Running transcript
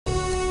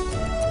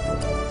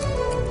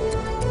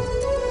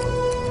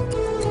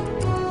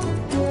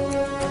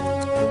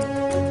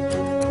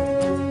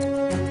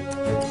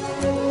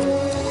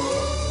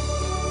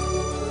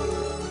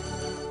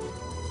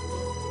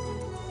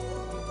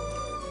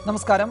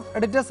നമസ്കാരം.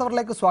 എഡിറ്റേഴ്സ്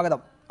അവറിലേക്ക് സ്വാഗതം.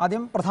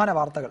 ആദ്യം പ്രധാന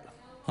വാർത്തകൾ.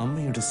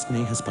 അമ്മയുടെ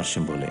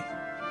സ്നേഹസ്പർശം പോലെ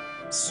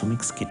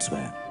സുമിക്സ് കിഡ്സ്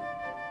വെയർ.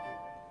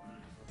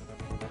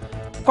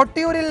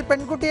 കൊട്ടിയൂരിൽ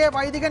പെൺകുട്ടിയെ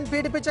വൈദികൻ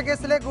പീഡിപ്പിച്ച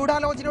കേസിലെ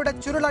ഗൂഢാലോചനയുടെ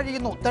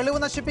ചുരുളഴിയുന്നു.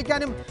 തെളിവ്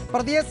നശിപ്പിക്കാനും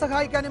പ്രതിയെ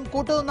സഹായിക്കാനും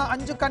കൂട്ടുനിന്ന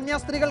 5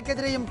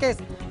 കന്യാസ്ത്രീകൾക്കെതിരെയും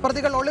കേസ്.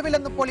 പ്രതികൾ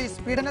ഒളിവിലെന്ന് പോലീസ്.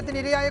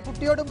 പീഡനത്തിനിരയായ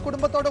കുട്ടിയോടും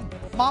കുടുംബത്തോടും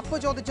മാപ്പ്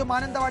ചോദിച്ചു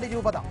മാനന്തവാടി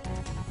രൂപത.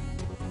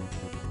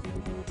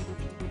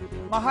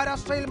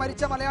 മഹാരാഷ്ട്രയിൽ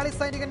മരിച്ച മലയാളി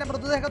സൈനികന്റെ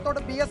മൃതദേഹത്തോട്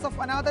BSF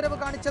അനാദരവ്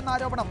കാണിച്ചെന്ന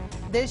ആരോപണം.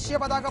 ദേശീയ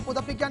പതാക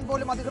പുതപ്പിക്കാൻ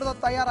പോലും അധികൃതർ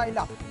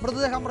തയ്യാറായില്ല.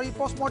 മൃതദേഹം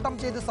റീപോസ്റ്റ്മോർട്ടം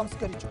ചെയ്ത്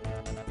സംസ്കരിച്ചു.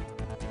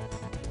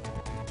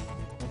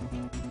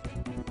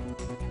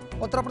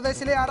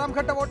 ഉത്തർപ്രദേശിലെ 6ാം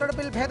ഘട്ട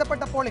വോട്ടെടുപ്പിൽ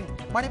ഭേദപ്പെട്ട പോളിംഗ്.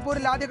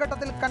 മണിപ്പൂരിൽ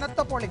ആദ്യഘട്ടത്തിൽ കനത്ത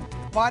പോളിംഗ്.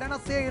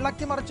 വാരണാസിയെ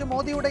ഇളക്കിമറിച്ച്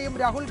മോദിയുടെയും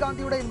Rahul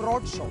ഗാന്ധിയുടെയും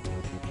road show.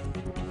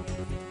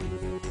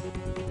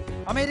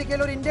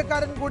 അമേരിക്കയിൽ ഒരു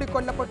ഇന്ത്യക്കാരൻ കൂടി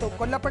കൊല്ലപ്പെട്ടു.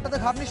 കൊല്ലപ്പെട്ടത്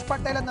ഹർണിഷ്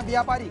പട്ടേൽ എന്ന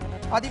വ്യാപാരി.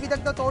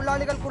 അതിവിദഗ്ധ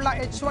തൊഴിലാളികൾക്കുള്ള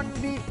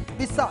H-1B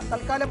വിസ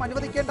തൽക്കാലം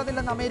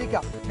അനുവദിക്കേണ്ടതില്ലെന്ന് അമേരിക്ക.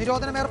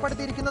 നിരോധനം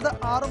ഏർപ്പെടുത്തിയിരിക്കുന്നത്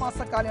 6 മാസ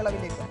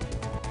കാലയളവിലേക്ക്.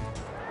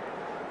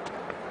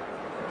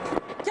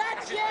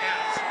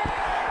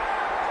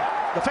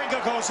 The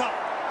finger goes up.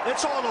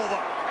 It's all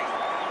over.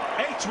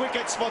 8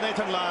 wickets for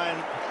Nathan Lyon.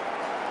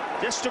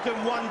 Just took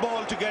him 1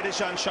 ball to get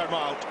Ishant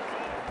Sharma out.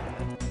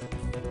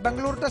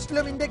 Bengaluru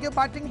ടെസ്റ്റിലും ഇന്ത്യക്ക്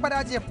ബാറ്റിംഗ്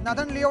പരാജയം.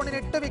 നഥൻ ലിയോണിന്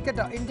 8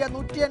 വിക്കറ്റ്. ഇന്ത്യ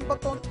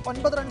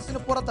 189 റൺസിന്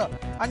പുറത്ത്.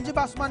 5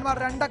 ബാറ്റ്സ്മാൻമാർ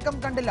 2 അക്കം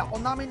കണ്ടില്ല.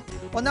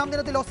 ഒന്നാം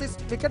ദിനത്തിൽ ഓസീസ്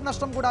വിക്കറ്റ്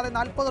നഷ്ടം കൂടാതെ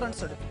 40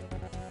 റൺസ് എടുത്തു.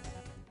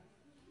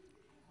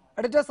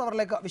 എഡിറ്റേഴ്സ്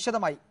അവറിലേക്ക്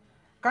വിശദമായി.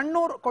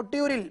 കണ്ണൂർ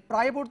കൊട്ടിയൂരിൽ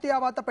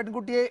പ്രായപൂർത്തിയാവാത്ത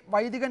പെൺകുട്ടിയെ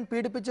വൈദികൻ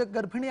പീഡിപ്പിച്ച്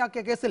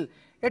ഗർഭിണിയാക്കിയ കേസിൽ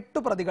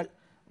 8 പ്രതികൾ.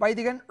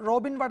 വൈദികൻ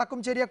റോബിൻ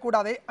വടക്കുംചേരിയെ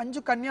കൂടാതെ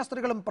 5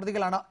 കന്യാസ്ത്രീകളും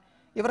പ്രതികളാണ്.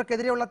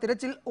 ഇവർക്കെതിരെയുള്ള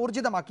തിരച്ചിൽ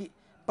ഊർജിതമാക്കി.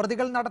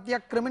 പ്രതികൾ നടത്തിയ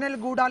ക്രിമിനൽ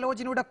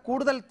ഗൂഢാലോചനയുടെ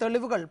കൂടുതൽ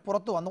തെളിവുകൾ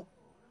പുറത്തുവന്നു.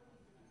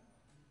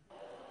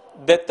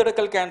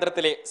 ദത്തെടുക്കൽ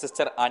കേന്ദ്രത്തിലെ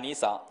sister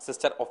Aneesa,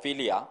 sister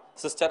Ophelia,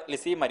 sister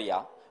Lissy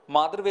Maria,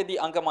 Mathruvedi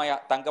അംഗമായ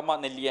Thankamma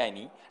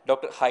Nelliyani,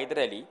 doctor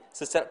Hyder Ali,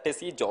 sister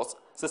Tessy Jose,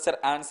 sister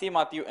Ancy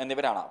Mathew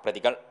എന്നിവരാണ്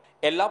പ്രതികൾ.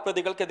 എല്ലാ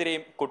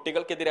പ്രതികൾക്കെതിരെയും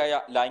കുട്ടികൾക്കെതിരായ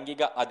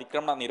ലൈംഗിക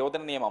അതിക്രമണ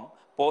നിരോധന നിയമം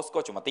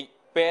പോസ്കോ ചുമത്തി.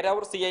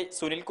 പേരാവൂർ CI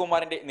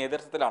സുനിൽകുമാറിന്റെ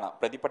നേതൃത്വത്തിലാണ്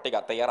പ്രതിപട്ടിക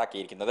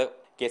തയ്യാറാക്കിയിരിക്കുന്നത്.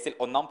 കേസിൽ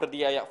 1ാം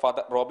പ്രതിയായ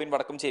ഫാദർ റോബിൻ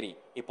വടക്കുംചേരി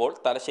ഇപ്പോൾ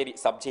തലശ്ശേരി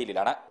സബ്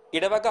ജയിലിലാണ്.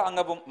 ഇടവക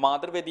അംഗവും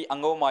മാതൃവേദി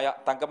അംഗവുമായ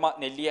തങ്കമ്മ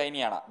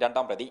നെല്ലിയാനിയാണ്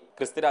 2ാം പ്രതി.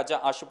 ക്രിസ്തുരാജ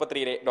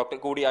ആശുപത്രിയിലെ ഡോക്ടർ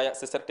കൂടിയായ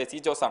സിസ്റ്റർ ടെസി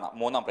ജോസാണ്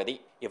 3ാം പ്രതി.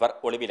 ഇവർ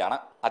ഒളിവിലാണ്.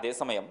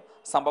 അതേസമയം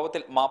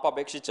സംഭവത്തിൽ മാപ്പ്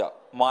അപേക്ഷിച്ച്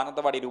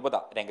മാനന്തവാടി രൂപത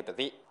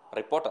രംഗത്തെത്തി.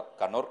 റിപ്പോർട്ടർ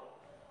കണ്ണൂർ.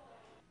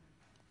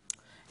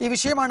 ഈ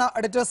വിഷയമാണ്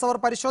എഡിറ്റേഴ്സ് അവർ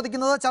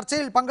പരിശോധിക്കുന്നത്.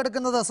 ചർച്ചയിൽ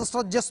പങ്കെടുക്കുന്നത്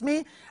sister Jesme,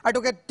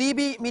 advocate TB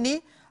mini,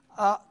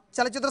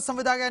 ചലച്ചിത്ര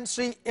സംവിധായകൻ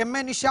Shri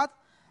MA Nishad,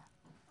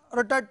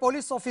 retired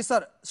police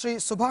officer Shri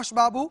Subhash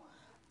Babu,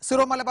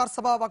 Syro Malabar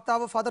സഭ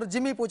വക്താവ് ഫാദർ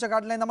ജിമ്മി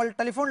പൂച്ചക്കാടിനെ നമ്മൾ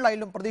ടെലിഫോൺ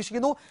ലൈനിലും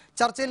പ്രതീക്ഷിക്കുന്നു.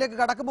 ചർച്ചയിലേക്ക്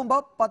കടക്കും മുമ്പ്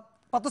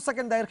 10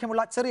 സെക്കൻഡ്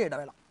ദൈർഘ്യമുള്ള ചെറിയ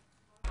ഇടവേള.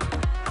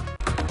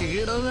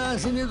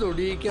 കീടനാശിനി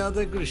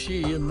തൊടിയിക്കാതെ കൃഷി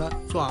ചെയ്യുന്ന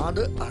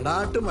സ്വാദ്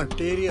അടാട്ട്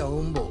മട്ടേരി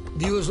ആവുമ്പോ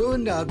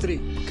ദിവസവും രാത്രി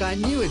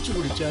കഞ്ഞി വെച്ച്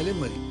കുടിച്ചാലും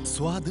മതി.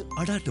 സ്വാദ്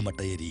അടാട്ട്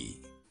മട്ടേരി.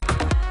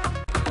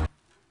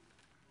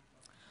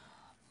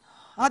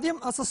 ആദ്യം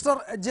സിസ്റ്റർ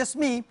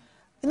ജസ്മി,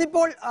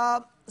 ഇന്നിപ്പോൾ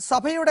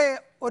സഭയുടെ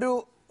ഒരു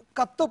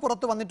കത്ത്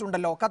പുറത്തു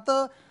വന്നിട്ടുണ്ടല്ലോ. കത്ത്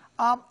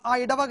ആ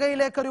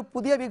ഇടവകയിലേക്ക് ഒരു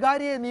പുതിയ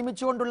വികാരിയെ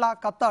നിയമിച്ചുകൊണ്ടുള്ള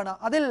കത്താണ്.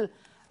 അതിൽ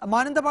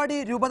മാനന്തവാടി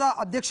രൂപത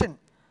അധ്യക്ഷൻ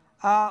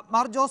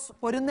മാർ ജോസ്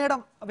പൊരുന്നേടം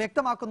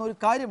വ്യക്തമാക്കുന്ന ഒരു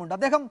കാര്യമുണ്ട്.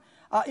 അദ്ദേഹം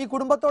ഈ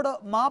കുടുംബത്തോട്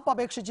മാപ്പ്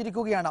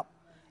അപേക്ഷിച്ചിരിക്കുകയാണ്.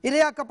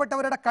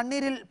 ഇരയാക്കപ്പെട്ടവരുടെ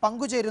കണ്ണീരിൽ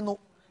പങ്കുചേരുന്നു.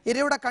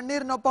 ഇരയുടെ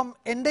കണ്ണീരിനൊപ്പം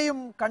എൻ്റെയും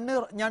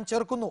കണ്ണീർ ഞാൻ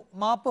ചേർക്കുന്നു,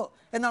 മാപ്പ്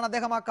എന്നാണ്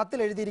അദ്ദേഹം ആ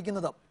കത്തിൽ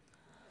എഴുതിയിരിക്കുന്നത്.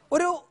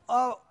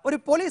 ഒരു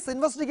പോലീസ്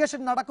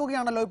ഇൻവെസ്റ്റിഗേഷൻ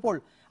നടക്കുകയാണല്ലോ ഇപ്പോൾ.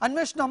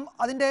 അന്വേഷണം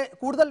അതിൻ്റെ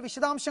കൂടുതൽ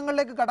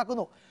വിശദാംശങ്ങളിലേക്ക്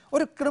കടക്കുന്നു.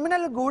 ഒരു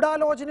ക്രിമിനൽ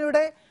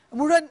ഗൂഢാലോചനയുടെ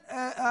മുഴുവൻ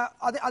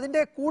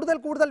അതിൻ്റെ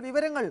കൂടുതൽ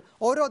വിവരങ്ങൾ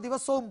ഓരോ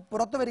ദിവസവും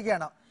പുറത്തു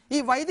വരികയാണ്. ഈ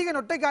വൈദികൻ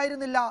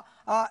ഒറ്റയ്ക്കായിരുന്നില്ല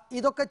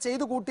ഇതൊക്കെ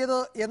ചെയ്തു കൂട്ടിയത്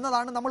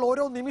എന്നതാണ് നമ്മൾ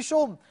ഓരോ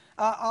നിമിഷവും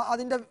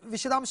അതിൻ്റെ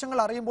വിശദാംശങ്ങൾ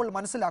അറിയുമ്പോൾ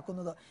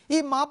മനസ്സിലാക്കുന്നത്. ഈ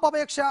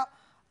മാപ്പപേക്ഷ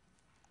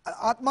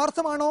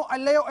ആത്മാർത്ഥമാണോ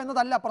അല്ലയോ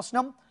എന്നതല്ല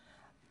പ്രശ്നം.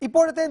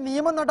 ഇപ്പോഴത്തെ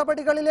നിയമ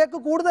നടപടികളിലേക്ക്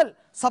കൂടുതൽ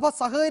സഭ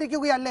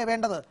സഹകരിക്കുകയല്ലേ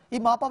വേണ്ടത്? ഈ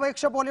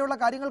മാപ്പപേക്ഷ പോലെയുള്ള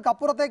കാര്യങ്ങൾക്ക്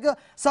അപ്പുറത്തേക്ക്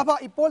സഭ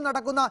ഇപ്പോൾ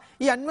നടക്കുന്ന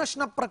ഈ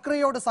അന്വേഷണ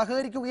പ്രക്രിയയോട്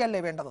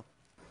സഹകരിക്കുകയല്ലേ വേണ്ടത്?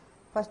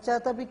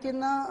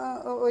 പശ്ചാത്തപിക്കുന്ന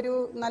ഒരു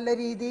നല്ല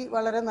രീതി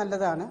വളരെ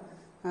നല്ലതാണ്.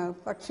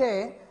 പക്ഷേ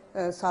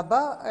സഭ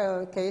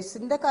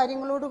കേസിന്റെ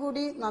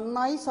കാര്യങ്ങളോടുകൂടി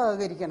നന്നായി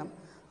സഹകരിക്കണം.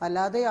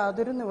 അല്ലാതെ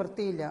യാതൊരു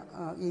നിവൃത്തിയില്ല.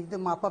 ഇത്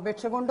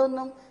മാപ്പപേക്ഷ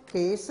കൊണ്ടൊന്നും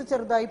കേസ്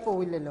ചെറുതായി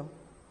പോവില്ലല്ലോ.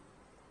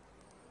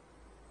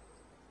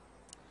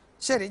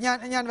 ശരി,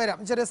 ഞാൻ വരാം.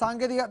 ചെറിയ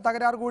സാങ്കേതിക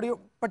തകരാറ് കൂടി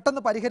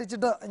പെട്ടെന്ന്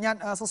പരിഹരിച്ചിട്ട് ഞാൻ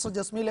സിസ്റ്റർ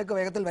ജസ്മിയിലേക്ക്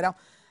വേഗത്തിൽ വരാം.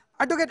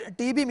 അഡ്വക്കേറ്റ്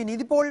TB മിനി,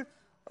 ഇതിപ്പോൾ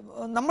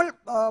നമ്മൾ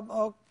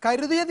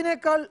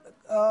കരുതിയതിനേക്കാൾ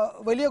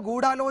വലിയ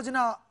ഗൂഢാലോചന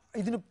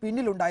ഇതിന്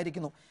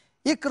പിന്നിലുണ്ടായിരിക്കുന്നു.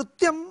 ഈ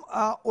കൃത്യം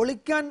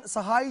ഒളിക്കാൻ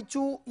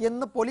സഹായിച്ചു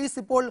എന്ന് പോലീസ്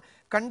ഇപ്പോൾ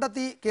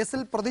കണ്ടെത്തി.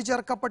 കേസിൽ പ്രതി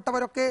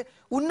ചേർക്കപ്പെട്ടവരൊക്കെ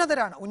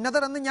ഉന്നതരാണ്.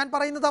 ഉന്നതരെന്ന് ഞാൻ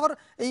പറയുന്നത് അവർ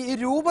ഈ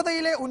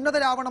രൂപതയിലെ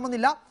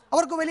ഉന്നതരാവണമെന്നില്ല,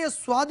 അവർക്ക് വലിയ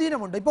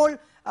സ്വാധീനമുണ്ട്. ഇപ്പോൾ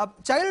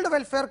ചൈൽഡ്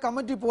വെൽഫെയർ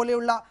കമ്മിറ്റി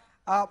പോലെയുള്ള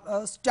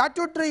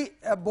സ്റ്റാറ്റ്യൂട്ടറി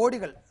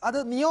ബോഡികൾ, അത്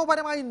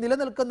നിയമപരമായി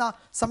നിലനിൽക്കുന്ന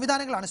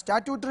സംവിധാനങ്ങളാണ്,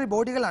 സ്റ്റാറ്റ്യൂട്ടറി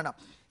ബോഡികളാണ്.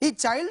 ഈ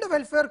ചൈൽഡ്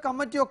വെൽഫെയർ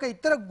കമ്മിറ്റിയൊക്കെ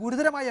ഇത്ര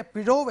ഗുരുതരമായ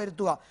പിഴവ്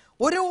വരുത്തുക,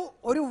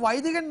 ഒരു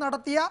വൈദികൻ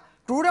നടത്തിയ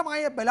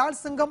ക്രൂരമായ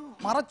ബലാത്സംഗം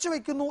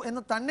മറച്ചുവെക്കുന്നു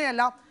എന്ന്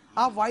തന്നെയല്ല,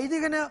 ആ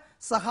വൈദികന്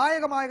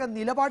സഹായകമായ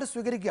നിലപാട്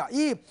സ്വീകരിക്കുക.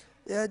 ഈ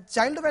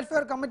ചൈൽഡ്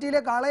വെൽഫെയർ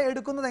കമ്മിറ്റിയിലേക്ക് ആളെ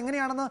എടുക്കുന്നത്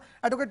എങ്ങനെയാണെന്ന്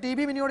അഡ്വക്കേറ്റ് ടി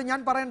ബി മിനിയോട് ഞാൻ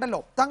പറയണ്ടല്ലോ,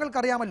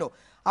 താങ്കൾക്കറിയാമല്ലോ.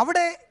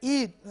 അവിടെ ഈ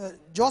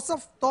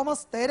ജോസഫ്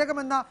തോമസ് തേരകം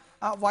എന്ന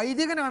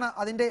വൈദികനാണ്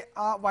അതിൻ്റെ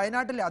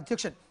വയനാട്ടിലെ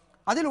അധ്യക്ഷൻ.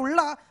 അതിലുള്ള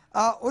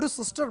ഒരു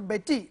സിസ്റ്റർ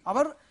ബെറ്റി,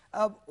 അവർ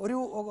ഒരു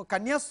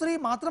കന്യാസ്ത്രീ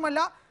മാത്രമല്ല,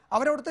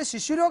 അവരവിടുത്തെ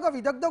ശിശുരോഗ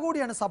വിദഗ്ധ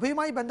കൂടിയാണ്.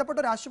 സഭയുമായി ബന്ധപ്പെട്ട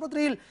ഒരു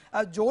ആശുപത്രിയിൽ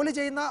ജോലി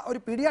ചെയ്യുന്ന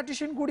ഒരു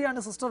പീഡിയാട്രീഷ്യൻ കൂടിയാണ്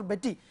സിസ്റ്റർ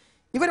ബെറ്റി.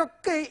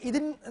 ഇവരൊക്കെ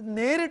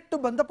നേരിട്ട്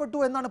ബന്ധപ്പെട്ടു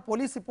എന്നാണ്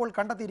പോലീസ് ഇപ്പോൾ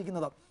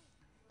കണ്ടെത്തിയിരിക്കുന്നത്.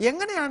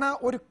 എങ്ങനെയാണ്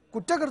ഒരു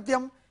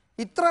കുറ്റകൃത്യം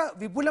ഇത്ര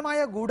വിപുലമായ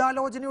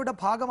ഗൂഢാലോചനയുടെ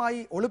ഭാഗമായി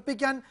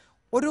ഒളിപ്പിക്കാൻ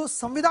ഒരു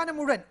സംവിധാനം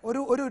മുഴുവൻ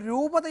ഒരു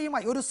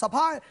രൂപതയുമായി, ഒരു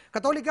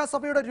കത്തോലിക്ക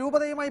സഭയുടെ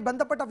രൂപതയുമായി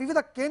ബന്ധപ്പെട്ട വിവിധ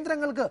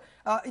കേന്ദ്രങ്ങൾക്ക്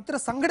ഇത്ര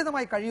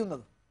സംഘടിതമായി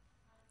കഴിയുന്നത്?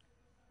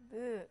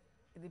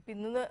 ഇതിപ്പോൾ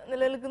ഇന്ന്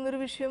നിലനിൽക്കുന്നൊരു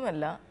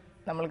വിഷയമല്ല.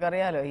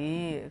 നമ്മൾക്കറിയാലോ, ഈ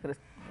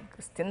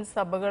ക്രിസ്ത്യൻ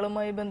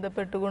സഭകളുമായി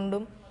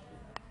ബന്ധപ്പെട്ടുകൊണ്ടും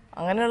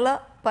അങ്ങനെയുള്ള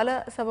പല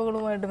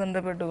സഭകളുമായിട്ട്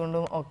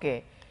ബന്ധപ്പെട്ടുകൊണ്ടും ഒക്കെ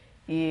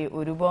ഈ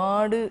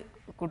ഒരുപാട്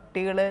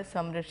കുട്ടികളെ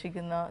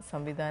സംരക്ഷിക്കുന്ന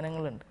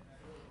സംവിധാനങ്ങളുണ്ട്.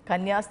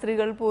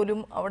 കന്യാസ്ത്രീകൾ പോലും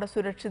അവിടെ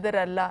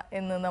സുരക്ഷിതരല്ല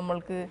എന്ന്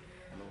നമ്മൾക്ക്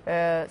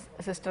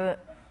സിസ്റ്റർ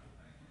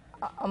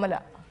അമല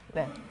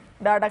അല്ലേ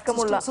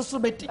അടക്കമുള്ള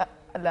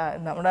അല്ല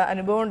നമ്മുടെ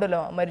അനുഭവം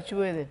ഉണ്ടല്ലോ,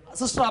 മരിച്ചുപോയത്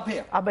സിസ്റ്റർ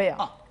അഭയ,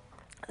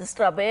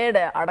 സിസ്റ്റർ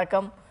അഭയയുടെ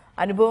അടക്കം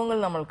അനുഭവങ്ങൾ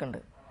നമ്മൾക്കുണ്ട്.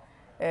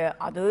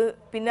 അത്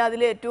പിന്നെ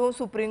അതിൽ ഏറ്റവും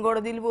സുപ്രീം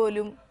കോടതിയിൽ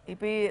പോലും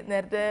ഇപ്പം ഈ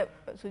നേരത്തെ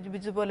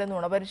സൂചിപ്പിച്ച പോലെ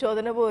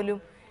നുണപരിശോധന പോലും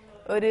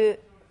ഒരു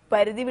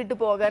പരിധി വിട്ടു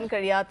പോകാൻ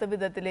കഴിയാത്ത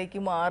വിധത്തിലേക്ക്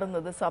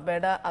മാറുന്നത്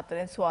സഭയുടെ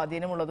അത്രയും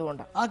സ്വാധീനമുള്ളത്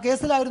കൊണ്ടാണ്. ആ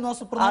കേസിലായിരുന്നു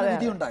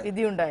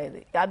വിധി ഉണ്ടായത്.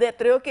 അത്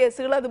എത്രയോ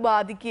കേസുകൾ അത്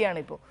ബാധിക്കുകയാണ്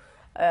ഇപ്പോൾ.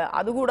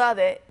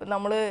 അതുകൂടാതെ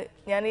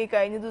ഞാൻ ഈ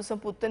കഴിഞ്ഞ ദിവസം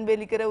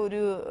പുത്തൻവേലിക്കര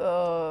ഒരു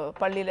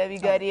പള്ളിയിലെ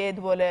വികാരിയെ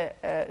ഇതുപോലെ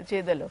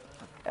ചെയ്തല്ലോ,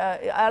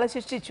 ആളെ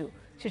ശിക്ഷിച്ചു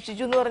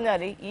എന്ന്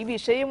പറഞ്ഞാൽ ഈ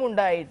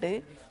വിഷയമുണ്ടായിട്ട്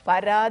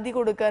പരാതി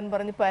കൊടുക്കാൻ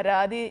പറഞ്ഞ്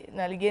പരാതി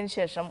നൽകിയതിന്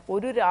ശേഷം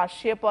ഒരു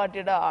രാഷ്ട്രീയ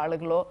പാർട്ടിയുടെ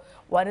ആളുകളോ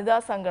വനിതാ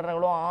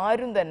സംഘടനകളോ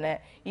ആരും തന്നെ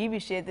ഈ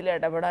വിഷയത്തിൽ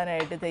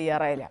ഇടപെടാനായിട്ട്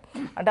തയ്യാറായില്ല.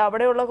 എന്നിട്ട്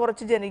അവിടെയുള്ള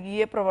കുറച്ച്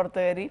ജനകീയ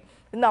പ്രവർത്തകർ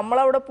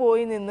നമ്മളവിടെ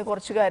പോയി നിന്ന്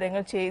കുറച്ച്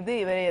കാര്യങ്ങൾ ചെയ്ത്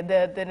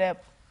ഇദ്ദേഹത്തിന്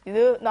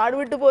ഇത് നാട്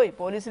വിട്ടുപോയി,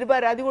 പോലീസിന്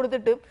പരാതി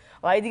കൊടുത്തിട്ടും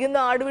വൈദികൻ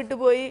നാട്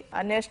വിട്ടുപോയി,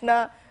 അന്വേഷണ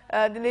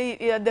അതിൽ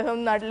അദ്ദേഹം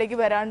നാട്ടിലേക്ക്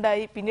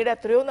വരാണ്ടായി. പിന്നീട്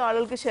എത്രയോ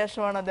നാളുകൾക്ക്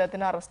ശേഷമാണ്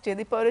അദ്ദേഹത്തിനെ അറസ്റ്റ്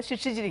ചെയ്ത് ഇപ്പോൾ അവരെ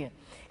ശിക്ഷിച്ചിരിക്കുന്നത്.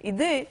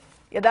 ഇത്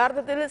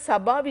യഥാർത്ഥത്തിൽ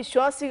സഭാ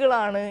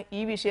വിശ്വാസികളാണ് ഈ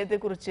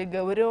വിഷയത്തെക്കുറിച്ച്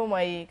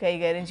ഗൗരവമായി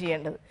കൈകാര്യം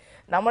ചെയ്യേണ്ടത്.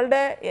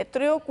 നമ്മളുടെ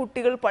എത്രയോ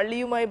കുട്ടികൾ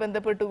പള്ളിയുമായി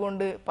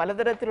ബന്ധപ്പെട്ടുകൊണ്ട്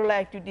പലതരത്തിലുള്ള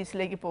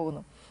ആക്ടിവിറ്റീസിലേക്ക്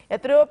പോകുന്നു.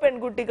 എത്രയോ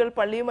പെൺകുട്ടികൾ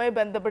പള്ളിയുമായി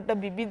ബന്ധപ്പെട്ട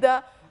വിവിധ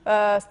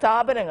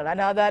സ്ഥാപനങ്ങൾ,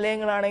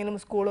 അനാഥാലയങ്ങളാണെങ്കിലും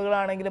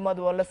സ്കൂളുകളാണെങ്കിലും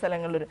അതുപോലുള്ള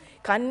സ്ഥലങ്ങളിൽ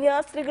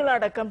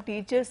കന്യാസ്ത്രീകളടക്കം,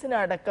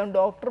 ടീച്ചേഴ്സിനടക്കം,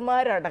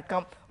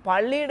 ഡോക്ടർമാരടക്കം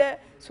പള്ളിയുടെ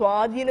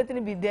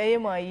സ്വാധീനത്തിന്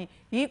വിധേയമായി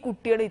ഈ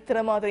കുട്ടികളെ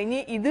ഇത്രമാത്രം. ഇനി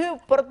ഇത്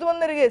പുറത്തു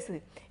വന്നൊരു കേസ്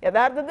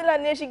യഥാർത്ഥത്തിൽ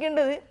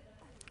അന്വേഷിക്കേണ്ടത്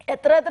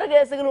എത്ര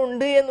കേസുകൾ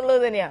ഉണ്ട്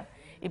എന്നുള്ളത് തന്നെയാണ്.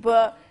 ഇപ്പോൾ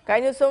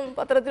കഴിഞ്ഞ ദിവസം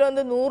പത്രത്തിൽ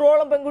വന്ന്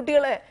 100ഓളം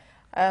പെൺകുട്ടികളെ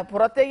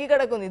പുറത്തേക്ക്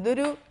കിടക്കുന്നു.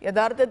 ഇതൊരു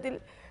യഥാർത്ഥത്തിൽ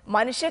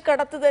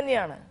മനുഷ്യക്കടത്ത്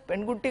തന്നെയാണ്.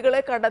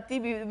 പെൺകുട്ടികളെ കടത്തി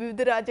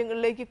വിവിധ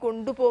രാജ്യങ്ങളിലേക്ക്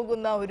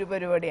കൊണ്ടുപോകുന്ന ഒരു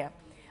പരിപാടിയാണ്.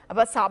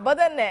 അപ്പം സഭ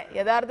തന്നെ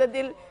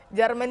യഥാർത്ഥത്തിൽ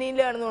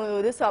ജർമ്മനിയിലാണെന്ന് തോന്നുന്നത്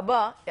ഒരു സഭ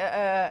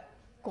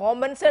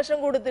കോമ്പൻസേഷൻ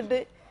കൊടുത്തിട്ട്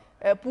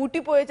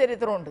പൂട്ടിപ്പോയ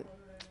ചരിത്രമുണ്ട്.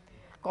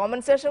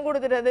 കോമ്പൻസേഷൻ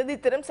കൊടുത്തിട്ട്, അതായത്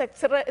ഇത്തരം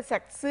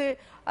സെക്സ്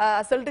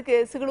അസൾട്ട്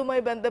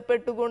കേസുകളുമായി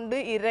ബന്ധപ്പെട്ടുകൊണ്ട്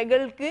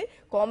ഇരകൾക്ക്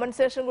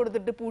കോമ്പൻസേഷൻ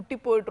കൊടുത്തിട്ട്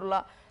പൂട്ടിപ്പോയിട്ടുള്ള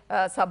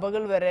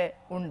സഭകൾ വരെ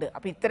ഉണ്ട്.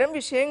 അപ്പം ഇത്തരം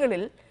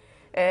വിഷയങ്ങളിൽ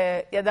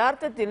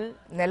യഥാർത്ഥത്തിൽ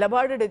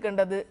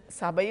നിലപാടെടുക്കേണ്ടത്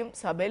സഭയും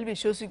സഭയിൽ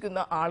വിശ്വസിക്കുന്ന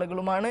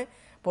ആളുകളുമാണ്.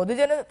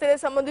 പൊതുജനത്തെ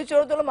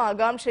സംബന്ധിച്ചിടത്തോളം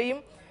ആകാംക്ഷയും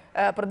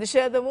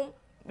പ്രതിഷേധവും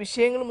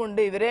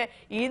വിഷയങ്ങളുമുണ്ട്. ഇവരെ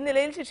ഈ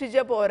നിലയിൽ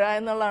ശിക്ഷിച്ചാൽ പോരാ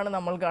എന്നുള്ളതാണ്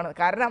നമ്മൾ കാണുന്നത്.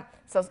 കാരണം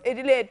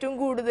സൊസൈറ്റിയിൽ ഏറ്റവും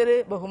കൂടുതൽ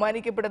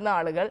ബഹുമാനിക്കപ്പെടുന്ന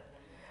ആളുകൾ,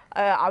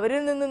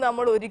 അവരിൽ നിന്ന്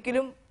നമ്മൾ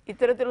ഒരിക്കലും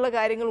ഇത്തരത്തിലുള്ള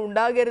കാര്യങ്ങൾ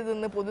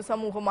ഉണ്ടാകരുതെന്ന്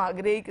പൊതുസമൂഹം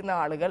ആഗ്രഹിക്കുന്ന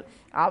ആളുകൾ,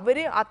 അവർ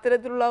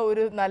അത്തരത്തിലുള്ള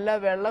ഒരു നല്ല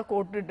വെള്ള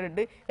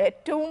കോട്ടിട്ടിട്ട്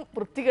ഏറ്റവും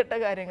വൃത്തികെട്ട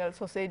കാര്യങ്ങൾ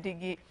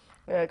സൊസൈറ്റിക്ക്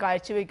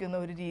കാഴ്ചവെക്കുന്ന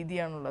ഒരു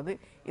രീതിയാണുള്ളത്.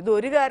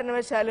 ഇതൊരു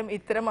കാരണവശാലും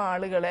ഇത്തരം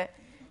ആളുകളെ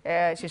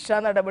ശിക്ഷാ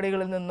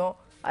നടപടികളിൽ നിന്നോ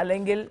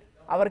അല്ലെങ്കിൽ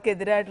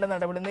അവർക്കെതിരായിട്ടുള്ള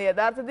നടപടിയിൽ നിന്നോ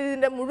യഥാർത്ഥത്തിൽ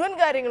ഇതിൻ്റെ മുഴുവൻ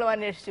കാര്യങ്ങളും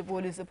അന്വേഷിച്ച്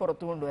പോലീസ്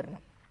പുറത്തു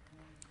കൊണ്ടുവരണം.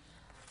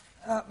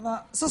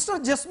 സിസ്റ്റർ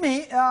ജസ്മി,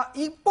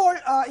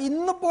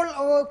 ഇന്നിപ്പോൾ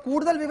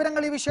കൂടുതൽ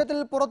വിവരങ്ങൾ ഈ വിഷയത്തിൽ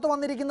പുറത്തു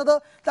വന്നിരിക്കുന്നത്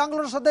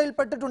താങ്കളുടെ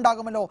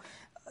ശ്രദ്ധയിൽപ്പെട്ടിട്ടുണ്ടാകുമല്ലോ.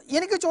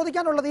 എനിക്ക്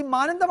ചോദിക്കാനുള്ളത്, ഈ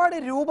മാനന്തവാടി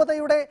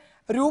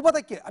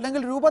രൂപതയ്ക്ക്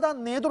അല്ലെങ്കിൽ രൂപത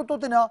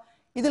നേതൃത്വത്തിന്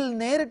ഇതിൽ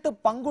നേരിട്ട്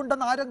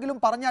പങ്കുണ്ടെന്ന് ആരെങ്കിലും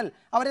പറഞ്ഞാൽ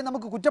അവരെ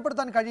നമുക്ക്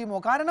കുറ്റപ്പെടുത്താൻ കഴിയുമോ?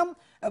 കാരണം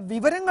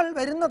വിവരങ്ങൾ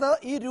വരുന്നത്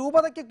ഈ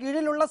രൂപതയ്ക്ക്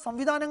കീഴിലുള്ള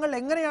സംവിധാനങ്ങൾ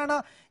എങ്ങനെയാണ്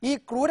ഈ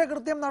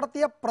ക്രൂരകൃത്യം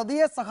നടത്തിയ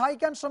പ്രതിയെ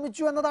സഹായിക്കാൻ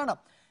ശ്രമിച്ചു എന്നതാണ്.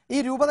 ഈ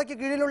രൂപതയ്ക്ക്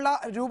കീഴിലുള്ള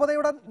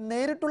രൂപതയുടെ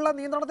നേരിട്ടുള്ള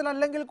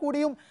നിയന്ത്രണത്തിലല്ലെങ്കിൽ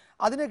കൂടിയും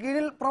അതിന്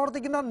കീഴിൽ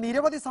പ്രവർത്തിക്കുന്ന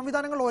നിരവധി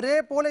സംവിധാനങ്ങൾ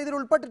ഒരേപോലെ ഇതിൽ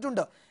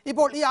ഉൾപ്പെട്ടിട്ടുണ്ട്.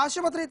 ഇപ്പോൾ ഈ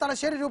ആശുപത്രി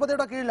തലശ്ശേരി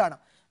രൂപതയുടെ കീഴിലാണ്.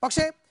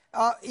 പക്ഷേ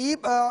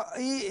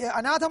ഈ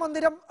അനാഥ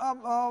മന്ദിരം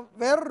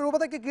വേറൊരു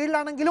രൂപതയ്ക്ക്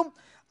കീഴിലാണെങ്കിലും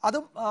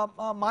അതും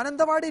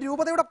മാനന്തവാടി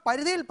രൂപതയുടെ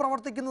പരിധിയിൽ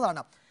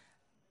പ്രവർത്തിക്കുന്നതാണ്.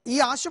 ഈ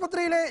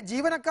ആശുപത്രിയിലെ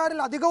ജീവനക്കാരിൽ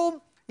അധികവും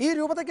ഈ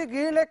രൂപതയ്ക്ക്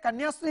കീഴിലെ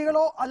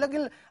കന്യാസ്ത്രീകളോ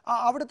അല്ലെങ്കിൽ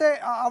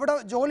അവിടെ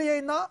ജോലി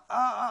ചെയ്യുന്ന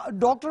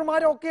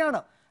ഡോക്ടർമാരോ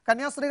ഒക്കെയാണ്.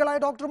 കന്യാസ്ത്രീകളായ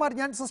ഡോക്ടർമാർ,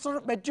 ഞാൻ സിസ്റ്റർ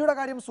ബെറ്റിയുടെ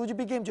കാര്യം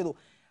സൂചിപ്പിക്കുകയും ചെയ്തു.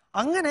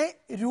 അങ്ങനെ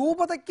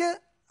രൂപതയ്ക്ക്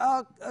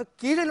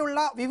കീഴിലുള്ള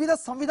വിവിധ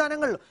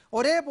സംവിധാനങ്ങൾ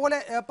ഒരേപോലെ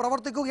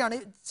പ്രവർത്തിക്കുകയാണ്.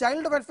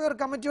 ചൈൽഡ് വെൽഫെയർ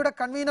കമ്മിറ്റിയുടെ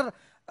convener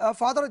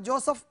father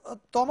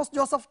Thomas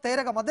Joseph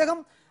Therakam,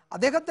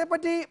 അദ്ദേഹത്തെ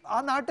പറ്റി ആ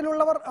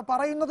നാട്ടിലുള്ളവർ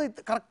പറയുന്നത്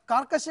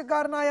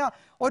കാർക്കശ്യക്കാരനായ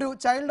ഒരു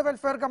ചൈൽഡ്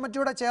വെൽഫെയർ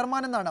കമ്മിറ്റിയുടെ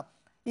ചെയർമാൻ എന്നാണ്.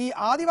 ഈ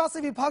ആദിവാസി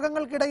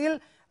വിഭാഗങ്ങൾക്കിടയിൽ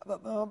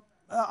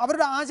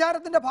അവരുടെ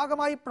ആചാരത്തിന്റെ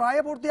ഭാഗമായി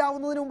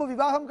പ്രായപൂർത്തിയാവുന്നതിന് മുമ്പ്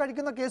വിവാഹം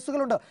കഴിക്കുന്ന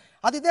കേസുകളുണ്ട്.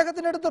 അത്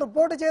ഇദ്ദേഹത്തിന്റെ അടുത്ത്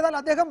റിപ്പോർട്ട് ചെയ്താൽ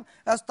അദ്ദേഹം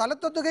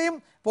സ്ഥലത്തെത്തുകയും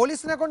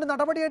പോലീസിനെ കൊണ്ട്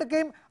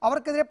നടപടിയെടുക്കുകയും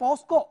അവർക്കെതിരെ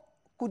പോസ്കോ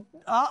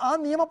ആ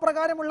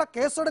നിയമപ്രകാരമുള്ള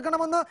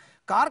കേസെടുക്കണമെന്ന്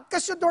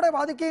കാർക്കശ്യത്തോടെ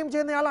വാദിക്കുകയും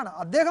ചെയ്യുന്നയാളാണ്.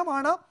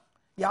 അദ്ദേഹമാണ്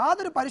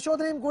യാതൊരു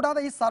പരിശോധനയും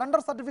കൂടാതെ ഈ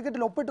സറണ്ടർ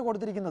സർട്ടിഫിക്കറ്റിൽ ഒപ്പിട്ട്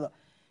കൊടുത്തിരിക്കുന്നത്.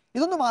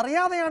 ഇതൊന്നും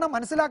അറിയാതെയാണ്,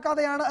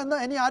 മനസ്സിലാക്കാതെയാണ് എന്ന്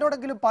ഇനി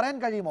ആരോടെങ്കിലും പറയാൻ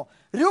കഴിയുമോ?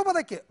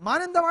 രൂപതയ്ക്ക്,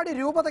 മാനന്തവാടി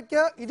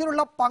രൂപതയ്ക്ക്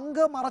ഇതിലുള്ള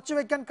പങ്ക്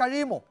മറച്ചുവെക്കാൻ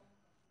കഴിയുമോ?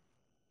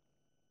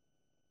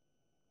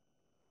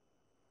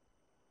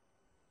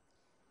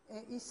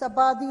 ഈ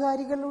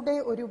സഭാധികാരികളുടെ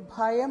ഒരു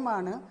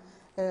ഭയമാണ്.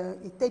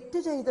 തെറ്റ്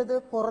ചെയ്തത്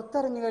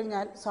പുറത്തെറിഞ്ഞു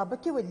കഴിഞ്ഞാൽ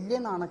സഭയ്ക്ക് വലിയ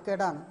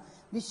നാണക്കേടാണ്,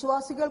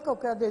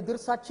 വിശ്വാസികൾക്കൊക്കെ അത്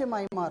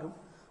എതിർസാക്ഷ്യമായി മാറും.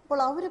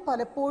 അപ്പോൾ അവർ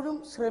പലപ്പോഴും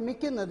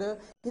ശ്രമിക്കുന്നത്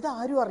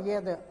ഇതാരും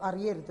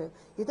അറിയരുത്,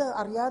 ഇത്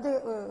അറിയാതെ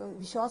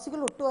വിശ്വാസികൾ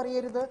ഒട്ടും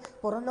അറിയരുത്,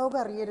 പുറം ലോകം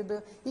അറിയരുത്,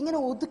 ഇങ്ങനെ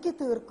ഒതുക്കി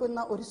തീർക്കുന്ന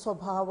ഒരു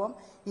സ്വഭാവം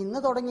ഇന്ന്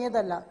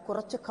തുടങ്ങിയതല്ല,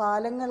 കുറച്ച്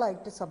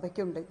കാലങ്ങളായിട്ട്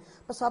സഭയ്ക്കുണ്ട്.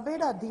 അപ്പോൾ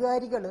സഭയുടെ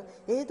അധികാരികൾ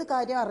ഏത്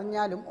കാര്യം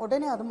അറിഞ്ഞാലും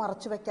ഉടനെ അത്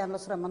മറച്ചു വെക്കാനുള്ള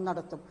ശ്രമം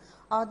നടത്തും.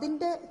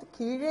 അതിൻ്റെ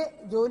കീഴെ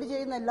ജോലി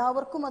ചെയ്യുന്ന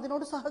എല്ലാവർക്കും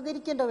അതിനോട്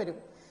സഹകരിക്കേണ്ടി വരും.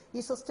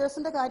 ഈ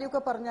സിസ്റ്റേഴ്സിൻ്റെ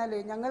കാര്യമൊക്കെ പറഞ്ഞാൽ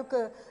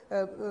ഞങ്ങൾക്ക്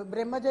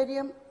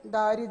ബ്രഹ്മചര്യം,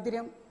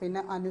 ദാരിദ്ര്യം,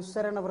 പിന്നെ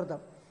അനുസരണ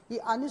വ്രതം, ഈ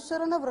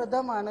അനുസരണ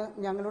വ്രതമാണ്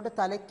ഞങ്ങളുടെ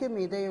തലയ്ക്ക്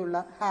മീതെയുള്ള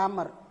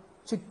ഹാമർ,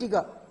 ചുറ്റിക.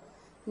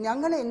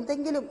 ഞങ്ങൾ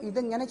എന്തെങ്കിലും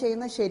ഇതിങ്ങനെ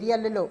ചെയ്യുന്നത്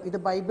ശരിയല്ലല്ലോ, ഇത്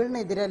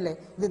ബൈബിളിനെതിരല്ലേ,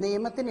 ഇത്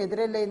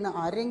നിയമത്തിനെതിരല്ലേ എന്ന്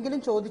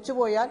ആരെങ്കിലും ചോദിച്ചു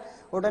പോയാൽ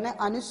ഉടനെ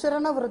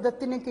അനുസരണ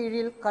വ്രതത്തിന്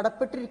കീഴിൽ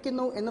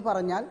കടപ്പെട്ടിരിക്കുന്നു എന്ന്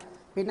പറഞ്ഞാൽ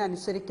പിന്നെ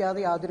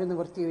അനുസരിക്കാതെ യാതൊരു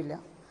നിവൃത്തിയുമില്ല.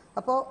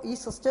 അപ്പോൾ ഈ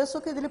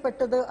സിസ്റ്റേഴ്സൊക്കെ ഇതിൽ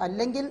പെട്ടത്,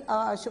 അല്ലെങ്കിൽ ആ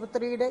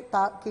ആശുപത്രിയുടെ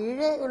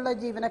കീഴേ ഉള്ള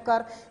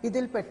ജീവനക്കാർ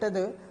ഇതിൽ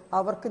പെട്ടത്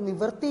അവർക്ക്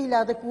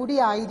നിവൃത്തിയില്ലാതെ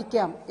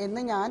കൂടിയായിരിക്കാം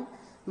എന്ന് ഞാൻ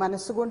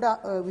മനസ്സുകൊണ്ട്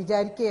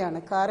വിചാരിക്കുകയാണ്.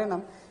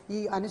 കാരണം ഈ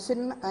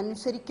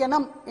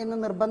അനുസരിക്കണം എന്ന്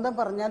നിർബന്ധം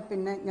പറഞ്ഞാൽ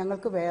പിന്നെ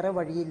ഞങ്ങൾക്ക് വേറെ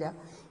വഴിയില്ല.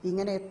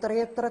 ഇങ്ങനെ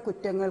എത്രയെത്ര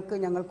കുറ്റങ്ങൾക്ക്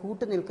ഞങ്ങൾ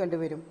കൂട്ടു നിൽക്കേണ്ടി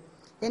വരും.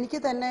 എനിക്ക്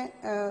തന്നെ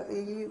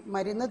ഈ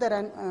മരുന്ന്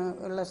തരാൻ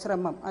ഉള്ള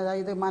ശ്രമം,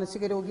 അതായത്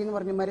മാനസിക രോഗി എന്ന്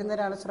പറഞ്ഞ് മരുന്ന്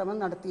തരാനുള്ള ശ്രമം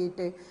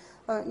നടത്തിയിട്ട്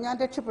ഞാൻ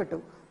രക്ഷപ്പെട്ടു.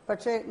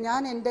 പക്ഷേ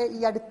ഞാൻ ഈ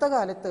അടുത്ത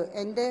കാലത്ത്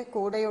എൻ്റെ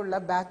കൂടെയുള്ള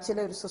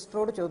ബാച്ചിലെ ഒരു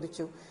സിസ്റ്ററോട്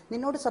ചോദിച്ചു,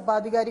 നിന്നോട്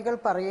സഭാധികാരികൾ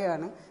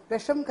പറയുകയാണ്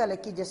വിഷം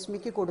കലക്കി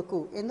ജസ്മിക്ക്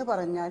കൊടുക്കൂ എന്ന്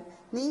പറഞ്ഞാൽ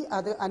നീ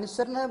അത്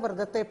അനുസരണ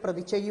വ്രതത്തെ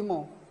പ്രതി ചെയ്യുമോ?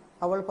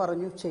 അവൾ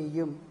പറഞ്ഞു,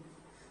 ചെയ്യും.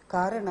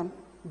 കാരണം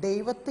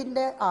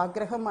ദൈവത്തിൻ്റെ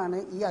ആഗ്രഹമാണ്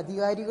ഈ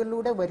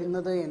അധികാരികളിലൂടെ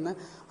വരുന്നത് എന്ന്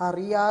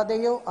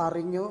അറിയാതെയോ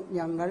അറിഞ്ഞോ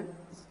ഞങ്ങൾ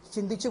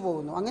ചിന്തിച്ചു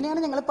പോകുന്നു.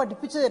 അങ്ങനെയാണ് ഞങ്ങളെ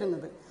പഠിപ്പിച്ചു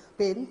തരുന്നത്.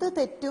 അപ്പം എന്ത്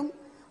തെറ്റും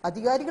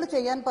അധികാരികൾ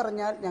ചെയ്യാൻ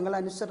പറഞ്ഞാൽ ഞങ്ങൾ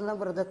അനുസരണ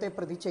വ്രതത്തെ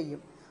പ്രതി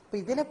ചെയ്യും.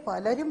 അപ്പം ഇതിലെ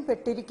പലരും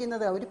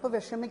പെട്ടിരിക്കുന്നത് അവരിപ്പോൾ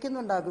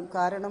വിഷമിക്കുന്നുണ്ടാകും.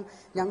 കാരണം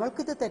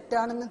ഞങ്ങൾക്കിത്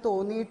തെറ്റാണെന്ന്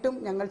തോന്നിയിട്ടും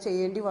ഞങ്ങൾ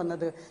ചെയ്യേണ്ടി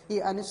വന്നത് ഈ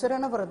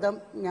അനുസരണ വ്രതം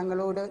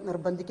ഞങ്ങളോട്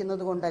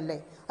നിർബന്ധിക്കുന്നത് കൊണ്ടല്ലേ,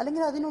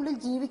 അല്ലെങ്കിൽ അതിനുള്ളിൽ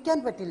ജീവിക്കാൻ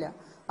പറ്റില്ല.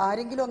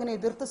 ആരെങ്കിലും അങ്ങനെ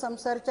എതിർത്ത്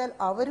സംസാരിച്ചാൽ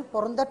അവർ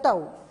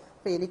പുറന്തട്ടാവും.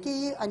 അപ്പം എനിക്ക്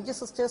ഈ 5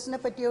 സിസ്റ്റേഴ്സിനെ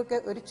പറ്റിയൊക്കെ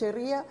ഒരു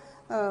ചെറിയ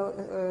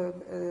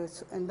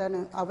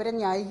അവരെ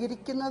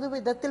ന്യായീകരിക്കുന്നത്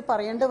വിധത്തിൽ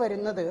പറയേണ്ടി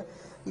വരുന്നത്,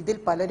 ഇതിൽ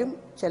പലരും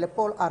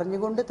ചിലപ്പോൾ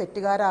അറിഞ്ഞുകൊണ്ട്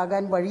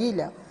തെറ്റുകാരാകാൻ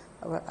വഴിയില്ല.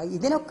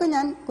 ഇതിനൊക്കെ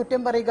ഞാൻ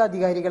കുറ്റം പറയുക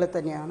അധികാരികളെ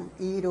തന്നെയാണ്.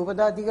 ഈ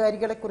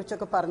രൂപതാധികാരികളെ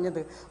കുറിച്ചൊക്കെ പറഞ്ഞത്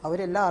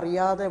അവരെല്ലാം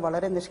അറിയാതെ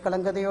വളരെ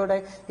നിഷ്കളങ്കതയോടെ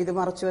ഇത്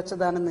മറച്ചു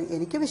വെച്ചതാണെന്ന്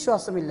എനിക്ക്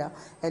വിശ്വാസമില്ല.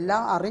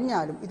 എല്ലാം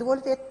അറിഞ്ഞാലും,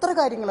 ഇതുപോലത്തെ എത്ര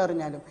കാര്യങ്ങൾ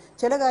അറിഞ്ഞാലും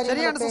ചില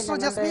കാര്യങ്ങൾ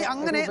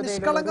അങ്ങനെ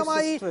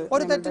നിഷ്കളങ്കമായി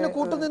ഒരു തെറ്റിന്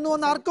കൂട്ടുനിന്നു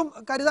എന്ന് ആർക്കും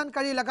കരുതാൻ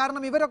കഴിയില്ല.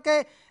 കാരണം ഇവരൊക്കെ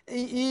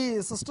ഈ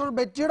സിസ്റ്റർ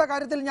ബെറ്റിയുടെ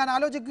കാര്യത്തിൽ ഞാൻ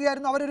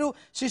ആലോചിക്കുകയായിരുന്നു. അവരൊരു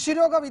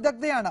ശിശുരോഗ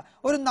വിദഗ്ധയാണ്.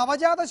 ഒരു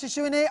നവജാത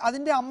ശിശുവിനെ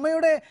അതിൻ്റെ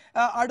അമ്മയുടെ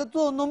അടുത്തു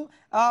നിന്നും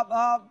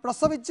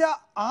പ്രസവിച്ച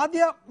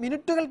ആദ്യ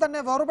മിനിറ്റുകൾ തന്നെ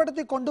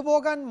വേർപെടുത്തി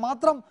കൊണ്ടുപോകാൻ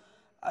മാത്രം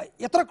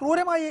എത്ര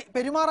ക്രൂരമായി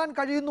പെരുമാറാൻ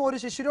കഴിയുന്നു ഒരു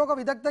ശിശുരോഗ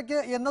വിദഗ്ധയ്ക്ക്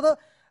എന്നത്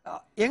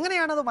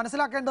എങ്ങനെയാണത്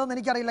മനസ്സിലാക്കേണ്ടതെന്ന്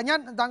എനിക്കറിയില്ല. ഞാൻ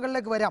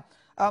താങ്കളിലേക്ക് വരാം.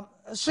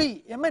 Shri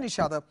M A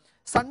Nishad,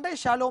 Sunday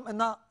Shalom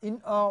എന്ന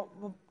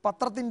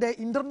പത്രത്തിന്റെ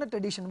ഇന്റർനെറ്റ്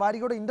എഡിഷൻ,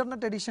 വാരികയുടെ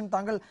ഇന്റർനെറ്റ് എഡിഷൻ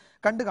താങ്കൾ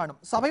കണ്ടു കാണും.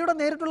 സഭയുടെ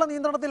നേരിട്ടുള്ള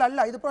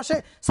നിയന്ത്രണത്തിലല്ല ഇത്, പക്ഷേ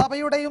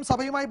സഭയുടെയും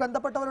സഭയുമായി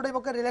ബന്ധപ്പെട്ടവരുടെയും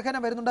ഒക്കെ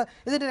ലേഖനം വരുന്നുണ്ട്.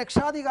 ഇതിന്റെ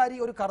രക്ഷാധികാരി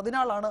ഒരു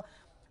കർദിനാളാണ്.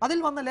 അതിൽ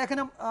വന്ന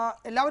ലേഖനം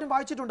എല്ലാവരും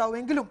വായിച്ചിട്ടുണ്ടാവും.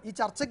 എങ്കിലും ഈ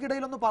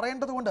ചർച്ചയ്ക്കിടയിലൊന്ന്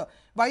പറയേണ്ടതുകൊണ്ട്,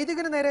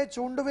 വൈദികന് നേരെ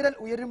ചൂണ്ടുവിരൽ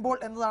ഉയരുമ്പോൾ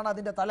എന്നതാണ്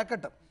അതിന്റെ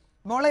തലക്കെട്ട്.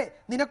 മോളെ,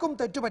 നിനക്കും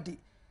തെറ്റുപറ്റി.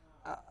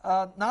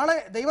 നാളെ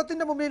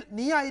ദൈവത്തിന്റെ മുമ്പിൽ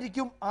നീ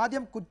ആയിരിക്കും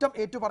ആദ്യം കുറ്റം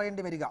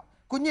ഏറ്റുപറയേണ്ടി വരിക.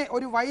 കുഞ്ഞെ,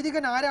 ഒരു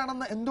വൈദികൻ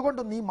ആരാണെന്ന്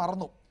എന്തുകൊണ്ട് നീ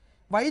മറന്നു?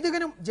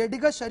 വൈദികനും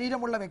ജഡിക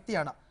ശരീരമുള്ള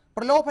വ്യക്തിയാണ്.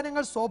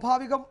 പ്രലോഭനങ്ങൾ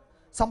സ്വാഭാവികം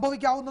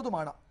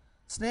സംഭവിക്കാവുന്നതുമാണ്.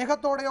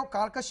 സ്നേഹത്തോടെയോ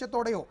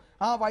കാർക്കശ്യത്തോടെയോ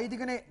ആ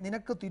വൈദികനെ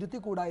നിനക്ക്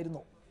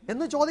തിരുത്തിക്കൂടായിരുന്നു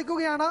എന്ന്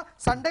ചോദിക്കുകയാണ്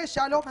സൺഡേ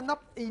ഷാലോം എന്ന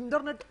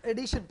ഇന്റർനെറ്റ്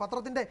എഡിഷൻ,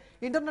 പത്രത്തിന്റെ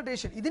ഇന്റർനെറ്റ്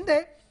എഡിഷൻ. ഇതിന്റെ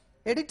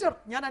എഡിറ്റർ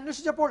ഞാൻ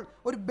അന്വേഷിച്ചപ്പോൾ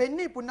ഒരു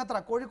ബെന്നി പുന്നത്ര,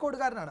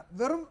 കോഴിക്കോടുകാരനാണ്.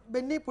 വെറും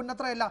ബെന്നി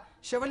പുന്നത്രയല്ല,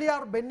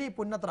 ഷെവലിയാർ ബെന്നി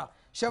പുന്നത്ര.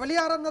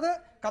 ഷെവലിയാർ എന്നത്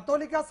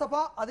കത്തോലിക്ക സഭ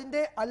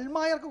അതിന്റെ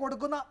അൽമായർക്ക്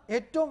കൊടുക്കുന്ന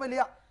ഏറ്റവും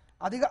വലിയ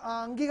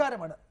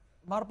അംഗീകാരമാണ്.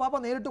 മാർപ്പാപ്പ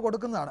നേരിട്ട്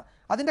കൊടുക്കുന്നതാണ്.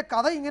 അതിന്റെ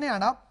കഥ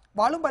ഇങ്ങനെയാണ്,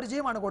 വാളും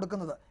പരിചയമാണ്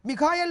കൊടുക്കുന്നത്.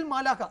 മിഖായേൽ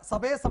മാലാഖ,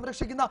 സഭയെ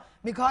സംരക്ഷിക്കുന്ന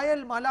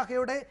മിഖായേൽ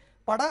മാലാഖയുടെ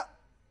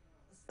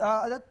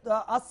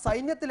ആ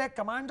സൈന്യത്തിലെ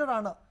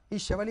കമാൻഡറാണ് ഈ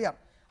ഷെവലിയാർ.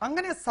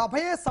 അങ്ങനെ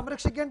സഭയെ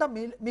സംരക്ഷിക്കേണ്ട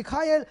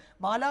മിഖായേൽ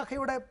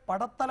മാലാഖയുടെ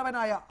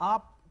പടത്തലവനായ ആ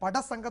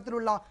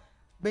പടസംഘത്തിലുള്ള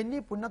ബെന്നി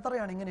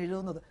പുന്നത്തറയാണ് ഇങ്ങനെ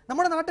എഴുതുന്നത്.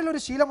 നമ്മുടെ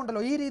നാട്ടിലൊരു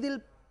ശീലമുണ്ടല്ലോ, ഈ രീതിയിൽ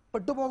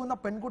പെട്ടുപോകുന്ന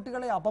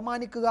പെൺകുട്ടികളെ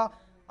അപമാനിക്കുക,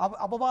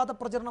 അപവാദ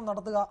പ്രചരണം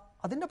നടത്തുക.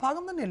 അതിന്റെ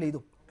ഭാഗം തന്നെയല്ലേ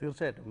ഇതും?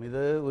 തീർച്ചയായിട്ടും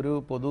ഇത് ഒരു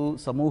പൊതു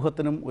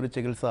സമൂഹത്തിനും ഒരു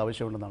ചികിത്സ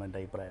ആവശ്യമുണ്ടെന്നാണ് എൻ്റെ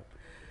അഭിപ്രായം.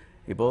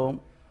 ഇപ്പോൾ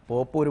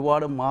പോപ്പ്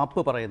ഒരുപാട്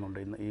മാപ്പ് പറയുന്നുണ്ട്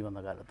ഇന്ന് ഈ വന്ന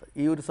കാലത്ത്.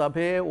 ഈ ഒരു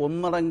സഭയെ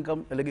ഒന്നടങ്കം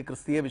അല്ലെങ്കിൽ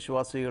ക്രിസ്തീയ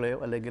വിശ്വാസികളെയോ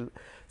അല്ലെങ്കിൽ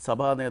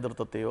സഭാ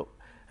നേതൃത്വത്തെയോ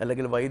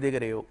അല്ലെങ്കിൽ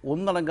വൈദികരെയോ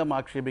ഒന്നടങ്കം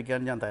ആക്ഷേപിക്കാൻ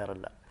ഞാൻ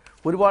തയ്യാറല്ല.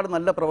 ഒരുപാട്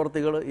നല്ല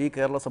പ്രവർത്തികൾ ഈ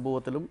കേരള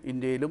സമൂഹത്തിലും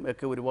ഇന്ത്യയിലും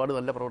ഒക്കെ ഒരുപാട്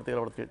നല്ല പ്രവർത്തികൾ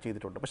അവർ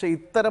ചെയ്തിട്ടുണ്ട്. പക്ഷേ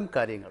ഇത്തരം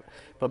കാര്യങ്ങൾ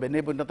ഇപ്പോൾ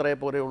ബെന്നി പുന്നത്രയെ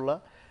പോലെയുള്ള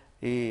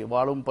ഈ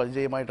വാളും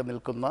പരിചയമായിട്ട്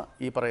നിൽക്കുന്ന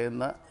ഈ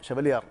പറയുന്ന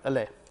ഷെവലിയാർ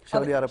അല്ലേ,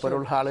 ഷെവലിയാറെ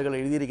പോലുള്ള ആളുകൾ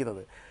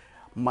എഴുതിയിരിക്കുന്നത്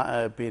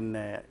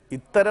പിന്നെ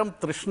ഇത്തരം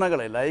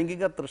തൃഷ്ണകളെ,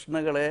 ലൈംഗിക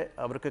തൃഷ്ണകളെ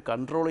അവർക്ക്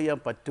കൺട്രോൾ ചെയ്യാൻ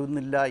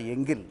പറ്റുന്നില്ല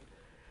എങ്കിൽ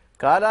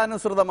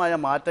കാലാനുസൃതമായ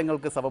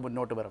മാറ്റങ്ങൾക്ക് സഭ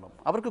മുന്നോട്ട് വരണം.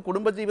 അവർക്ക്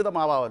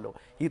കുടുംബജീവിതമാവാമല്ലോ.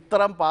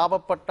 ഇത്തരം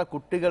പാവപ്പെട്ട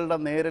കുട്ടികളുടെ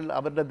നേരിൽ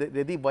അവരുടെ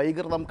രതി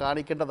വൈകൃതം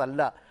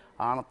കാണിക്കേണ്ടതല്ല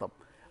ആണത്തം.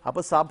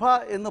 അപ്പോൾ സഭ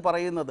എന്ന്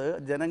പറയുന്നത്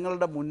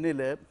ജനങ്ങളുടെ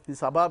മുന്നിൽ ഈ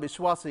സഭാ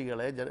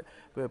വിശ്വാസികളെ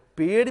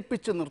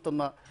പേടിപ്പിച്ച്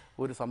നിർത്തുന്ന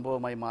ഒരു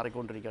സംഭവമായി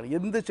മാറിക്കൊണ്ടിരിക്കുകയാണ്.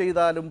 എന്ത്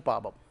ചെയ്താലും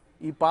പാപം.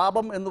 ഈ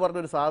പാപം എന്ന്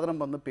പറഞ്ഞൊരു സാധനം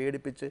വന്ന്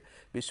പേടിപ്പിച്ച്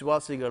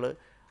വിശ്വാസികൾ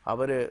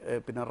അവർ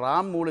പിന്നെ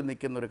റാം മൂളി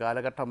നിൽക്കുന്ന ഒരു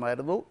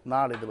കാലഘട്ടമായിരുന്നു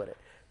നാളിതുവരെ.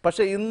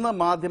 പക്ഷേ ഇന്ന്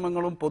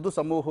മാധ്യമങ്ങളും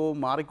പൊതുസമൂഹവും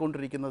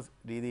മാറിക്കൊണ്ടിരിക്കുന്ന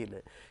രീതിയിൽ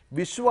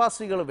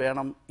വിശ്വാസികൾ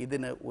വേണം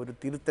ഇതിന് ഒരു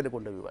തിരുത്തൽ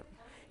കൊണ്ടുവരുവാൻ.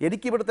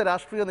 എനിക്കിവിടുത്തെ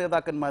രാഷ്ട്രീയ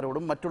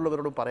നേതാക്കന്മാരോടും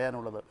മറ്റുള്ളവരോടും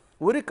പറയാനുള്ളത്,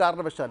 ഒരു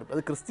കാരണവശാലും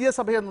അത് ക്രിസ്തീയ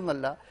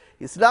സഭയെന്നല്ല,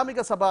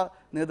 ഇസ്ലാമിക സഭ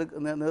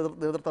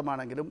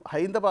നേതൃത്വമാണെങ്കിലും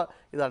ഹൈന്ദവ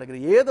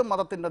ഇതാണെങ്കിലും ഏത്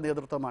മതത്തിൻ്റെ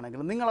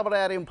നേതൃത്വമാണെങ്കിലും നിങ്ങൾ അവരെ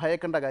ആരെയും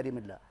ഭയക്കേണ്ട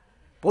കാര്യമില്ല.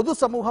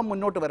 പൊതുസമൂഹം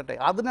മുന്നോട്ട് വരട്ടെ.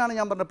 അതിനാണ്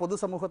ഞാൻ പറഞ്ഞത്,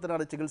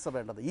 പൊതുസമൂഹത്തിനാണ് ചികിത്സ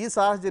വേണ്ടത്. ഈ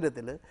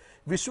സാഹചര്യത്തിൽ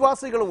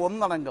വിശ്വാസികൾ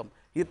ഒന്നടങ്കം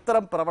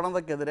ഇത്തരം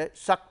പ്രവണതയ്ക്കെതിരെ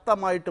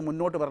ശക്തമായിട്ട്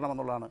മുന്നോട്ട്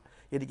വരണമെന്നുള്ളതാണ്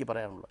എനിക്ക്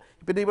പറയാനുള്ളത്.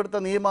 പിന്നെ ഇവിടുത്തെ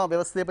നിയമ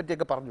വ്യവസ്ഥയെ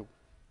പറ്റിയൊക്കെ പറഞ്ഞു.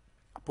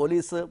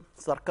 പോലീസ്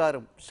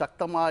സർക്കാരും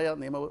ശക്തമായ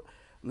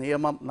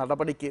നിയമം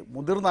നടപടിക്ക്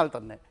മുതിർന്നാൽ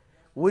തന്നെ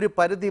ഒരു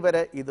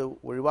പരിധിവരെ ഇത്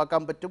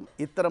ഒഴിവാക്കാൻ പറ്റും.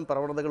 ഇത്തരം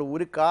പ്രവണതകൾ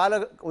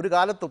ഒരു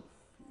കാലത്തും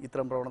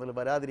ഇത്തരം പ്രവണതകൾ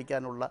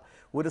വരാതിരിക്കാനുള്ള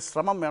ഒരു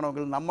ശ്രമം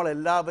വേണമെങ്കിൽ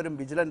നമ്മളെല്ലാവരും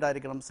വിജിലൻ്റ്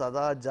ആയിരിക്കണം,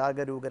 സദാ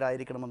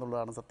ജാഗരൂകരായിരിക്കണം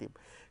എന്നുള്ളതാണ് സത്യം.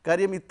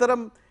 കാര്യം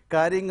ഇത്തരം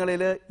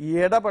കാര്യങ്ങളിൽ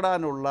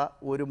ഇടപെടാനുള്ള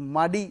ഒരു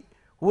മടി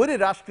ഒരു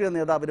രാഷ്ട്രീയ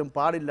നേതാവിനും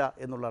പാടില്ല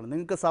എന്നുള്ളതാണ്.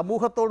 നിങ്ങൾക്ക്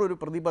സമൂഹത്തോടൊരു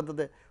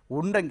പ്രതിബദ്ധത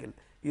ഉണ്ടെങ്കിൽ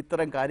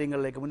ഇത്തരം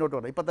കാര്യങ്ങളിലേക്ക് മുന്നോട്ട്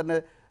വരണം. ഇപ്പം തന്നെ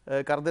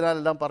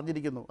കർദിനാലെല്ലാം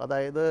പറഞ്ഞിരിക്കുന്നു,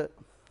 അതായത്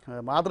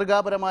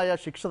മാതൃകാപരമായ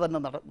ശിക്ഷ തന്നെ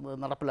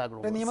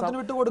നടപ്പിലാക്കണം, നിയമത്തിന്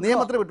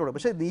വിട്ടുകൊടുക്കും.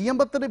 പക്ഷേ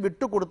നിയമത്തിന്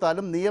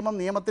വിട്ടുകൊടുത്താലും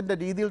നിയമത്തിൻ്റെ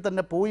രീതിയിൽ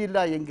തന്നെ പോയില്ല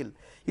എങ്കിൽ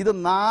ഇത്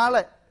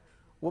നാളെ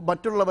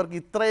മറ്റുള്ളവർക്ക്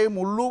ഇത്രയും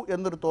ഉള്ളൂ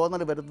എന്നൊരു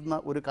തോന്നൽ വരുത്തുന്ന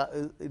ഒരു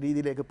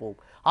രീതിയിലേക്ക് പോകും.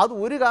 അത്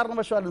ഒരു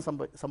കാരണവശാലും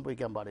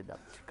സംഭവിക്കാൻ പാടില്ല.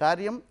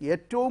 കാര്യം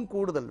ഏറ്റവും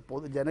കൂടുതൽ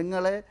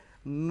ജനങ്ങളെ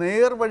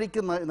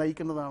നേർവഴിക്ക്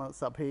നയിക്കുന്നതാണ്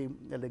സഭയും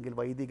അല്ലെങ്കിൽ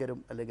വൈദികരും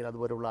അല്ലെങ്കിൽ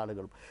അതുപോലുള്ള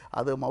ആളുകളും.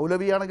 അത്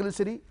മൗലവിയാണെങ്കിലും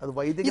ശരി, അത്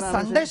വൈദികനാണെങ്കിലും.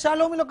 സൺഡേ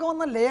ഷാലോമിലൊക്കെ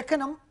വന്ന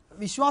ലേഖനം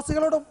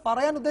വിശ്വാസികളോട്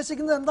പറയാൻ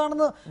ഉദ്ദേശിക്കുന്നത്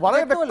എന്താണെന്ന്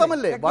വളരെ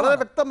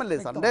വ്യക്തമല്ലേ?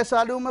 സൺഡേ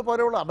ഷാലൂമെ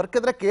പോലെയുള്ള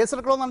അവർക്കെതിരെ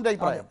കേസെടുക്കണമെന്നാണ് എൻ്റെ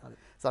അഭിപ്രായം.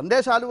 സൺഡേ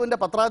ഷാലുവിൻ്റെ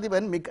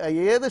പത്രാധിപൻ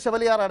ഏത്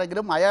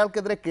ഷെവലിയാറാണെങ്കിലും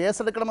അയാൾക്കെതിരെ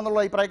കേസെടുക്കണമെന്നുള്ള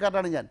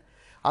അഭിപ്രായക്കാരനാണ് ഞാൻ.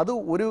 അത്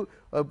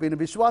പിന്നെ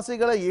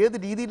വിശ്വാസികളെ ഏത്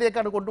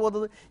രീതിയിലേക്കാണ്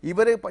കൊണ്ടുപോകുന്നത്?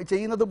 ഇവർ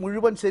ചെയ്യുന്നത്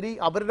മുഴുവൻ ശരി,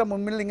 അവരുടെ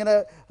മുന്നിൽ ഇങ്ങനെ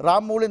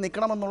റാം മൂളി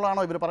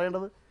നിൽക്കണമെന്നുള്ളതാണോ ഇവർ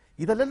പറയേണ്ടത്?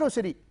 ഇതല്ലല്ലോ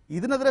ശരി.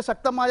 ഇതിനെതിരെ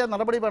ശക്തമായ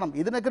നടപടി വേണം.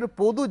 ഇതിനൊക്കെ ഒരു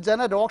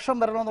പൊതുജന രോഷം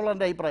വരണമെന്നുള്ള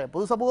എൻ്റെ അഭിപ്രായം.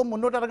 പൊതുസമൂഹം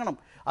മുന്നോട്ടിറങ്ങണം.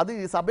 അത്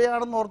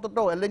സഭയാണെന്ന്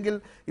ഓർത്തിട്ടോ അല്ലെങ്കിൽ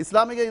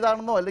ഇസ്ലാമിക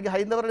ഇതാണെന്നോ അല്ലെങ്കിൽ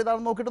ഹൈന്ദവരുടെ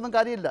ഇതാണെന്നോ നോക്കിയിട്ടൊന്നും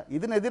കാര്യമില്ല.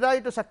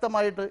 ഇതിനെതിരായിട്ട്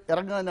ശക്തമായിട്ട്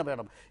ഇറങ്ങുക തന്നെ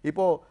വേണം.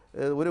 ഇപ്പോൾ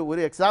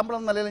ഒരു എക്സാമ്പിൾ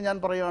എന്ന നിലയിൽ ഞാൻ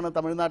പറയുകയാണ്,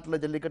 തമിഴ്നാട്ടിലെ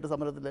ജല്ലിക്കെട്ട്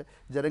സമരത്തിൽ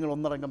ജനങ്ങൾ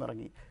ഒന്നടങ്കം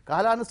ഇറങ്ങി.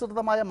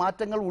 കാലാനുസൃതമായ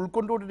മാറ്റങ്ങൾ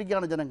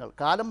ഉൾക്കൊണ്ടുകൊണ്ടിരിക്കുകയാണ് ജനങ്ങൾ.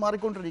 കാലം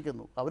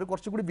മാറിക്കൊണ്ടിരിക്കുന്നു. അവർ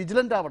കുറച്ചുകൂടി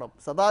വിജിലൻ്റ് ആവണം.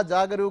 സദാ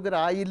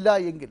ജാഗരൂകരായില്ല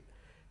എങ്കിൽ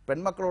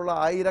പെൺമക്കളുള്ള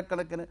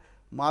ആയിരക്കണക്കിന്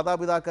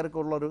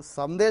മാതാപിതാക്കൾക്കുള്ളൊരു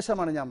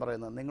സന്ദേശമാണ് ഞാൻ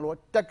പറയുന്നത്. നിങ്ങൾ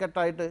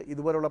ഒറ്റക്കെട്ടായിട്ട്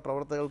ഇതുപോലുള്ള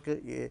പ്രവർത്തകർക്ക്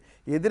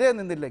എതിരെ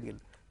നിന്നില്ലെങ്കിൽ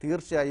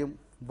തീർച്ചയായും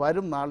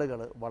വരും നാളുകൾ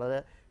വളരെ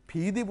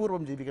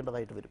ഭീതിപൂർവ്വം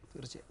ജീവിക്കേണ്ടതായിട്ട് വരും.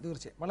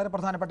 തീർച്ചയായും വളരെ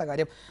പ്രധാനപ്പെട്ട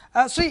കാര്യം.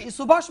 ശ്രീ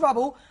സുഭാഷ്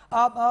ബാബു,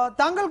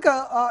 താങ്കൾക്ക്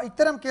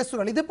ഇത്തരം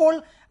കേസുകൾ, ഇതിപ്പോൾ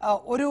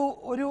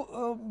ഒരു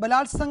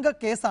ബലാത്സംഗ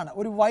കേസാണ്,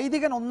 ഒരു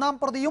വൈദികൻ ഒന്നാം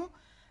പ്രതിയും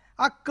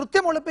ആ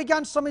കൃത്യം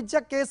ഒളിപ്പിക്കാൻ ശ്രമിച്ച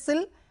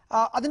കേസിൽ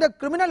അതിൻ്റെ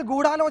ക്രിമിനൽ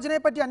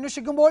ഗൂഢാലോചനയെ പറ്റി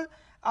അന്വേഷിക്കുമ്പോൾ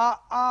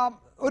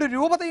ഒരു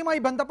രൂപതയുമായി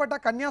ബന്ധപ്പെട്ട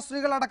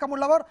കന്യാസ്ത്രീകൾ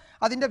അടക്കമുള്ളവർ,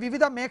 അതിൻ്റെ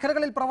വിവിധ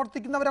മേഖലകളിൽ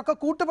പ്രവർത്തിക്കുന്നവരൊക്കെ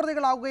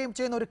കൂട്ടുപ്രതികളാവുകയും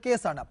ചെയ്യുന്ന ഒരു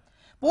കേസാണ്.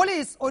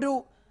 പോലീസ് ഒരു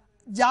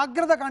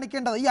ജാഗ്രത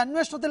കാണിക്കേണ്ടത്, ഈ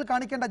അന്വേഷണത്തിൽ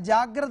കാണിക്കേണ്ട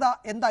ജാഗ്രത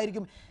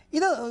എന്തായിരിക്കും?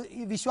 ഇത്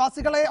ഈ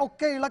വിശ്വാസികളെ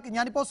ഒക്കെ ഇളക്കി,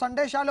 ഞാനിപ്പോൾ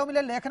സൺഡേ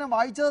ഷാലോമിലെ ലേഖനം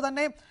വായിച്ചത്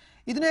തന്നെ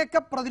ഇതിനെയൊക്കെ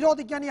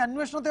പ്രതിരോധിക്കാൻ, ഈ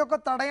അന്വേഷണത്തെയൊക്കെ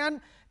തടയാൻ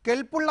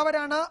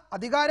കെൽപ്പുള്ളവരാണ്,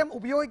 അധികാരം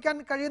ഉപയോഗിക്കാൻ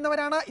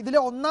കഴിയുന്നവരാണ്. ഇതിലെ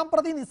ഒന്നാം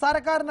പ്രതി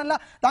നിസ്സാരക്കാരനല്ല.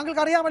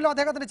 താങ്കൾക്ക് അറിയാമല്ലോ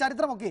അദ്ദേഹത്തിൻ്റെ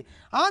ചരിത്രമൊക്കെ.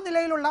 ആ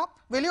നിലയിലുള്ള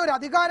വലിയൊരു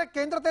അധികാര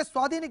കേന്ദ്രത്തെ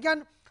സ്വാധീനിക്കാൻ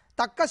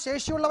തക്ക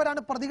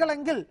ശേഷിയുള്ളവരാണ്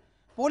പ്രതികളെങ്കിൽ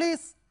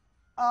പോലീസ്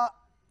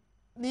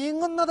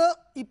നീങ്ങുന്നത്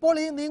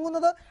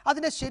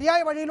അതിന്റെ ശരിയായ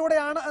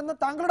വഴിയിലൂടെയാണ് എന്ന്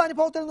താങ്കളുടെ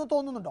അനുഭവത്തിൽ നിന്ന്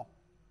തോന്നുന്നുണ്ടോ?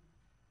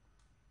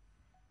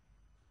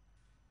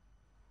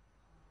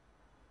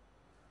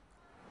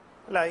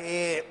 അല്ല, ഈ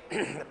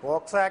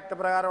പോക്സോ ആക്ട്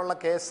പ്രകാരമുള്ള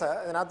കേസ്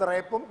ഇതിനകത്ത്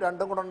റേപ്പും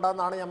രണ്ടും കൂടെ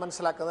ഉണ്ടെന്നാണ് ഞാൻ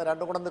മനസ്സിലാക്കുന്നത്.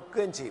 രണ്ടും കൂടെ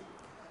നിൽക്കുകയും ചെയ്യും.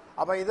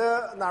 അപ്പോൾ ഇത്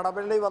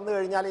നടപടി വന്നു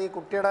കഴിഞ്ഞാൽ ഈ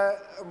കുട്ടിയുടെ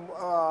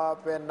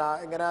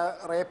ഇങ്ങനെ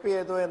റേപ്പ്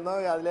ചെയ്തു എന്ന്,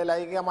 അതിൽ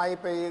ലൈംഗികമായി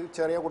ഇപ്പോൾ ഈ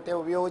ചെറിയ കുട്ടിയെ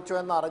ഉപയോഗിച്ചു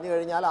എന്ന് അറിഞ്ഞു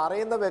കഴിഞ്ഞാൽ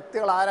അറിയുന്ന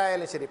വ്യക്തികൾ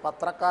ആരായാലും ശരി,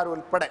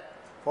 പത്രക്കാരുൾപ്പെടെ,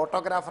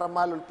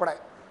 ഫോട്ടോഗ്രാഫർമാർ ഉൾപ്പെടെ,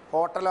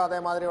 ഹോട്ടലോ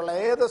അതേമാതിരിയുള്ള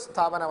ഏത്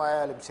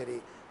സ്ഥാപനമായാലും ശരി,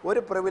 ഒരു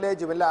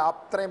പ്രിവിലേജുമില്ല.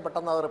 അത്രയും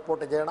പെട്ടെന്ന് അത്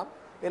റിപ്പോർട്ട് ചെയ്യണം.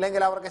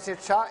 ഇല്ലെങ്കിൽ അവർക്ക്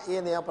ശിക്ഷ ഈ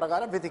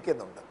നിയമപ്രകാരം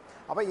വിധിക്കുന്നുണ്ട്.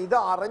 അപ്പോൾ ഇത്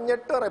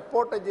അറിഞ്ഞിട്ട്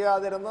റിപ്പോർട്ട്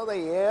ചെയ്യാതിരുന്നത്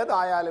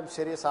ഏതായാലും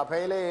ശരി,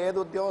 സഭയിലെ ഏത്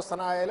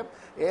ഉദ്യോഗസ്ഥനായാലും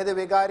ഏത്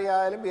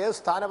വികാരിയായാലും ഏത്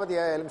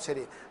സ്ഥാനപതിയായാലും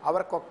ശരി,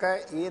 അവർക്കൊക്കെ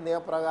ഈ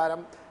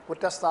നിയമപ്രകാരം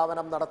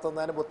കുറ്റസ്ഥാപനം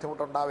നടത്തുന്നതിന്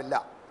ബുദ്ധിമുട്ടുണ്ടാവില്ല.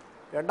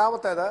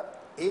 രണ്ടാമത്തേത്,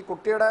 ഈ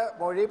കുട്ടിയുടെ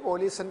മൊഴി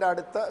പോലീസിൻ്റെ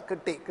അടുത്ത്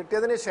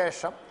കിട്ടിയതിന്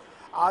ശേഷം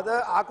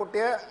ആ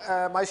കുട്ടിയെ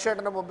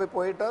മജിസ്ട്രേറ്റിൻ്റെ മുമ്പിൽ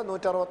പോയിട്ട്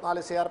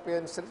 164 CRP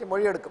അനുസരിച്ച്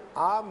മൊഴിയെടുക്കും.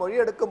 ആ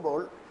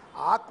മൊഴിയെടുക്കുമ്പോൾ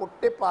ആ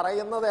കുട്ടി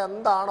പറയുന്നത്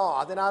എന്താണോ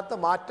അതിനകത്ത്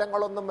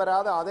മാറ്റങ്ങളൊന്നും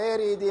വരാതെ അതേ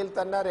രീതിയിൽ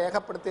തന്നെ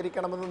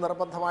രേഖപ്പെടുത്തിയിരിക്കണമെന്ന്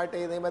നിർബന്ധമായിട്ട്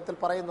ഈ നിയമത്തിൽ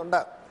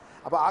പറയുന്നുണ്ട്.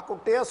 അപ്പോൾ ആ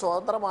കുട്ടിയെ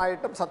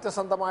സ്വതന്ത്രമായിട്ടും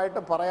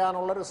സത്യസന്ധമായിട്ടും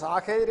പറയാനുള്ളൊരു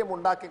സാഹചര്യം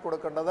ഉണ്ടാക്കി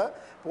കൊടുക്കേണ്ടത്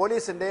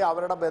പോലീസിൻ്റെയും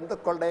അവരുടെ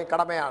ബന്ധുക്കളുടെയും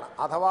കടമയാണ്.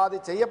 അഥവാ അത്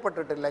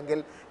ചെയ്യപ്പെട്ടിട്ടില്ലെങ്കിൽ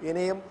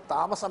ഇനിയും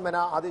താമസംവിന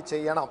അത്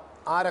ചെയ്യണം.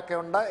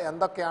 ആരൊക്കെയുണ്ട്,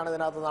 എന്തൊക്കെയാണ്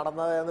ഇതിനകത്ത്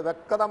നടന്നത് എന്ന്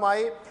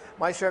വ്യക്തമായി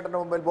മജിസ്ട്രേറ്റിന്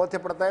മുമ്പിൽ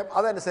ബോധ്യപ്പെടുത്തുകയും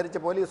അതനുസരിച്ച്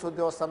പോലീസ്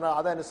ഉദ്യോഗസ്ഥർ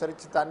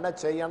അതനുസരിച്ച് തന്നെ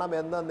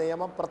ചെയ്യണമെന്ന്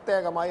നിയമം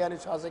പ്രത്യേകമായി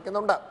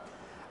അനുശാസിക്കുന്നുണ്ട്.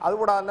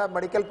 അതുകൂടാതെ തന്നെ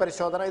മെഡിക്കൽ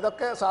പരിശോധന,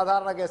 ഇതൊക്കെ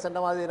സാധാരണ കേസിൻ്റെ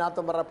മാതിരി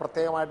ഇതിനകത്തും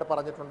പ്രത്യേകമായിട്ട്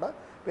പറഞ്ഞിട്ടുണ്ട്.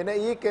 പിന്നെ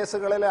ഈ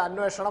കേസുകളിലെ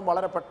അന്വേഷണം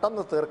വളരെ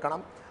പെട്ടെന്ന്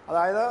തീർക്കണം.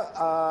 അതായത്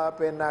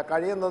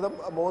കഴിയുന്നതും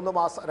 2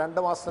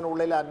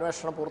 മാസത്തിനുള്ളിൽ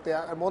അന്വേഷണം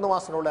 3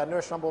 മാസത്തിനുള്ളിൽ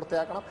അന്വേഷണം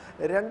പൂർത്തിയാക്കണം.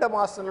 2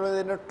 മാസത്തിനുള്ളിൽ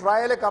ഇതിന്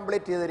ട്രയൽ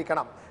കംപ്ലീറ്റ്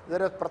ചെയ്തിരിക്കണം.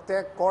 ഇതൊരു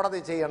പ്രത്യേക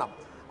കോടതി ചെയ്യണം.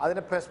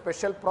 അതിന്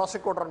സ്പെഷ്യൽ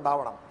പ്രോസിക്യൂട്ടർ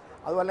ഉണ്ടാവണം.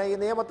 അതുപോലെ ഈ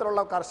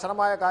നിയമത്തിലുള്ള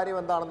കർശനമായ കാര്യം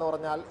എന്താണെന്ന്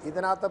പറഞ്ഞാൽ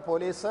ഇതിനകത്ത്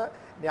പോലീസ്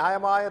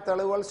ന്യായമായ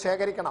തെളിവുകൾ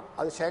ശേഖരിക്കണം.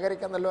 അത്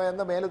ശേഖരിക്കുന്നല്ലോ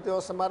എന്ന്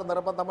മേലുദ്യോഗസ്ഥന്മാർ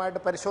നിർബന്ധമായിട്ട്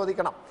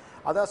പരിശോധിക്കണം.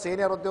 അത്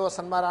സീനിയർ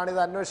ഉദ്യോഗസ്ഥന്മാരാണ്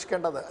ഇത്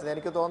അന്വേഷിക്കേണ്ടത്.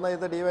 അതെനിക്ക് തോന്നുന്നത്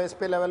ഇത്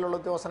DYSP ലെവലിലുള്ള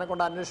ഉദ്യോഗസ്ഥനെ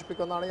കൊണ്ട്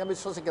അന്വേഷിപ്പിക്കുമെന്നാണ് ഞാൻ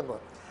വിശ്വസിക്കുന്നത്.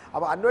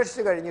 അപ്പോൾ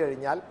അന്വേഷിച്ച്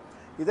കഴിഞ്ഞാൽ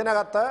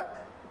ഇതിനകത്ത്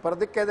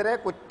പ്രതിക്കെതിരെ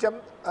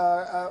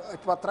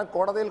പത്രം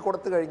കോടതിയിൽ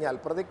കൊടുത്തു കഴിഞ്ഞാൽ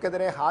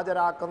പ്രതിക്കെതിരെ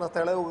ഹാജരാക്കുന്ന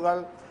തെളിവുകൾ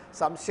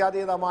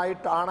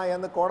സംശയാതീതമായിട്ടാണ്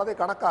എന്ന് കോടതി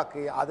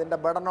കണക്കാക്കി അതിൻ്റെ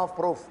ബർഡൻ ഓഫ്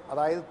പ്രൂഫ്,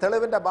 അതായത്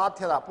തെളിവിൻ്റെ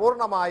ബാധ്യത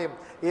പൂർണ്ണമായും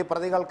ഈ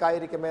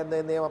പ്രതികൾക്കായിരിക്കുമെന്ന്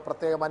നിയമം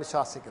പ്രത്യേകം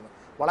അനുശാസിക്കുന്നു.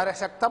 വളരെ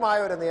ശക്തമായ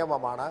ഒരു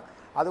നിയമമാണ്.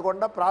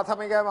 അതുകൊണ്ട്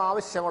പ്രാഥമിക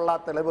ആവശ്യമുള്ള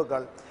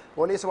തെളിവുകൾ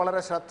പോലീസ്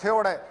വളരെ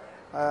ശ്രദ്ധയോടെ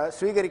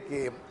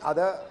സ്വീകരിക്കുകയും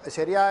അത്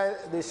ശരിയായ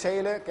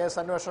ദിശയിൽ കേസ്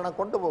അന്വേഷണം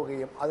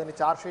കൊണ്ടുപോവുകയും അതിന്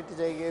ചാർജ് ഷീറ്റ്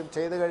ചെയ്യുകയും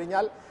ചെയ്തു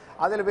കഴിഞ്ഞാൽ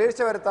അതിൽ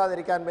വീഴ്ച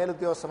വരുത്താതിരിക്കാൻ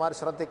മേലുദ്യോഗസ്ഥന്മാർ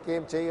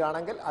ശ്രദ്ധിക്കുകയും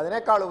ചെയ്യുകയാണെങ്കിൽ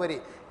അതിനേക്കാളുപരി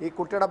ഈ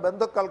കുട്ടിയുടെ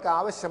ബന്ധുക്കൾക്ക്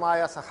ആവശ്യമായ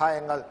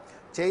സഹായങ്ങൾ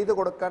ചെയ്തു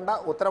കൊടുക്കേണ്ട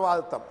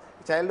ഉത്തരവാദിത്വം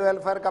ചൈൽഡ്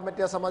വെൽഫെയർ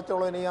കമ്മിറ്റിയെ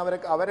സംബന്ധിച്ചോളം ഇനി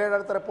അവരുടെ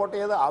അടുത്ത് റിപ്പോർട്ട്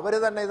ചെയ്ത് അവർ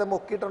തന്നെ ഇത്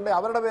മുക്കിയിട്ടുണ്ടെങ്കിൽ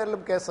അവരുടെ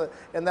പേരിലും കേസ്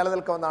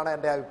നിലനിൽക്കുമെന്നാണ്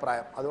എൻ്റെ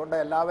അഭിപ്രായം. അതുകൊണ്ട്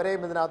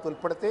എല്ലാവരെയും ഇതിനകത്ത്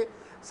ഉൾപ്പെടുത്തി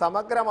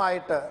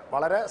സമഗ്രമായിട്ട്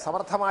വളരെ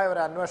സമർത്ഥമായ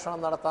ഒരു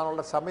അന്വേഷണം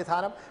നടത്താനുള്ള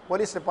സംവിധാനം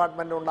പോലീസ്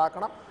ഡിപ്പാർട്ട്മെൻറ്റ്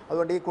ഉണ്ടാക്കണം.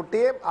 അതുകൊണ്ട് ഈ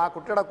കുട്ടിയെയും ആ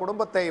കുട്ടിയുടെ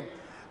കുടുംബത്തെയും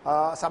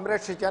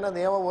സംരക്ഷിക്കാൻ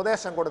നിയമ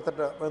ഉപദേശം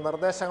കൊടുത്തിട്ട്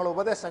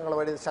ഉപദേശങ്ങൾ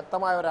വഴി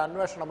ശക്തമായ ഒരു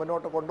അന്വേഷണം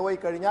മുന്നോട്ട് കൊണ്ടുപോയി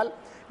കഴിഞ്ഞാൽ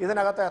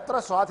ഇതിനകത്ത് എത്ര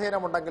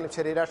സ്വാധീനമുണ്ടെങ്കിലും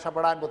ശരി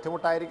രക്ഷപ്പെടാൻ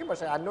ബുദ്ധിമുട്ടായിരിക്കും.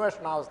 പക്ഷേ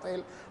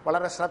അന്വേഷണാവസ്ഥയിൽ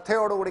വളരെ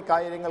ശ്രദ്ധയോടുകൂടി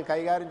കാര്യങ്ങൾ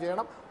കൈകാര്യം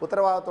ചെയ്യണം.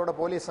 ഉത്തരവാദിത്തോടെ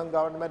പോലീസും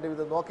ഗവൺമെൻറ്റും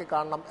ഇത്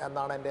നോക്കിക്കാണണം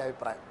എന്നാണ് എൻ്റെ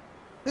അഭിപ്രായം.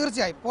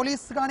 തീർച്ചയായും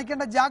പോലീസ്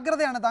കാണിക്കേണ്ട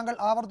ജാഗ്രതയാണ് താങ്കൾ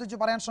ആവർത്തിച്ച്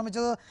പറയാൻ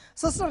ശ്രമിച്ചത്.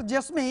 സിസ്റ്റർ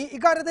ജസ്മി,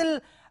 ഇക്കാര്യത്തിൽ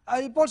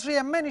ഇപ്പോൾ ശ്രീ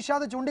MA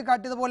നിഷാദ്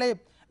ചൂണ്ടിക്കാട്ടിയതുപോലെ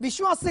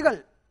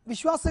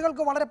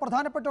വിശ്വാസികൾക്ക് വളരെ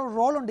പ്രധാനപ്പെട്ട ഒരു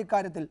റോളുണ്ട്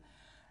ഇക്കാര്യത്തിൽ.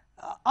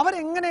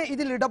 അവരെങ്ങനെ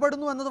ഇതിൽ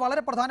ഇടപെടുന്നു എന്നത്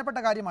വളരെ പ്രധാനപ്പെട്ട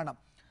കാര്യമാണ്.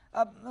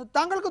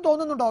 താങ്കൾക്ക്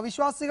തോന്നുന്നുണ്ടോ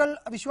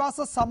വിശ്വാസ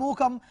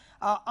സമൂഹം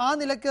ആ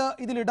നിലയ്ക്ക്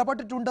ഇതിൽ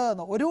ഇടപെട്ടിട്ടുണ്ട്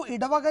എന്ന്? ഒരു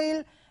ഇടവകയിൽ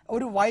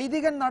ഒരു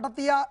വൈദികൻ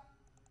നടത്തിയ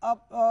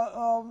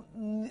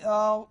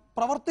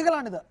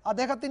പ്രവർത്തികളാണിത്.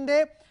 അദ്ദേഹത്തിൻ്റെ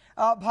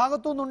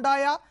ഭാഗത്തു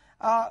നിന്നുണ്ടായ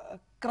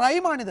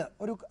ക്രൈമാണിത്.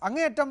 ഒരു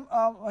അങ്ങേയറ്റം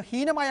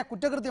ഹീനമായ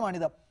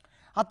കുറ്റകൃത്യമാണിത്.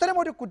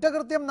 അത്തരമൊരു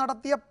കുറ്റകൃത്യം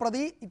നടത്തിയ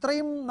പ്രതി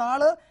ഇത്രയും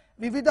നാള്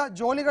വിവിധ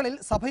ജോലികളിൽ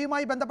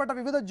സഭയുമായി ബന്ധപ്പെട്ട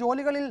വിവിധ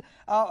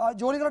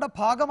ജോലികളുടെ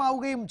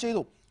ഭാഗമാവുകയും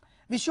ചെയ്തു.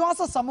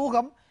 വിശ്വാസ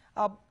സമൂഹം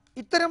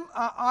ഇത്തരം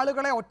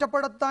ആളുകളെ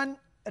ഒറ്റപ്പെടുത്താൻ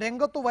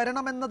രംഗത്തു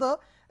വരണമെന്നത്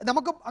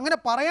നമുക്ക് അങ്ങനെ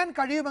പറയാൻ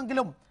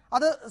കഴിയുമെങ്കിലും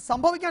അത്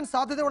സംഭവിക്കാൻ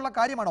സാധ്യതയുള്ള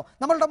കാര്യമാണോ?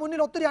 നമ്മളുടെ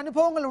മുന്നിൽ ഒത്തിരി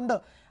അനുഭവങ്ങളുണ്ട്.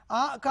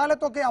 ആ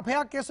കാലത്തൊക്കെ അഭയ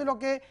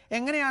കേസിലൊക്കെ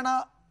എങ്ങനെയാണ്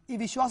ഈ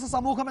വിശ്വാസ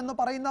സമൂഹം എന്ന്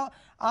പറയുന്ന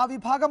ആ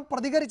വിഭാഗം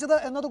പ്രതികരിച്ചത്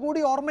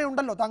എന്നതുകൂടി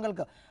ഓർമ്മയുണ്ടല്ലോ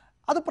താങ്കൾക്ക്.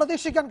 അത്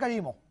പ്രതീക്ഷിക്കാൻ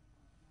കഴിയുമോ?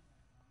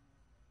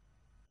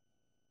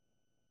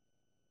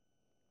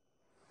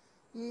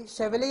 ഈ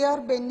ഷെവലിയാർ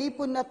ബെന്നി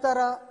പുന്നത്തറ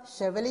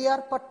ഷെവലിയാർ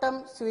പട്ടം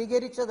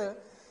സ്വീകരിച്ചത്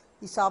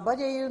ഈ സഭ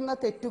ചെയ്യുന്ന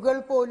തെറ്റുകൾ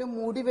പോലും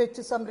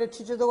മൂടിവെച്ച്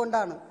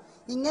സംരക്ഷിച്ചതുകൊണ്ടാണ്.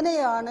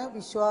 ഇങ്ങനെയാണ്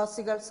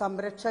വിശ്വാസികൾ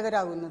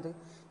സംരക്ഷകരാകുന്നത്.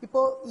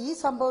 ഇപ്പോൾ ഈ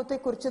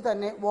സംഭവത്തെക്കുറിച്ച്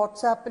തന്നെ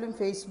വാട്സാപ്പിലും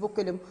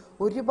ഫേസ്ബുക്കിലും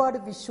ഒരുപാട്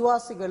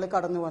വിശ്വാസികൾ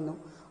കടന്നു വന്നു.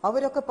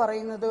 അവരൊക്കെ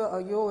പറയുന്നത്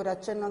അയ്യോ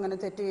ഒരച്ഛൻ അങ്ങനെ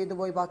തെറ്റ് ചെയ്തു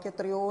പോയി, ബാക്കി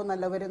എത്രയോ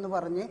നല്ലവരെന്ന്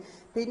പറഞ്ഞ്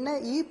പിന്നെ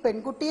ഈ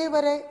പെൺകുട്ടിയെ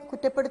വരെ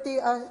കുറ്റപ്പെടുത്തി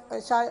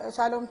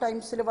ശാലോം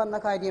ടൈംസിൽ വന്ന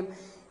കാര്യം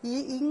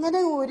ഇങ്ങനെ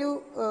ഒരു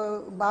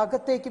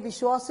ഭാഗത്തേക്ക്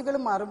വിശ്വാസികൾ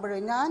മാറുമ്പോൾ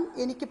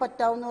എനിക്ക്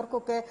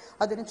പറ്റാവുന്നവർക്കൊക്കെ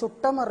അതിന്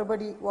ചുട്ട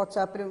മറുപടി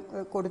വാട്സാപ്പിലും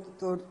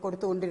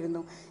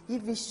കൊടുത്തുകൊണ്ടിരുന്നു. ഈ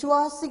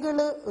വിശ്വാസികൾ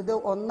ഇത്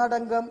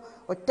ഒന്നടങ്കം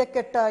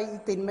ഒറ്റക്കെട്ടായി ഈ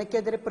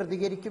തിന്മയ്ക്കെതിരെ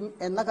പ്രതികരിക്കും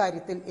എന്ന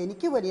കാര്യത്തിൽ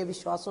എനിക്ക് വലിയ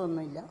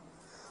വിശ്വാസമൊന്നുമില്ല.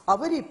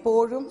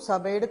 അവരിപ്പോഴും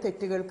സഭയുടെ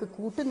തെറ്റുകൾക്ക്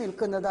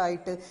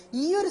കൂട്ടുനിൽക്കുന്നതായിട്ട്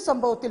ഈ ഒരു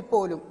സംഭവത്തിൽ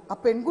പോലും ആ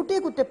പെൺകുട്ടിയെ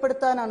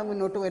കുറ്റപ്പെടുത്താനാണ്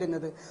മുന്നോട്ട്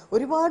വരുന്നത്.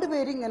 ഒരുപാട്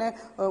പേരിങ്ങനെ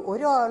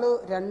ഒരാള്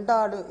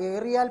രണ്ടാള്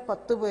ഏറിയാൽ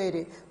 10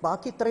 പേര്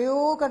ബാക്കി ഇത്രയോ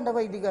കണ്ട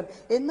വൈദികർ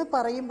എന്ന്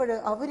പറയുമ്പോൾ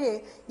അവരെ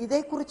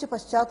ഇതേക്കുറിച്ച്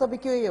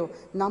പശ്ചാത്തപിക്കുകയോ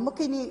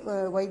നമുക്കിനി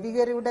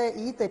വൈദികരുടെ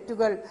ഈ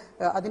തെറ്റുകൾ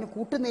അതിന്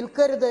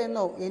കൂട്ടുനിൽക്കരുത്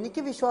എന്നോ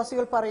എനിക്ക്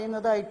വിശ്വാസികൾ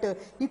പറയുന്നതായിട്ട്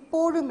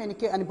ഇപ്പോഴും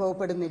എനിക്ക്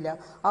അനുഭവപ്പെടുന്നില്ല.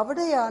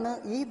 അവിടെയാണ്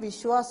ഈ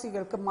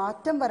വിശ്വാസികൾക്ക്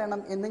മാറ്റം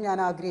വരണം എന്ന് ഞാൻ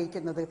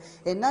ആഗ്രഹിക്കുന്നത്.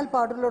 എന്നാൽ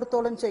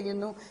പാടുള്ളിടത്തോളം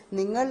ചെയ്യുന്നു.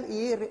 നിങ്ങൾ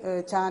ഈ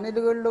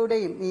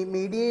ചാനലുകളിലൂടെയും ഈ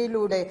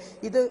മീഡിയയിലൂടെ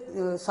ഇത്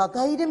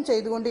സധൈര്യം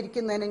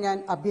ചെയ്തുകൊണ്ടിരിക്കുന്നതിന് ഞാൻ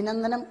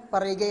അഭിനന്ദനം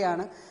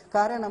പറയുകയാണ്.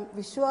 കാരണം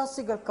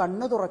വിശ്വാസികൾ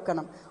കണ്ണു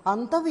തുറക്കണം,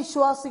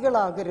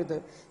 അന്ധവിശ്വാസികളാകരുത്.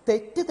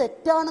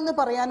 തെറ്റാണെന്ന്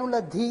പറയാനുള്ള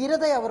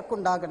ധീരത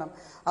അവർക്കുണ്ടാകണം.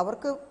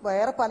 അവർക്ക്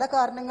വേറെ പല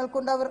കാരണങ്ങൾ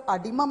കൊണ്ട് അവർ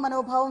അടിമ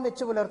മനോഭാവം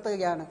വെച്ച്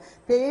പുലർത്തുകയാണ്.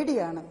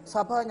 പേടിയാണ്,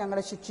 സഭ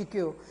ഞങ്ങളെ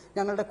ശിക്ഷിക്കുമോ,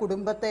 ഞങ്ങളുടെ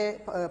കുടുംബത്തെ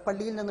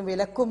പള്ളിയിൽ നിന്ന്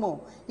വിലക്കുമോ,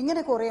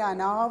 ഇങ്ങനെ കുറേ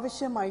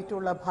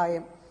അനാവശ്യമായിട്ടുള്ള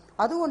ഭയം.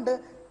 അതുകൊണ്ട്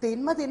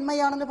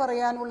തിന്മയാണെന്ന്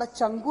പറയാനുള്ള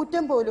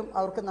ചങ്കൂറ്റം പോലും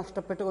അവർക്ക്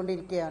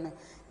നഷ്ടപ്പെട്ടുകൊണ്ടിരിക്കുകയാണ്.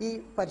 ഈ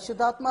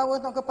പരിശുദ്ധാത്മാവ്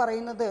എന്നൊക്കെ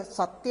പറയുന്നത്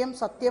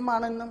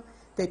സത്യമാണെന്നും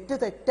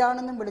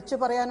തെറ്റാണെന്നും വിളിച്ചു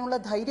പറയാനുള്ള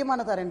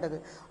ധൈര്യമാണ് തരേണ്ടത്.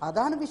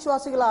 അതാണ്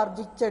വിശ്വാസികൾ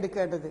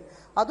ആർജിച്ചെടുക്കേണ്ടത്.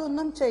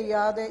 അതൊന്നും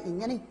ചെയ്യാതെ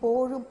ഇങ്ങനെ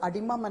ഇപ്പോഴും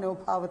അടിമ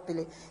മനോഭാവത്തിൽ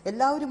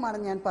എല്ലാവരുമാണ്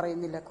ഞാൻ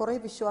പറയുന്നില്ല, കുറേ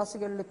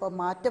വിശ്വാസികളിൽ ഇപ്പോൾ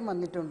മാറ്റം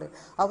വന്നിട്ടുണ്ട്.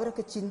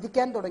 അവരൊക്കെ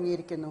ചിന്തിക്കാൻ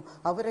തുടങ്ങിയിരിക്കുന്നു.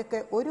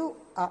 അവരൊക്കെ ഒരു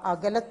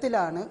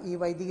അകലത്തിലാണ് ഈ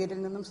വൈദികരിൽ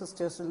നിന്നും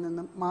സിസ്റ്റേഴ്സിൽ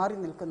നിന്നും മാറി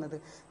നിൽക്കുന്നത്.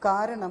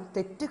 കാരണം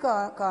തെറ്റ്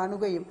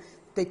കാണുകയും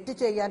തെറ്റ്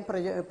ചെയ്യാൻ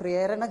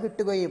പ്രേരണ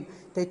കിട്ടുകയും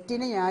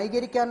തെറ്റിനെ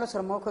ന്യായീകരിക്കാനുള്ള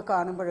ശ്രമമൊക്കെ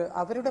കാണുമ്പോൾ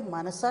അവരുടെ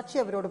മനസാക്ഷി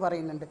അവരോട്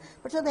പറയുന്നുണ്ട്.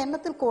 പക്ഷെ അത്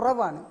എണ്ണത്തിൽ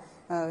കുറവാണ്.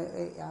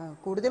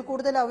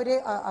 കൂടുതൽ അവരെ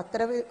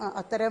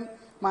അത്തരം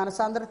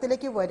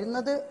മാനസാന്തരത്തിലേക്ക്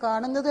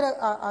കാണുന്നത്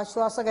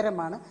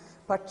ആശ്വാസകരമാണ്.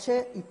 പക്ഷേ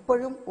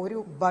ഇപ്പോഴും ഒരു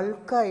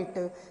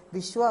ബൾക്കായിട്ട്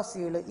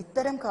വിശ്വാസികൾ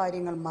ഇത്തരം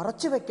കാര്യങ്ങൾ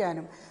മറച്ചു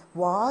വയ്ക്കാനും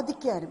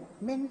വാദിക്കാനും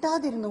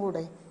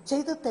മിണ്ടാതിരുന്നുകൂടെ?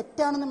 ചെയ്ത്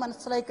തെറ്റാണെന്ന്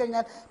മനസ്സിലായി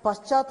കഴിഞ്ഞാൽ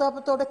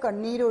പശ്ചാത്താപത്തോടെ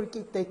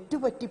കണ്ണീരൊഴുക്കി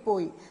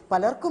തെറ്റുപറ്റിപ്പോയി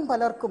പലർക്കും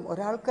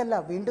ഒരാൾക്കല്ല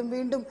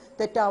വീണ്ടും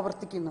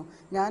തെറ്റാവർത്തിക്കുന്നു.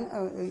 ഞാൻ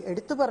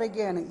എടുത്തു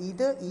പറയുകയാണ്,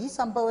 ഈ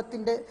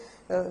സംഭവത്തിൻ്റെ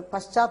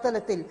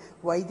പശ്ചാത്തലത്തിൽ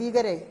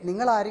വൈദികരെ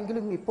നിങ്ങൾ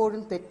ആരെങ്കിലും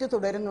ഇപ്പോഴും തെറ്റ്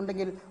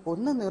തുടരുന്നുണ്ടെങ്കിൽ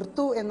ഒന്ന്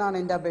നിർത്തൂ എന്നാണ്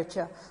എൻ്റെ അപേക്ഷ.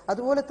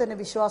 അതുപോലെ തന്നെ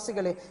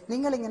വിശ്വാസികളെ,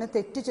 നിങ്ങളിങ്ങനെ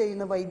തെറ്റ്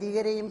ചെയ്യുന്ന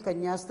വൈദികരെയും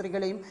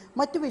കന്യാസ്ത്രീകളെയും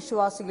മറ്റു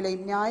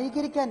വിശ്വാസികളെയും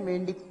ന്യായീകരിക്കാൻ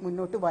വേണ്ടി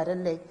മുന്നോട്ട്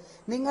വരല്ലേ.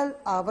 നിങ്ങൾ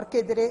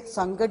അവർക്കെതിരെ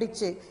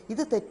സംഘടിച്ച്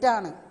ഇത്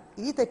തെറ്റാണ്,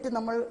 ഈ തെറ്റ്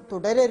നമ്മൾ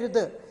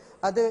തുടരരുത്,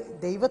 അത്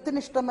ദൈവത്തിന്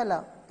ഇഷ്ടമല്ല,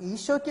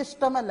 ഈശോയ്ക്ക്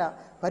ഇഷ്ടമല്ല,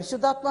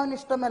 പരിശുദ്ധാത്മാവിന്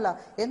ഇഷ്ടമല്ല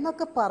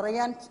എന്നൊക്കെ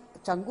പറയാൻ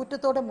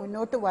ചങ്കൂറ്റത്തോടെ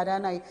മുന്നോട്ട്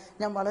വരാനായി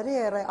ഞാൻ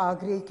വളരെയേറെ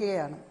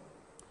ആഗ്രഹിക്കുകയാണ്.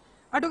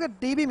 അഡ്വക്കേറ്റ്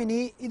ടി ബി മിനി,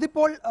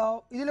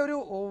 ഇതിലൊരു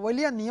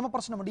വലിയ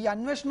നിയമപ്രശ്നമുണ്ട്. ഈ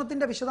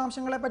അന്വേഷണത്തിന്റെ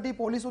വിശദാംശങ്ങളെ പറ്റി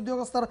പോലീസ്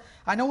ഉദ്യോഗസ്ഥർ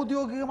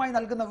അനൌദ്യോഗികമായി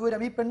നൽകുന്ന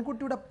വിവരം ഈ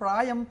പെൺകുട്ടിയുടെ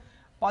പ്രായം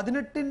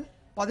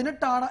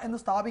 18 എന്ന്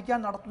സ്ഥാപിക്കാൻ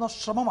നടത്തുന്ന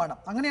ശ്രമമാണ്.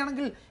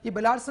 അങ്ങനെയാണെങ്കിൽ ഈ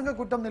ബലാത്സംഗ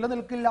കുറ്റം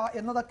നിലനിൽക്കില്ല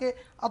എന്നതൊക്കെ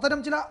അത്തരം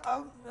ചില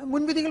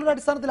മുൻവിധികളുടെ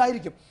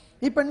അടിസ്ഥാനത്തിലായിരിക്കും.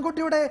 ഈ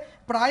പെൺകുട്ടിയുടെ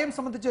പ്രായം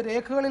സംബന്ധിച്ച്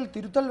രേഖകളിൽ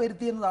തിരുത്തൽ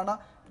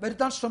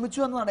വരുത്താൻ ശ്രമിച്ചു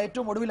എന്നതാണ്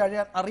ഏറ്റവും ഒടുവിൽ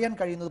അറിയാൻ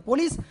കഴിയുന്നത്.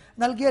 പോലീസ്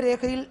നൽകിയ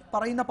രേഖയിൽ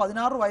പറയുന്ന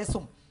 16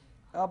 വയസ്സും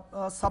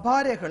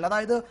സഭാരേഖകൾ,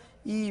 അതായത്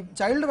ഈ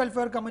ചൈൽഡ്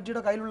വെൽഫെയർ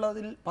കമ്മിറ്റിയുടെ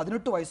കയ്യിലുള്ളതിൽ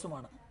 18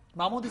 വയസ്സുമാണ്.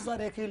 മാമോദിസ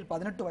രേഖയിൽ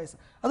 18 വയസ്സ്.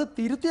 അത്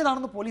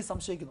തിരുത്തിയതാണെന്ന് പോലീസ്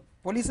സംശയിക്കുന്നു.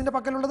 പോലീസിന്റെ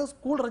പക്കലുള്ളത്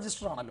സ്കൂൾ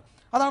രജിസ്റ്റർ ആണല്ലോ,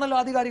 അതാണല്ലോ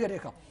ആധികാരിക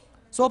രേഖ.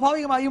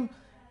 സ്വാഭാവികമായും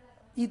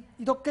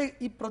ഇതൊക്കെ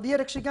ഈ പ്രതിയെ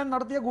രക്ഷിക്കാൻ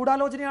നടത്തിയ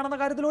ഗൂഢാലോചനയാണെന്ന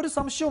കാര്യത്തിൽ ഒരു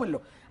സംശയവുമല്ലോ.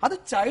 അത്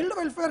ചൈൽഡ്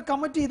വെൽഫെയർ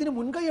കമ്മിറ്റി ഇതിന്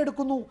മുൻകൈ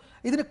എടുക്കുന്നു,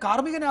 ഇതിന്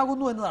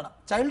കാർമ്മികനാകുന്നു എന്നതാണ്.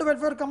 ചൈൽഡ്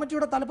വെൽഫെയർ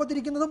കമ്മിറ്റിയുടെ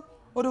തലപ്പത്തിരിക്കുന്നതും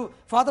ഒരു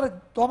ഫാദർ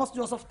തോമസ്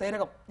ജോസഫ്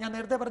തേരകം, ഞാൻ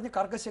നേരത്തെ പറഞ്ഞ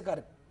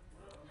കർക്കശ്യക്കാരൻ.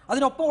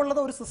 അതിനൊപ്പം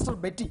ഉള്ളത് ഒരു സിസ്റ്റർ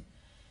ബെറ്റി.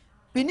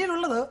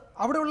 പിന്നീടുള്ളത്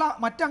അവിടെയുള്ള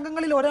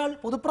മറ്റംഗങ്ങളിൽ ഒരാൾ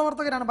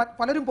പൊതുപ്രവർത്തകനാണ്,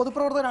 പലരും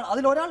പൊതുപ്രവർത്തകരാണ്.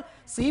 അതിലൊരാൾ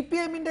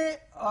CPIMന്റെ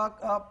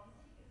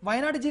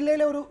വയനാട്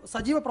ജില്ലയിലെ ഒരു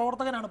സജീവ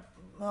പ്രവർത്തകനാണ്,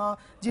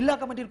 ജില്ലാ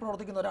കമ്മിറ്റിയിൽ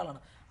പ്രവർത്തിക്കുന്ന ഒരാളാണ്.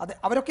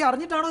 അവരൊക്കെ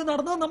അറിഞ്ഞിട്ടാണോ ഇത്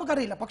നടന്നതെന്ന്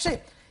നമുക്കറിയില്ല. പക്ഷേ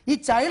ഈ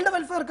ചൈൽഡ്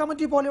വെൽഫെയർ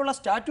കമ്മിറ്റി പോലെയുള്ള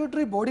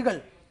സ്റ്റാറ്റ്യൂട്ടറി ബോഡികൾ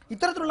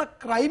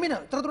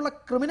ഇത്തരത്തിലുള്ള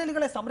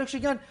ക്രിമിനലുകളെ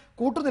സംരക്ഷിക്കാൻ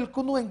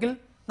കൂട്ടുനിൽക്കുന്നുവെങ്കിൽ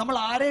നമ്മൾ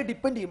ആരെ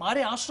ഡിപ്പെൻഡ് ചെയ്യും,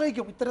 ആരെ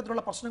ആശ്രയിക്കും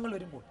ഇത്തരത്തിലുള്ള പ്രശ്നങ്ങൾ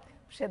വരുമ്പോൾ?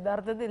 പക്ഷെ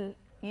യഥാർത്ഥത്തിൽ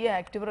ഈ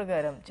ആക്ട്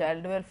പ്രകാരം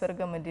ചൈൽഡ് വെൽഫെയർ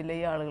കമ്മിറ്റിയിലെ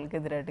ഈ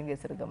ആളുകൾക്കെതിരായിട്ടും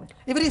കേസെടുക്കാൻ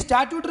പറ്റും. ഇവർ ഈ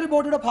സ്റ്റാറ്റ്യൂട്ടറി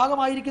ബോഡിയുടെ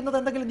ഭാഗമായിരിക്കുന്നത്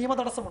എന്തെങ്കിലും നിയമ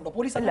തടസ്സമുണ്ടോ?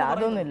 പോലീസ്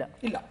അതൊന്നുമില്ല.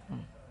 ഇല്ല.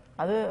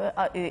 അത്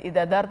ഇത്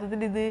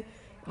യഥാർത്ഥത്തിൽ ഇത്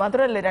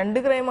മാത്രമല്ല, 2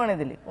 ക്രൈമാണ്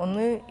ഇതിൽ.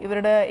 ഒന്ന്,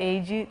 ഇവരുടെ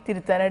ഏജ്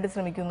തിരുത്താനായിട്ട്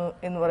ശ്രമിക്കുന്നു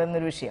എന്ന്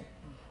പറയുന്നൊരു വിഷയം.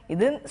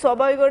 ഇത്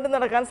സ്വാഭാവികമായിട്ടും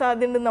നടക്കാൻ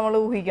സാധ്യതയുണ്ടെന്ന് നമ്മൾ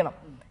ഊഹിക്കണം.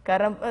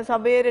 കാരണം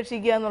സഭയെ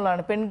രക്ഷിക്കുക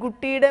എന്നുള്ളതാണ്.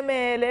 പെൺകുട്ടിയുടെ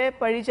മേലെ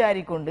പഴി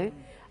ചാരിക്കൊണ്ട്,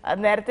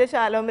 നേരത്തെ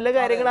ശാലോമിലെ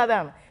കാര്യങ്ങൾ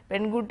അതാണ്.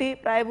 പെൺകുട്ടി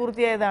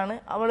പ്രായപൂർത്തിയായതാണ്,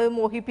 അവൾ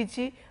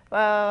മോഹിപ്പിച്ച്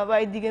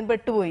വൈദികൻ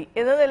പെട്ടുപോയി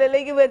എന്ന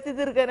നിലയിലേക്ക് വരുത്തി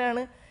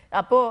തീർക്കാനാണ്.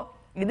 അപ്പോൾ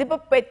ഇതിപ്പോൾ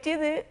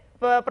പറ്റിയത്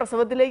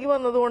പ്രസവത്തിലേക്ക്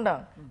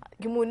വന്നതുകൊണ്ടാണ്.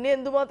 മുന്നേ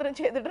എന്തുമാത്രം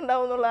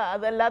ചെയ്തിട്ടുണ്ടാവും എന്നുള്ള,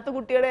 അതല്ലാത്ത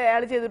കുട്ടികളെ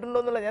അയാൾ ചെയ്തിട്ടുണ്ടോ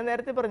എന്നുള്ള ഞാൻ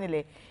നേരത്തെ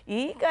പറഞ്ഞില്ലേ.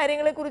 ഈ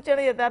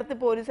കാര്യങ്ങളെക്കുറിച്ചാണ് യഥാർത്ഥ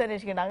പോലീസ്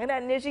അന്വേഷിക്കേണ്ടത്. അങ്ങനെ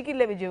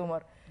അന്വേഷിക്കില്ല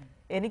വിജയകുമാർ.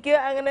 എനിക്ക്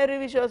അങ്ങനെ ഒരു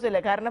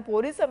വിശ്വാസമില്ല. കാരണം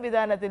പോലീസ്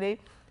സംവിധാനത്തിൽ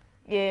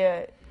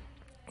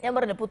ഞാൻ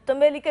പറഞ്ഞു,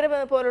 പുത്തമ്പേലിക്കര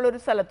പോലുള്ള ഒരു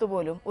സ്ഥലത്ത്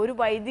പോലും ഒരു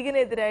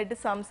വൈദികനെതിരായിട്ട്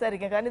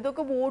സംസാരിക്കാം. കാരണം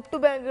ഇതൊക്കെ വോട്ട്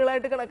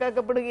ബാങ്കുകളായിട്ട്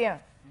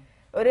കണക്കാക്കപ്പെടുകയാണ്.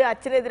 ഒരു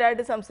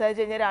അച്ഛനെതിരായിട്ട്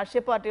സംസാരിച്ചു കഴിഞ്ഞാൽ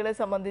രാഷ്ട്രീയ പാർട്ടികളെ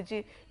സംബന്ധിച്ച്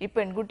ഈ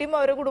പെൺകുട്ടിയും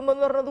അവരുടെ കുടുംബം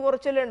എന്ന് പറഞ്ഞത്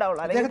കുറച്ചല്ലേ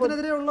ഉണ്ടാവുള്ളൂ.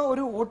 അദ്ദേഹത്തിനെതിരെയുള്ള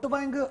ഒരു വോട്ട്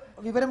ബാങ്ക്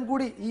വിവരം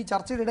കൂടി ഈ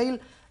ചർച്ചയുടെ ഇടയിൽ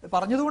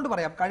പറഞ്ഞതുകൊണ്ട്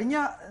പറയാം. കഴിഞ്ഞ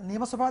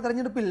നിയമസഭാ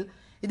തെരഞ്ഞെടുപ്പിൽ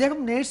ഇദ്ദേഹം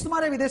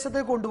നേഴ്സുമാരെ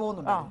വിദേശത്തേക്ക്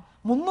കൊണ്ടുപോകുന്നുണ്ട്.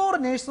 300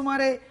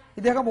 നേഴ്സുമാരെ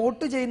ഇദ്ദേഹം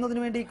വോട്ട്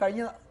ചെയ്യുന്നതിന് വേണ്ടി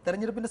കഴിഞ്ഞ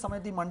തെരഞ്ഞെടുപ്പിന്റെ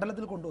സമയത്ത് ഈ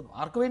മണ്ഡലത്തിൽ കൊണ്ടുവന്നു.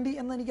 ആർക്ക് വേണ്ടി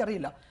എന്ന്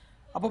എനിക്കറിയില്ല.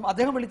 അപ്പം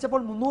അദ്ദേഹം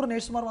വിളിച്ചപ്പോൾ 300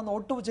 നേഴ്സുമാർ വന്ന്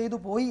വോട്ട് ചെയ്തു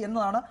പോയി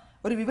എന്നതാണ്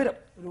ഒരു വിവരം.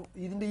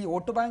 ഇതിന്റെ ഈ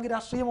വോട്ട് ബാങ്ക്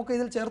രാഷ്ട്രീയമൊക്കെ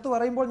ഇതിൽ ചേർത്ത്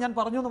പറയുമ്പോൾ ഞാൻ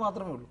പറഞ്ഞു എന്ന്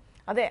മാത്രമേ ഉള്ളൂ.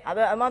 അതെ, അത്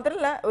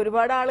മാത്രമല്ല,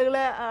 ഒരുപാട്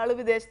ആള്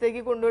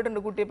വിദേശത്തേക്ക്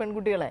കൊണ്ടുപോയിട്ടുണ്ട്.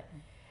 പെൺകുട്ടികളെ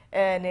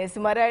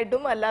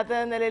നേഴ്സുമാരായിട്ടും അല്ലാത്ത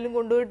നിലയിലും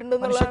കൊണ്ടുപോയിട്ടുണ്ട്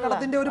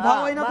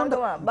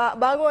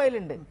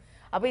ഭാഗമായിട്ടുണ്ട്.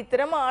 അപ്പൊ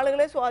ഇത്തരം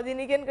ആളുകളെ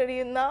സ്വാധീനിക്കാൻ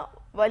കഴിയുന്ന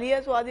വലിയ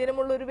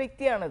സ്വാധീനമുള്ള ഒരു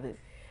വ്യക്തിയാണത്.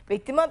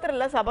 വ്യക്തി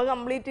മാത്രമല്ല, സഭ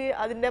കംപ്ലീറ്റ്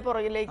അതിന്റെ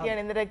പുറകിലേക്ക്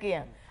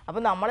അണിനിരക്കുകയാണ്. അപ്പൊ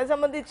നമ്മളെ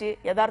സംബന്ധിച്ച്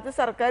യഥാർത്ഥ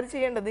സർക്കാർ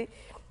ചെയ്യേണ്ടത്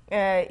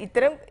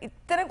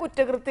ഇത്തരം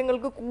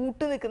കുറ്റകൃത്യങ്ങൾക്ക്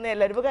കൂട്ടു നിൽക്കുന്ന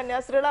എല്ലാവരും, ഇപ്പൊ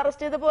കന്യാസ്ത്രീകളെ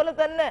അറസ്റ്റ് ചെയ്ത പോലെ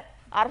തന്നെ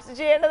അറസ്റ്റ്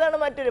ചെയ്യേണ്ടതാണ്.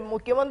 മറ്റൊരു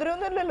മുഖ്യമന്ത്രി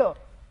ഒന്നും ഇല്ലല്ലോ.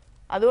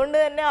 അതുകൊണ്ട്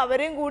തന്നെ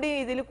അവരെയും കൂടി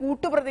ഇതിൽ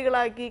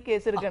കൂട്ടുപ്രതികളാക്കി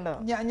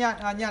കേസെടുക്കേണ്ടതാണ്.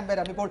 ഞാൻ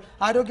വരാം. ഇപ്പോൾ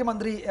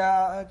ആരോഗ്യമന്ത്രി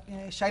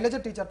ശൈലജ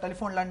ടീച്ചർ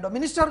ടെലിഫോണിലുണ്ടോ?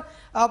 മിനിസ്റ്റർ,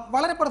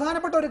 വളരെ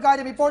പ്രധാനപ്പെട്ട ഒരു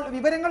കാര്യം, ഇപ്പോൾ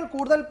വിവരങ്ങൾ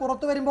കൂടുതൽ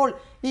പുറത്തു വരുമ്പോൾ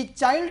ഈ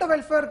ചൈൽഡ്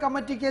വെൽഫെയർ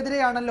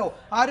കമ്മിറ്റിക്കെതിരെയാണല്ലോ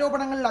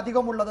ആരോപണങ്ങൾ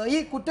അധികമുള്ളത്. ഈ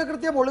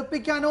കുറ്റകൃത്യം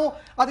ഒളിപ്പിക്കാനോ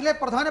അതിലെ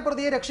പ്രധാന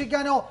പ്രതിയെ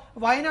രക്ഷിക്കാനോ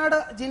വയനാട്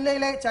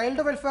ജില്ലയിലെ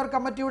ചൈൽഡ് വെൽഫെയർ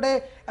കമ്മിറ്റിയുടെ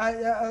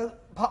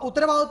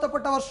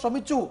ഉത്തരവാദിത്തപ്പെട്ടവർ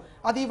ശ്രമിച്ചു.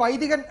 അത് ഈ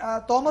വൈദികൻ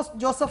തോമസ്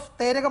ജോസഫ്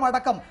തേരകം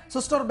അടക്കം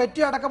സിസ്റ്റർ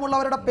ബെറ്റി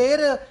അടക്കമുള്ളവരുടെ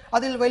പേര്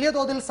അതിൽ വലിയ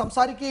തോതിൽ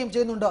സംസാരിക്കുകയും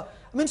ചെയ്യുന്നുണ്ട്.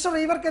 മിനിസ്റ്റർ,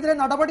 ഇവർക്കെതിരെ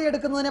നടപടി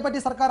എടുക്കുന്നതിനെ പറ്റി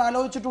സർക്കാർ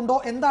ആലോചിച്ചിട്ടുണ്ടോ?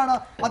 എന്താണ്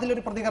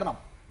അതിലൊരു പ്രതികരണം?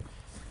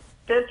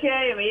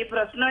 തീർച്ചയായും ഈ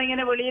പ്രശ്നം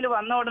ഇങ്ങനെ വെളിയിൽ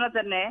വന്ന ഉടനെ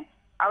തന്നെ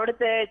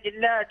അവിടുത്തെ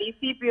ജില്ലാ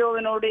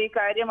DCPOവിനോട് ഈ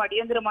കാര്യം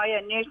അടിയന്തരമായി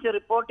അന്വേഷിച്ച്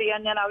റിപ്പോർട്ട്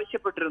ചെയ്യാൻ ഞാൻ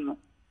ആവശ്യപ്പെട്ടിരുന്നു.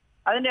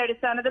 അതിന്റെ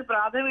അടിസ്ഥാനത്തിൽ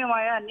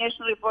പ്രാഥമികമായ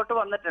അന്വേഷണ റിപ്പോർട്ട്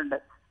വന്നിട്ടുണ്ട്.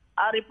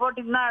 ആ റിപ്പോർട്ട്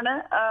ഇന്നാണ്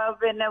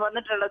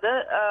വന്നിട്ടുള്ളത്.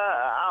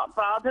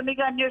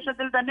 പ്രാഥമിക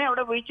അന്വേഷണത്തിൽ തന്നെ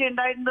അവിടെ വീഴ്ച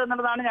ഉണ്ടായിട്ടുണ്ട്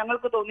എന്നുള്ളതാണ്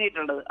ഞങ്ങൾക്ക്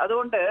തോന്നിയിട്ടുള്ളത്.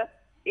 അതുകൊണ്ട്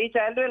ഈ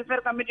ചൈൽഡ് വെൽഫെയർ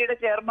കമ്മിറ്റിയുടെ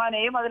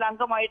ചെയർമാനെയും അതിൽ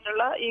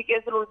അംഗമായിട്ടുള്ള ഈ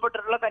കേസിൽ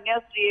ഉൾപ്പെട്ടിട്ടുള്ള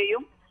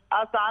കന്യാസ്ത്രീയെയും ആ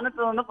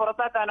സ്ഥാനത്ത് നിന്ന്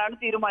പുറത്താക്കാനാണ്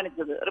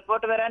തീരുമാനിച്ചത്.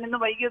 റിപ്പോർട്ട് വരാൻ ഇന്ന്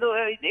വൈകിയത്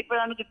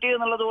ഇപ്പോഴാണ്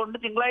കിട്ടിയെന്നുള്ളത് കൊണ്ട്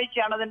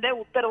തിങ്കളാഴ്ചയാണ് അതിന്റെ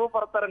ഉത്തരവ്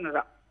പുറത്തിറങ്ങുക.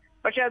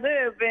 പക്ഷെ അത്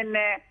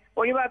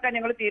ഒഴിവാക്കാൻ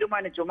ഞങ്ങൾ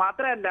തീരുമാനിച്ചു.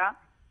 മാത്രമല്ല,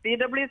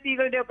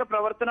 CWCകളുടെ ഒക്കെ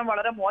പ്രവർത്തനം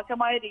വളരെ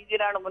മോശമായ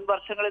രീതിയിലാണ് മുൻ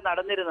വർഷങ്ങളിൽ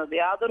നടന്നിരുന്നത്.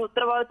 യാതൊരു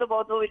ഉത്തരവാദിത്വ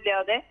ബോധവും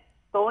ഇല്ലാതെ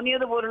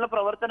തോന്നിയതുപോലുള്ള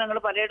പ്രവർത്തനങ്ങൾ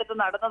പലയിടത്തും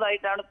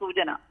നടന്നതായിട്ടാണ്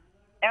സൂചന.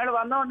 ഞങ്ങൾ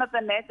വന്നതുകൊണ്ട്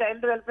തന്നെ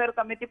ചൈൽഡ് വെൽഫെയർ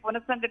കമ്മിറ്റി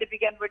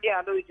പുനഃസംഘടിപ്പിക്കാൻ വേണ്ടി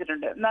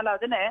ആലോചിച്ചിട്ടുണ്ട്. എന്നാൽ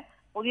അതിന്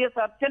പുതിയ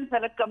സെർച്ച് ആൻഡ്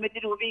സെലക്ട് കമ്മിറ്റി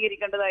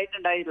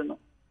രൂപീകരിക്കേണ്ടതായിട്ടുണ്ടായിരുന്നു.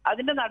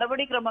 അതിന്റെ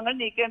നടപടിക്രമങ്ങൾ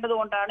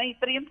നീക്കേണ്ടതുകൊണ്ടാണ്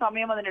ഇത്രയും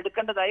സമയം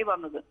അതിനെടുക്കേണ്ടതായി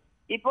വന്നത്.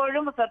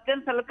 ഇപ്പോഴും സെർച്ച്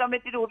ആൻഡ് സെലക്ട്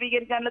കമ്മിറ്റി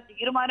രൂപീകരിക്കാനുള്ള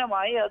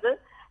തീരുമാനമായി അത്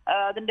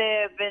അതിന്റെ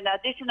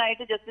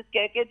അധ്യക്ഷനായിട്ട് ജസ്റ്റിസ്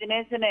KK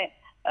ദിനേശിനെ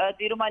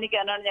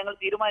തീരുമാനിക്കാനാണ് ഞങ്ങൾ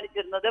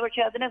തീരുമാനിച്ചിരുന്നത്.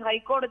 പക്ഷെ അതിന്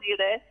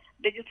ഹൈക്കോടതിയുടെ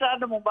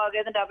രജിസ്ട്രാറിന്റെ മുമ്പാകെ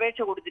അതിന്റെ അപേക്ഷ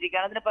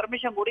കൊടുത്തിരിക്കുകയാണ്. അതിന്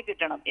പെർമിഷൻ കൂടി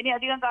കിട്ടണം. ഇനി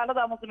അധികം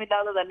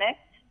കാലതാമസമില്ലാതെ തന്നെ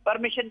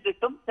പെർമിഷൻ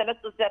കിട്ടും.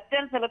 സെർച്ച്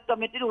ആൻഡ് സെലക്ട്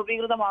കമ്മിറ്റി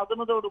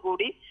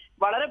രൂപീകൃതമാകുന്നതോടുകൂടി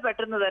വളരെ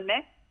പെട്ടെന്ന് തന്നെ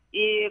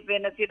ഈ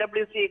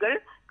CWCകൾ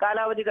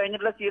കാലാവധി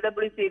കഴിഞ്ഞിട്ടുള്ള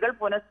CWCകൾ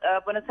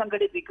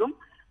പുനഃസംഘടിപ്പിക്കും.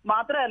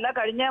 മാത്രമല്ല,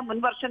 കഴിഞ്ഞ മുൻ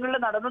വർഷങ്ങളിൽ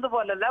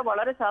നടന്നതുപോലല്ല,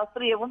 വളരെ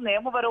ശാസ്ത്രീയവും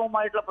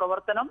നിയമപരവുമായിട്ടുള്ള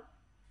പ്രവർത്തനം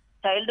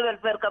ചൈൽഡ്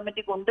വെൽഫെയർ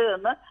കമ്മിറ്റിക്കുണ്ട്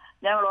എന്ന്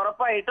ഞങ്ങൾ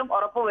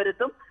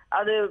ഉറപ്പുവരുത്തും.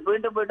 അത്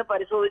വീണ്ടും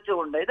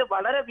പരിശോധിച്ചുകൊണ്ട് ഇത്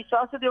വളരെ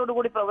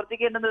വിശ്വാസ്യതയോടുകൂടി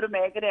പ്രവർത്തിക്കേണ്ടുന്ന ഒരു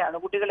മേഖലയാണ്,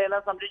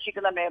 കുട്ടികളെല്ലാം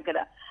സംരക്ഷിക്കുന്ന മേഖല.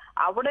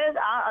 അവിടെ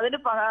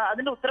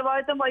അതിന്റെ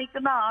ഉത്തരവാദിത്വം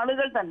വഹിക്കുന്ന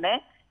ആളുകൾ തന്നെ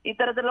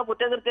ഇത്തരത്തിലുള്ള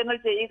കുറ്റകൃത്യങ്ങൾ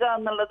ചെയ്യുക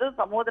എന്നുള്ളത്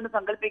സമൂഹത്തിന്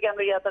സങ്കല്പിക്കാൻ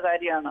കഴിയാത്ത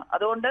കാര്യമാണ്.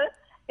 അതുകൊണ്ട്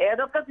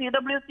ഏതൊക്കെ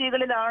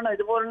CWCകളിലാണ്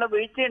ഇതുപോലുള്ള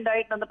വീഴ്ച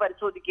ഉണ്ടായിട്ടെന്ന്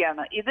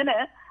പരിശോധിക്കുകയാണ്. ഇതിന്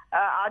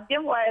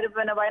ആദ്യം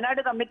വയനാട്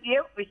കമ്മിറ്റിയെ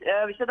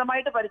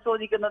വിശദമായിട്ട്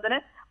പരിശോധിക്കുന്നതിന്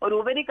ഒരു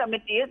ഉപരി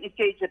കമ്മിറ്റിയെ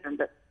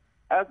നിശ്ചയിച്ചിട്ടുണ്ട്.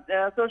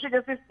 സോഷ്യൽ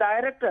ജസ്റ്റിസ്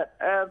ഡയറക്ടർ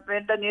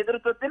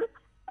നേതൃത്വത്തിൽ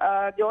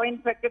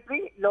joint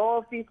secretary, law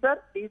officer,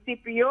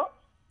 DCPO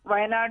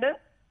Wayanad,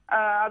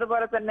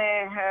 അതുപോലെ തന്നെ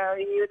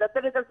ഈ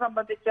ദത്തെടുക്കൽ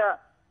സംബന്ധിച്ച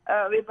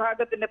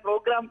വിഭാഗത്തിന്റെ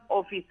പ്രോഗ്രാം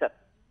ഓഫീസർ,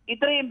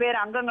 ഇത്രയും പേര്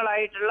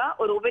അംഗങ്ങളായിട്ടുള്ള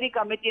ഒരു ഉപരി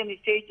കമ്മിറ്റിയെ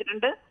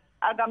നിശ്ചയിച്ചിട്ടുണ്ട്.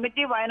 ആ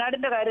കമ്മിറ്റി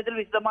വയനാടിന്റെ കാര്യത്തിൽ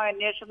വിശദമായ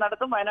അന്വേഷണം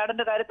നടത്തും.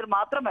 വയനാടിന്റെ കാര്യത്തിൽ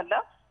മാത്രമല്ല,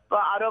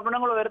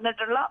 ആരോപണങ്ങൾ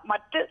ഉയർന്നിട്ടുള്ള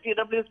മറ്റ്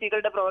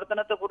CWCകളുടെ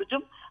പ്രവർത്തനത്തെ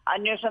കുറിച്ചും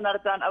അന്വേഷണം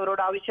നടത്താൻ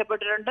അവരോട്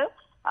ആവശ്യപ്പെട്ടിട്ടുണ്ട്.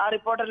 ആ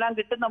റിപ്പോർട്ടെല്ലാം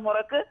കിട്ടുന്ന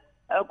മുറക്ക്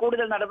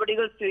കൂടുതൽ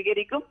നടപടികൾ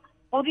സ്വീകരിക്കും.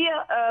 പുതിയ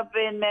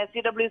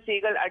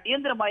CWCകൾ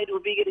അടിയന്തരമായി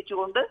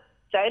രൂപീകരിച്ചുകൊണ്ട്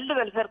ചൈൽഡ്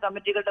വെൽഫെയർ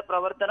കമ്മിറ്റികളുടെ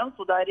പ്രവർത്തനം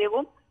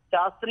സുതാര്യവും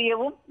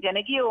ശാസ്ത്രീയവും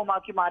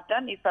ജനകീയവുമാക്കി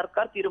മാറ്റാൻ ഈ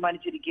സർക്കാർ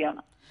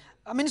തീരുമാനിച്ചിരിക്കുകയാണ്.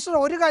 മിനിസ്റ്റർ,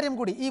 ഒരു കാര്യം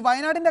കൂടി, ഈ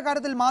വയനാടിന്റെ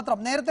കാര്യത്തിൽ മാത്രം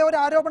നേരത്തെ ഒരു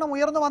ആരോപണം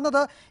ഉയർന്നു വന്നത്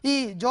ഈ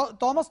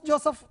തോമസ്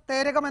ജോസഫ്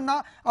തേരകം എന്ന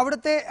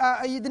അവിടുത്തെ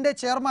ഇതിന്റെ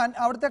ചെയർമാൻ,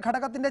 അവിടുത്തെ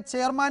ഘടകത്തിന്റെ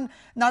ചെയർമാൻ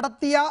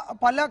നടത്തിയ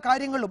പല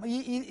കാര്യങ്ങളും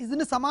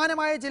ഇതിന്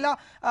സമാനമായ ചില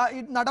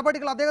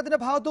നടപടികൾ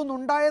അദ്ദേഹത്തിന്റെ ഭാഗത്തുനിന്ന്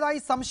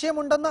ഉണ്ടായതായി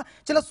സംശയമുണ്ടെന്ന്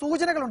ചില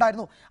സൂചനകൾ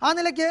ഉണ്ടായിരുന്നു. ആ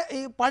നിലയ്ക്ക്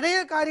ഈ പഴയ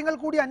കാര്യങ്ങൾ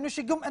കൂടി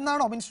അന്വേഷിക്കും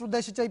എന്നാണോ മിനിസ്റ്റർ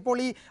ഉദ്ദേശിച്ചത്? ഇപ്പോൾ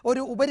ഈ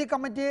ഒരു ഉപരി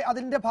കമ്മിറ്റിയെ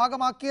അതിന്റെ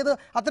ഭാഗമാക്കിയത്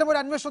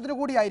അത്തരമൊരു അന്വേഷണത്തിന്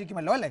കൂടി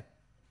ആയിരിക്കുമല്ലോ അല്ലേ?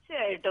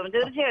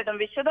 തീർച്ചയായിട്ടും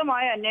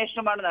വിശദമായ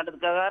അന്വേഷണമാണ്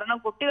നടത്തുക. കാരണം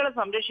കുട്ടികളെ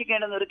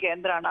സംരക്ഷിക്കേണ്ടുന്ന ഒരു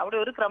കേന്ദ്രമാണ്, അവിടെ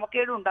ഒരു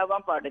ക്രമക്കേടും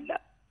ഉണ്ടാവാൻ പാടില്ല.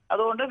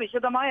 അതുകൊണ്ട്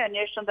വിശദമായ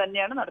അന്വേഷണം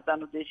തന്നെയാണ് നടത്താൻ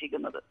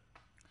ഉദ്ദേശിക്കുന്നത്.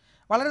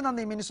 വളരെ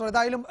നന്ദി മിനിസ്റ്റർ.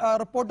 ഏതായാലും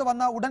റിപ്പോർട്ട്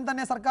വന്ന ഉടൻ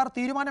തന്നെ സർക്കാർ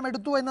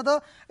തീരുമാനമെടുത്തു എന്നത്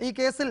ഈ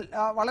കേസിൽ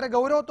വളരെ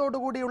ഗൗരവത്തോടു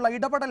കൂടിയുള്ള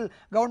ഇടപെടൽ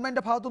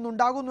ഗവൺമെന്റ് ഭാഗത്തുനിന്ന്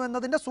ഉണ്ടാകുന്നു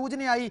എന്നതിന്റെ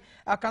സൂചനയായി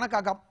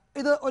കണക്കാക്കാം.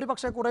 ഇത്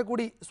ഒരുപക്ഷെ കുറെ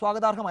കൂടി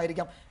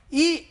സ്വാഗതാർഹമായിരിക്കാം.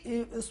 ഈ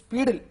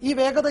സ്പീഡിൽ, ഈ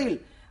വേഗതയിൽ,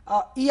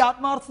 ഈ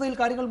ആത്മാർത്ഥതയിൽ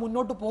കാര്യങ്ങൾ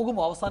മുന്നോട്ട്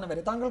പോകുമോ അവസാനം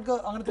വരെ? താങ്കൾക്ക്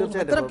അങ്ങനെ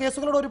തോന്നുന്നു? ഇത്തരം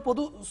കേസുകളുടെ ഒരു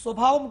പൊതു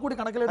സ്വഭാവം കൂടി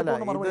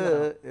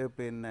കണക്കിലെടുത്ത്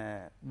പിന്നെ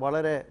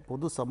വളരെ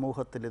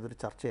പൊതുസമൂഹത്തിൽ ഇതൊരു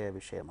ചർച്ചയായ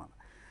വിഷയമാണ്.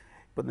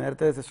 ഇപ്പോൾ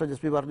നേരത്തെ സിസ്റ്റർ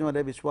ജസ്ബി പറഞ്ഞ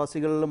പോലെ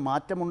വിശ്വാസികളിൽ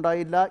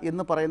മാറ്റമുണ്ടായില്ല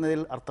എന്ന്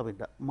പറയുന്നതിൽ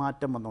അർത്ഥമില്ല,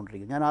 മാറ്റം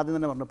വന്നുകൊണ്ടിരിക്കും. ഞാൻ ആദ്യം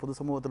തന്നെ പറഞ്ഞു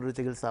പൊതുസമൂഹത്തിലൊരു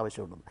ചികിത്സ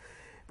ആവശ്യമുണ്ടെന്ന്.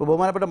 ഇപ്പോൾ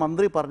ബഹുമാനപ്പെട്ട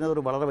മന്ത്രി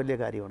പറഞ്ഞതൊരു വളരെ വലിയ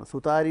കാര്യമാണ്,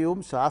 സുതാര്യവും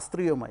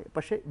ശാസ്ത്രീയവുമായി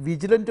പക്ഷേ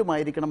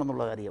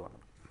വിജിലൻറ്റുമായിരിക്കണമെന്നുള്ള കാര്യമാണ്.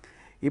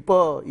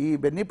 ഇപ്പോൾ ഈ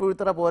ബെന്നി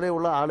പുഴുത്തറ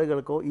പോലെയുള്ള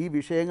ആളുകൾക്കോ ഈ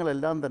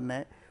വിഷയങ്ങളെല്ലാം തന്നെ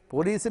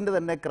പോലീസിൻ്റെ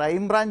തന്നെ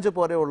ക്രൈംബ്രാഞ്ച്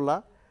പോലെയുള്ള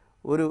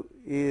ഒരു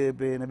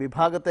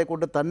വിഭാഗത്തെ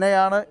കൊണ്ട്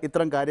തന്നെയാണ്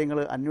ഇത്തരം കാര്യങ്ങൾ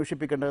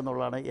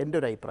അന്വേഷിപ്പിക്കേണ്ടതെന്നുള്ളതാണ് എൻ്റെ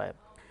ഒരു അഭിപ്രായം.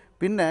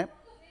 പിന്നെ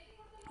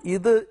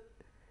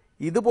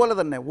ഇതുപോലെ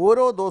തന്നെ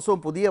ഓരോ ദിവസവും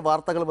പുതിയ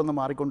വാർത്തകൾ വന്ന്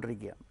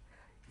മാറിക്കൊണ്ടിരിക്കുകയാണ്.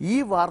 ഈ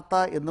വാർത്ത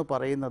എന്ന്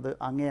പറയുന്നത്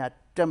അങ്ങേ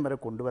അറ്റം വരെ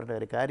കൊണ്ടുവരേണ്ട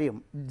ഒരു കാര്യം,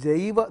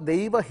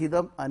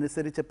 ദൈവഹിതം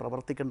അനുസരിച്ച്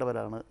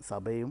പ്രവർത്തിക്കേണ്ടവരാണ്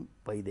സഭയും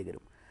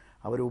വൈദികരും.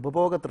 അവർ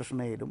ഉപഭോഗ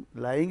തൃഷ്ണയിലും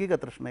ലൈംഗിക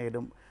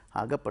തൃഷ്ണയിലും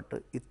അകപ്പെട്ട്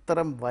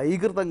ഇത്തരം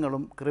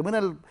വൈകൃതങ്ങളും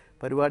ക്രിമിനൽ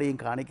പരിപാടിയും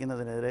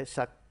കാണിക്കുന്നതിനെതിരെ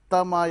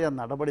ശക്തമായ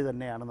നടപടി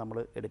തന്നെയാണ് നമ്മൾ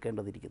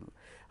എടുക്കേണ്ടതിരിക്കുന്നത്.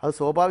 അത്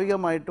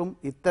സ്വാഭാവികമായിട്ടും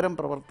ഇത്തരം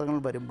പ്രവർത്തനങ്ങൾ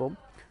വരുമ്പം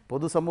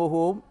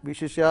പൊതുസമൂഹവും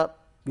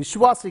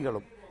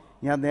വിശ്വാസികളും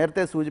ഞാൻ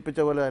നേരത്തെ സൂചിപ്പിച്ച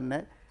പോലെ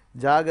തന്നെ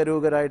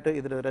ജാഗരൂകരായിട്ട്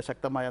ഇതിനെതിരെ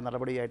ശക്തമായ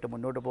നടപടിയായിട്ട്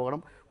മുന്നോട്ട്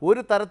പോകണം.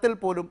 ഒരു തരത്തിൽ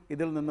പോലും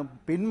ഇതിൽ നിന്നും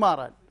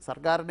പിന്മാറാൻ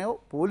സർക്കാരിനെയോ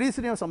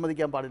പോലീസിനെയോ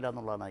സമ്മതിക്കാൻ പാടില്ല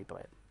എന്നുള്ളതാണ്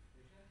അഭിപ്രായം.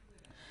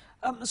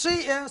 ശ്രീ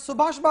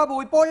സുഭാഷ് ബാബു,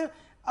 ഇപ്പോൾ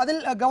അതിൽ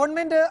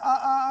ഗവൺമെന്റ്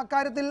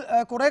അക്കാര്യത്തിൽ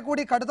കുറെ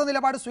കൂടി കടുത്ത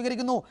നിലപാട്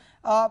സ്വീകരിക്കുന്നു.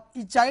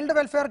 ഈ ചൈൽഡ്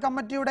വെൽഫെയർ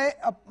കമ്മിറ്റിയുടെ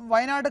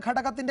വയനാട്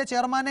ഘടകത്തിന്റെ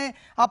ചെയർമാനെ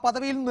ആ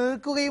പദവിയിൽ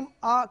നീക്കുകയും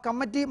ആ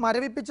കമ്മിറ്റി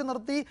മരവിപ്പിച്ച്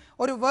നിർത്തി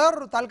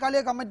വേറൊരു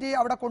താൽക്കാലിക കമ്മിറ്റി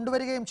അവിടെ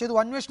കൊണ്ടുവരികയും ചെയ്തു.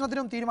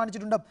 അന്വേഷണത്തിനും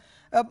തീരുമാനിച്ചിട്ടുണ്ട്.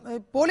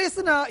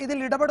 പോലീസിന് ഇതിൽ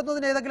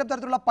ഇടപെടുന്നതിന് ഏതെങ്കിലും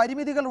തരത്തിലുള്ള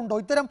പരിമിതികളുണ്ടോ?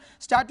 ഇത്തരം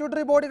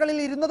സ്റ്റാറ്റ്യൂട്ടറി ബോഡികളിൽ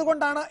ഇരുന്നത്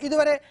കൊണ്ടാണ്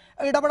ഇതുവരെ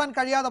ഇടപെടാൻ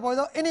കഴിയാതെ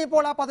പോയത്.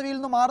 ഇനിയിപ്പോൾ ആ പദവിയിൽ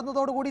നിന്ന്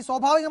മാറുന്നതോടുകൂടി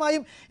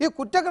സ്വാഭാവികമായും ഈ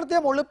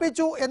കുറ്റകൃത്യം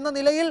ഒളിപ്പിച്ചു എന്ന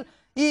നിലയിൽ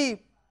ഈ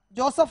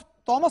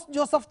തോമസ്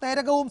ജോസഫ്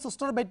തേരകവും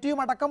സിസ്റ്റർ ബെറ്റിയും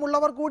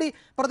അടക്കമുള്ളവർ കൂടി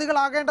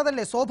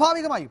പ്രതികളാകേണ്ടതല്ലേ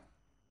സ്വാഭാവികമായും?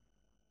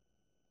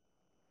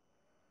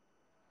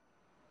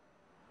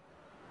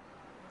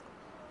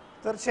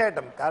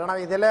 തീർച്ചയായിട്ടും. കാരണം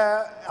ഇതിൽ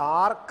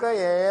ആർക്ക്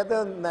ഏത്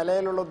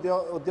നിലയിലുള്ള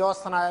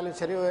ഉദ്യോഗസ്ഥനായാലും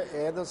ശരി,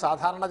 ഏത്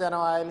സാധാരണ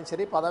ജനമായാലും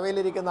ശരി,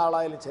 പദവിയിലിരിക്കുന്ന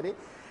ആളായാലും ശരി,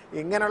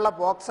 ഇങ്ങനെയുള്ള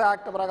പോക്സോ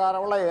ആക്ട്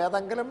പ്രകാരമുള്ള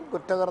ഏതെങ്കിലും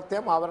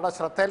കുറ്റകൃത്യം അവരുടെ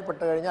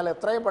ശ്രദ്ധയിൽപ്പെട്ട് കഴിഞ്ഞാൽ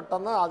എത്രയും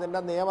പെട്ടെന്ന് അതിൻ്റെ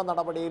നിയമ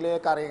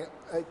നടപടിയിലേക്ക്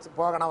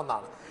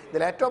പോകണമെന്നാണ്.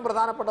 ഇതിലേറ്റവും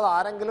പ്രധാനപ്പെട്ടത്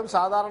ആരെങ്കിലും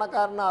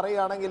സാധാരണക്കാരനെ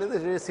അറിയുകയാണെങ്കിൽ ഇത്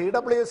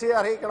CWC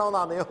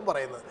അറിയിക്കണമെന്നാണ് നിയമം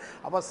പറയുന്നത്.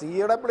 അപ്പോൾ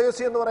CWC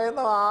എന്ന്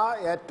പറയുന്ന ആ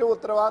ഏറ്റവും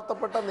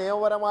ഉത്തരവാദിത്തപ്പെട്ട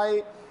നിയമപരമായി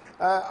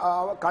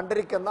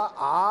കണ്ടിരിക്കുന്ന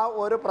ആ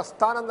ഒരു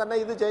പ്രസ്ഥാനം തന്നെ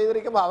ഇത്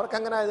ചെയ്തിരിക്കുമ്പോൾ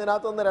അവർക്കെങ്ങനെ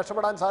ഇതിനകത്തുനിന്ന്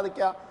രക്ഷപ്പെടാൻ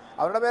സാധിക്കുക?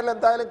 അവരുടെ പേരിൽ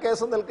എന്തായാലും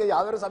കേസ് നിൽക്കുക,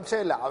 യാതൊരു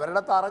സംശയമില്ല.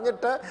 അവരുടെ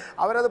അറിഞ്ഞിട്ട്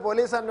അവരത്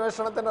പോലീസ്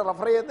അന്വേഷണത്തിന്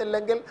റെഫർ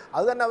ചെയ്യുന്നില്ലെങ്കിൽ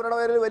അത് തന്നെ അവരുടെ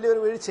പേരിൽ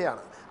വലിയൊരു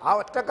വീഴ്ചയാണ്. ആ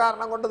ഒറ്റ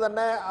കാരണം കൊണ്ട്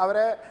തന്നെ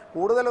അവരെ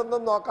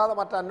കൂടുതലൊന്നും നോക്കാതെ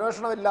മറ്റ്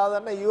അന്വേഷണമില്ലാതെ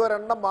തന്നെ ഈ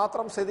ഒരെണ്ണം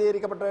മാത്രം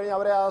സ്ഥിരീകരിക്കപ്പെട്ട് കഴിഞ്ഞാൽ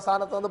അവരെ ആ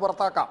സ്ഥാനത്ത് നിന്ന്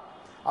പുറത്താക്കാം.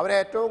 അവരെ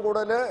ഏറ്റവും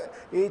കൂടുതൽ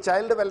ഈ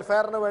ചൈൽഡ്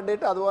വെൽഫെയറിന്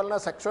വേണ്ടിയിട്ട്, അതുപോലെ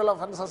തന്നെ സെക്ഷൽ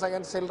ഒഫൻസസ്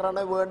അഗൈൻസ്റ്റ്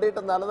ചിൽഡ്രന്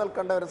വേണ്ടിയിട്ട്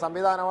നിലനിൽക്കേണ്ട ഒരു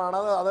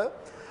സംവിധാനമാണ് അത്.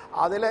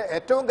 അതിൽ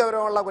ഏറ്റവും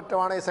ഗൗരവമുള്ള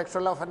കുറ്റമാണ് ഈ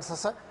സെക്ഷൽ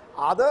ഒഫൻസസ്.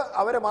 അത്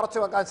അവർ മറച്ചു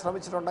വെക്കാൻ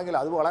ശ്രമിച്ചിട്ടുണ്ടെങ്കിൽ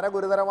അത് വളരെ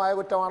ഗുരുതരമായ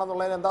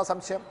കുറ്റമാണെന്നുള്ളതിന് എന്താ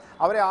സംശയം?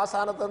 അവരെ ആ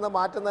സ്ഥാനത്ത് നിന്ന്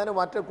മാറ്റുന്നതിന്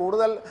മറ്റ്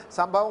കൂടുതൽ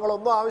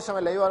സംഭവങ്ങളൊന്നും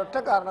ആവശ്യമില്ല. ഈ ഒറ്റ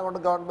കാരണം കൊണ്ട്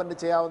ഗവൺമെൻറ്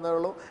ചെയ്യാവുന്നതേ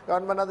ഉള്ളൂ.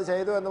 ഗവൺമെൻറ് അത്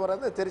ചെയ്തു എന്ന്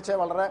പറയുന്നത് തിരിച്ച്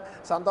വളരെ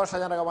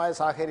സന്തോഷജനകമായ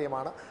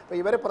സാഹചര്യമാണ്. അപ്പോൾ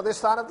ഇവർ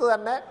പ്രതിസ്ഥാനത്ത്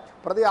തന്നെ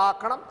പ്രതി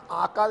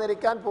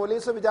ആക്കാതിരിക്കാൻ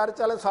പോലീസ്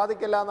വിചാരിച്ചാലും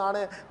സാധിക്കില്ല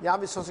എന്നാണ് ഞാൻ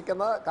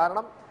വിശ്വസിക്കുന്നത്.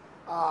 കാരണം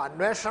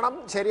അന്വേഷണം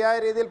ശരിയായ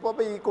രീതിയിൽ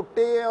പോകുമ്പോൾ ഈ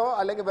കുട്ടിയെയോ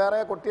അല്ലെങ്കിൽ വേറെ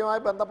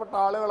കുട്ടിയുമായി ബന്ധപ്പെട്ട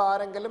ആളുകൾ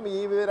ആരെങ്കിലും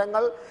ഈ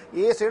വിവരങ്ങൾ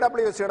ഈ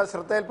CWCയുടെ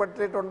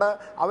ശ്രദ്ധയിൽപ്പെട്ടിട്ടുണ്ട്,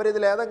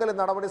 അവരിതിലേതെങ്കിലും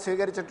നടപടി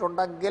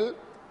സ്വീകരിച്ചിട്ടുണ്ടെങ്കിൽ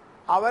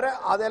അവർ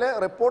അതിൽ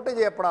റിപ്പോർട്ട്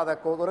ചെയ്യപ്പെടാതെ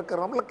ഒരു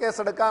ക്രിമിനൽ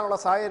കേസ് എടുക്കാനുള്ള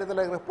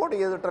സാഹചര്യത്തിൽ റിപ്പോർട്ട്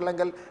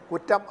ചെയ്തിട്ടില്ലെങ്കിൽ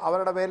കുറ്റം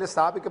അവരുടെ പേരിൽ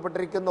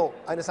സ്ഥാപിക്കപ്പെട്ടിരിക്കുന്നു,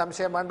 അതിന്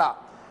സംശയം വേണ്ട.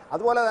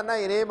 അതുപോലെ തന്നെ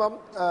ഇനിയിപ്പം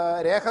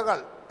രേഖകൾ,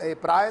 ഈ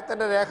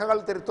പ്രായത്തിൻ്റെ രേഖകൾ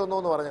തിരുത്തുന്നു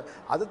എന്ന് പറഞ്ഞു,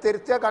 അത്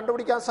തിരുത്തിയാൽ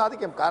കണ്ടുപിടിക്കാൻ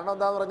സാധിക്കും. കാരണം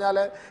എന്താണെന്ന് പറഞ്ഞാൽ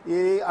ഈ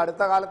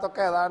അടുത്ത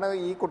കാലത്തൊക്കെ അതാണ്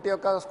ഈ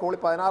കുട്ടിയൊക്കെ സ്കൂളിൽ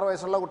 16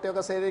 വയസ്സുള്ള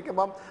കുട്ടിയൊക്കെ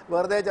സേവിക്കുമ്പം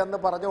വെറുതെ ചെന്ന്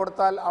പറഞ്ഞു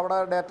കൊടുത്താൽ അവിടെ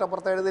ഡേറ്റ് ഓഫ്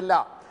ബർത്ത് എഴുതില്ല,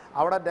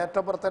 അവിടെ ഡേറ്റ്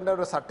ഓഫ് ബർത്തിൻ്റെ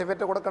ഒരു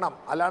സർട്ടിഫിക്കറ്റ് കൊടുക്കണം,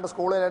 അല്ലാണ്ട്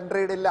സ്കൂളിൽ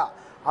എൻട്രി ഇടില്ല.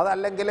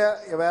 അതല്ലെങ്കിൽ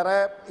വേറെ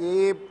ഈ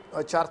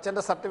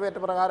ചർച്ചിൻ്റെ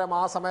സർട്ടിഫിക്കറ്റ് പ്രകാരം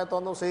ആ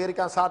സമയത്തൊന്നും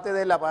സ്വീകരിക്കാൻ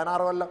സാധ്യതയില്ല.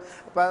 16 കൊല്ലം,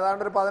 ഇപ്പോൾ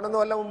ഏതാണ്ട് ഒരു 11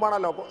 കൊല്ലം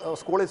മുമ്പാണല്ലോ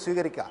സ്കൂളിൽ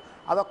സ്വീകരിക്കുക.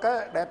 അതൊക്കെ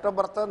ഡേറ്റ് ഓഫ്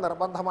ബർത്ത്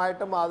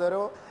നിർബന്ധമായിട്ടും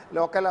അതൊരു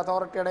ലോക്കൽ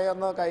അതോറിറ്റിയുടെ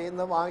ഒന്ന് കയ്യിൽ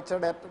നിന്ന് വാങ്ങിച്ച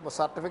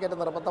സർട്ടിഫിക്കറ്റ്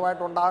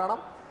നിർബന്ധമായിട്ടുണ്ടാകണം.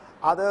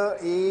 അത്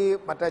ഈ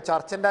മറ്റേ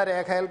ചർച്ചിൻ്റെ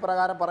രേഖയിൽ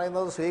പ്രകാരം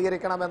പറയുന്നത്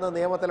സ്വീകരിക്കണമെന്ന്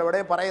നിയമത്തിൽ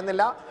എവിടെയും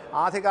പറയുന്നില്ല.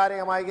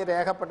 ആധികാരികമായി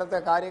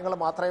രേഖപ്പെടുത്തിയ കാര്യങ്ങൾ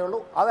മാത്രമേ ഉള്ളൂ.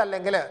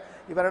 അതല്ലെങ്കിൽ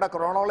ഇവരുടെ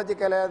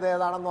ക്രോണോളജിക്കൽ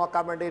ഏതാണെന്ന്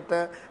നോക്കാൻ വേണ്ടിയിട്ട്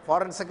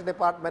ഫോറൻസിക്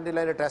ഡിപ്പാർട്ട്മെൻറ്റിൽ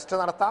അതിന് ടെസ്റ്റ്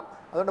നടത്താം.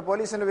 അതുകൊണ്ട്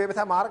പോലീസിന് വിവിധ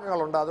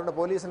മാർഗ്ഗങ്ങളുണ്ട്. അതുകൊണ്ട്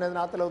പോലീസിന്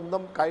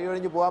ഇതിനകത്തിലൊന്നും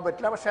കഴിയൊഴിഞ്ഞ് പോകാൻ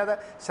പറ്റില്ല. പക്ഷേ അത്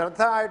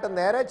ശ്രദ്ധയായിട്ട്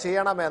നേരെ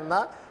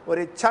ചെയ്യണമെന്ന് ഒരു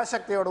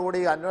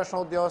ഇച്ഛാശക്തിയോടുകൂടി അന്വേഷണ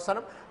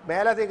ഉദ്യോഗസ്ഥനും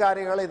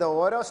മേലധികാരികൾ ഇത്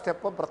ഓരോ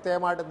സ്റ്റെപ്പും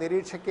പ്രത്യേകമായിട്ട്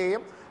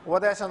നിരീക്ഷിക്കുകയും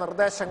ഉപദേശ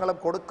നിർദ്ദേശങ്ങളും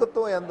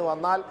കൊടുക്കുന്നു എന്ന്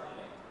വന്നാൽ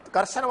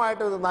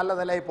കർശനമായിട്ട് ഇത് നല്ല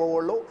നിലയിൽ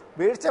പോവുള്ളൂ.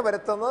 വീഴ്ച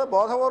വരുത്തുന്നത്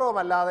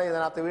ബോധപൂർവമല്ലാതെ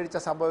ഇതിനകത്ത് വീഴ്ച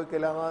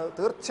സംഭവിക്കില്ല എന്ന്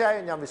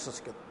തീർച്ചയായും ഞാൻ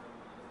വിശ്വസിക്കുന്നു.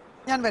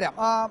 ഞാൻ വരാം.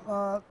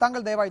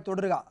 താങ്കൾ ദയവായി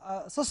തുടരുക.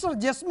 സിസ്റ്റർ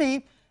ജസ്മി,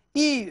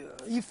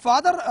 ഈ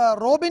ഫാദർ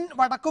റോബിൻ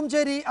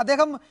വടക്കുംചേരി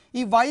അദ്ദേഹം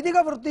ഈ വൈദിക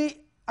വൃത്തി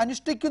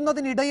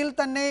അനുഷ്ഠിക്കുന്നതിനിടയിൽ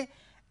തന്നെ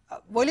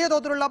വലിയ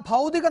തോതിലുള്ള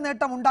ഭൗതിക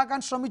നേട്ടം ഉണ്ടാക്കാൻ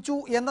ശ്രമിച്ചു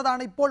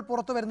എന്നതാണ് ഇപ്പോൾ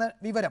പുറത്തു വരുന്ന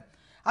വിവരം.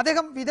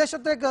 അദ്ദേഹം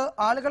വിദേശത്തേക്ക്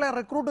ആളുകളെ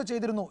റിക്രൂട്ട്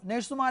ചെയ്തിരുന്നു,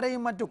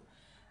 നഴ്സുമാരെയും മറ്റും.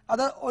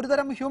 അത്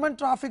ഒരുതരം ഹ്യൂമൻ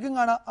ട്രാഫിക്കിംഗ്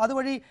ആണ്.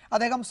 അതുവഴി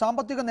അദ്ദേഹം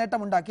സാമ്പത്തിക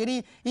നേട്ടമുണ്ടാക്കി. ഇനി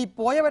ഈ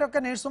പോയവരൊക്കെ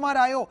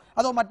നഴ്സുമാരായോ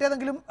അതോ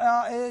മറ്റേതെങ്കിലും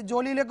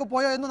ജോലിയിലേക്ക്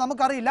പോയോ എന്ന്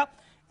നമുക്കറിയില്ല.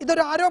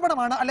 ഇതൊരു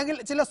ആരോപണമാണ്, അല്ലെങ്കിൽ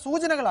ചില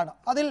സൂചനകളാണ്.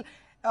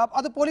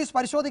 അത് പോലീസ്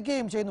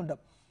പരിശോധിക്കുകയും ചെയ്യുന്നുണ്ട്.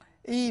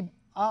 ഈ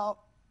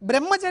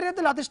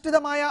ബ്രഹ്മചര്യത്തിൽ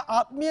അധിഷ്ഠിതമായ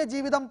ആത്മീയ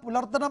ജീവിതം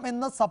പുലർത്തണം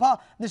എന്ന് സഭ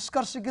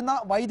നിഷ്കർഷിക്കുന്ന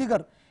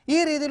വൈദികർ ഈ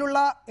രീതിയിലുള്ള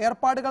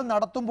ഏർപ്പാടുകൾ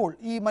നടത്തുമ്പോൾ,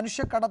 ഈ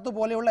മനുഷ്യക്കടത്ത്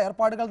പോലെയുള്ള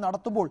ഏർപ്പാടുകൾ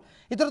നടത്തുമ്പോൾ,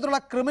 ഇത്തരത്തിലുള്ള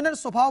ക്രിമിനൽ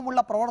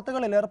സ്വഭാവമുള്ള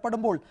പ്രവർത്തികളിൽ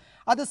ഏർപ്പെടുമ്പോൾ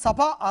അത്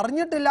സഭ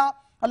അറിഞ്ഞിട്ടില്ല,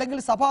 അല്ലെങ്കിൽ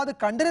സഭ അത്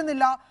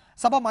കണ്ടിരുന്നില്ല,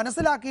 സഭ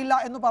മനസ്സിലാക്കിയില്ല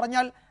എന്ന്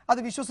പറഞ്ഞാൽ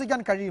അത്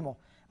വിശ്വസിക്കാൻ കഴിയുമോ?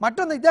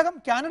 മറ്റൊന്ന്, ഇദ്ദേഹം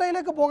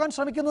കാനഡയിലേക്ക് പോകാൻ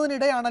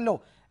ശ്രമിക്കുന്നതിനിടെയാണല്ലോ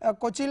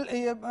കൊച്ചിയിൽ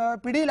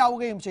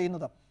പിടിയിലാവുകയും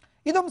ചെയ്യുന്നത്.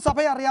 ഇതും സഭ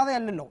അറിയാതെ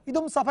അല്ലല്ലോ,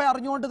 ഇതും സഭ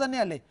അറിഞ്ഞുകൊണ്ട്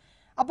തന്നെയല്ലേ?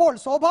 അപ്പോൾ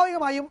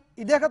സ്വാഭാവികമായും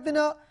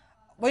ഇദ്ദേഹത്തിന്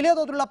വലിയ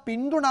തോതിലുള്ള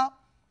പിന്തുണ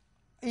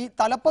ഈ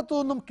തലപ്പത്തു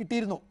നിന്നും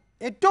കിട്ടിയിരുന്നു.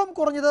 ഏറ്റവും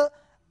കുറഞ്ഞത്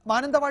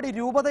മാനന്തവാടി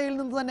രൂപതയിൽ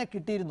നിന്ന് തന്നെ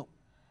കിട്ടിയിരുന്നു.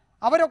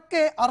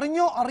 അവരൊക്കെ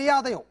അറിഞ്ഞോ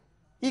അറിയാതെയോ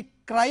ഈ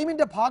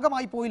ക്രൈമിന്റെ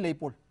ഭാഗമായി പോയില്ല.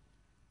 ഇപ്പോൾ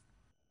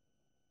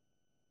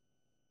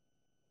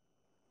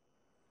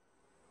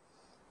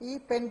ഈ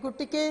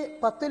പെൺകുട്ടിക്ക്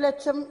 10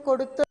 ലക്ഷം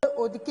കൊടുത്ത്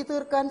ഒതുക്കി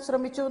തീർക്കാൻ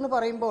ശ്രമിച്ചു എന്ന്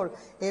പറയുമ്പോൾ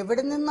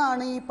എവിടെ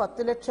നിന്നാണ് ഈ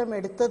 10 ലക്ഷം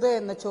എടുത്തത്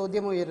എന്ന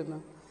ചോദ്യം ഉയരുന്നു.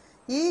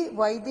 ഈ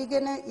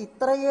വൈദികന്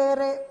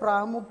ഇത്രയേറെ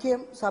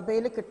പ്രാമുഖ്യം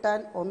സഭയിൽ കിട്ടാൻ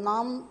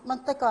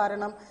ഒന്നാമത്തെ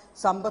കാരണം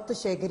സമ്പത്ത്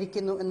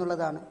ശേഖരിക്കുന്നു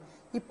എന്നുള്ളതാണ്.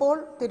 ഇപ്പോൾ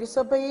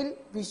തിരുസഭയിൽ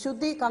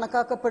വിശുദ്ധി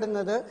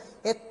കണക്കാക്കപ്പെടുന്നത്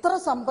എത്ര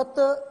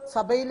സമ്പത്ത്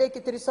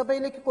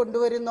തിരുസഭയിലേക്ക്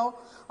കൊണ്ടുവരുന്നോ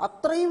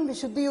അത്രയും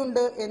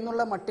വിശുദ്ധിയുണ്ട്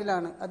എന്നുള്ള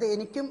മട്ടിലാണ്. അത്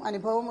എനിക്കും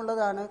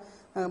അനുഭവമുള്ളതാണ്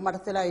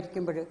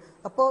മഠത്തിലായിരിക്കുമ്പോൾ.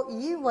 അപ്പോൾ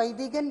ഈ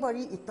വൈദികൻ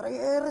വഴി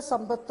ഇത്രയേറെ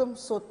സമ്പത്തും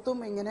സ്വത്തും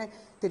ഇങ്ങനെ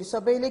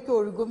തിരുസഭയിലേക്ക്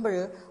ഒഴുകുമ്പോൾ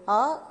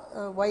ആ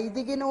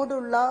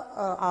വൈദികനോടുള്ള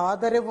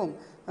ആദരവും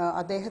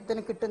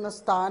അദ്ദേഹത്തിന് കിട്ടുന്ന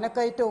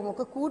സ്ഥാനക്കയറ്റവും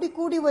ഒക്കെ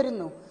കൂടി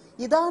വരുന്നു.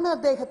 ഇതാണ്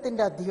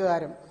അദ്ദേഹത്തിൻ്റെ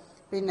അധികാരം.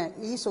 പിന്നെ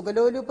ഈ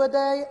സുഖലോലുപത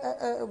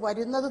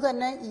വരുന്നത്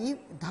തന്നെ ഈ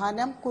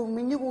ധനം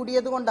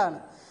കുമിഞ്ഞുകൂടിയത് കൊണ്ടാണ്.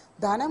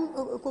 ധനം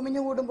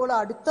കുമിഞ്ഞുകൂടുമ്പോൾ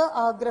അടുത്ത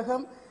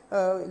ആഗ്രഹം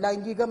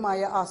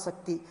ലൈംഗികമായ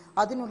ആസക്തി,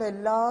 അതിനുള്ള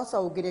എല്ലാ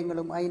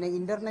സൗകര്യങ്ങളും, അതിന്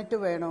ഇൻ്റർനെറ്റ്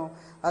വേണോ,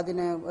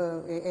 അതിന്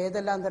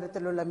ഏതെല്ലാം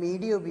തരത്തിലുള്ള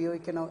മീഡിയ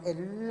ഉപയോഗിക്കണോ,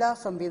 എല്ലാ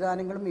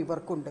സംവിധാനങ്ങളും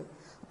ഇവർക്കുണ്ട്.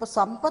 അപ്പോൾ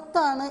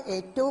സമ്പത്താണ്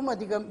ഏറ്റവും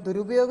അധികം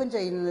ദുരുപയോഗം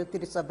ചെയ്യുന്നത്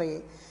തിരുസഭയെ.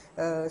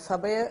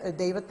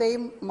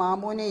 ദൈവത്തെയും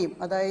മാമോനെയും,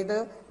 അതായത്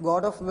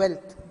ഗോഡ് ഓഫ്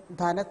വെൽത്ത്,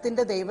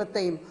 ധനത്തിൻ്റെ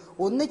ദൈവത്തെയും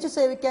ഒന്നിച്ചു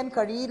സേവിക്കാൻ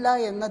കഴിയില്ല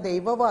എന്ന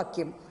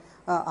ദൈവവാക്യം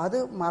അത്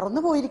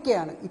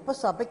മറന്നുപോയിരിക്കുകയാണ്. ഇപ്പൊ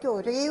സഭയ്ക്ക്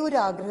ഒരേ ഒരു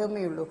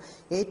ആഗ്രഹമേ ഉള്ളൂ,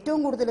 ഏറ്റവും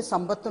കൂടുതൽ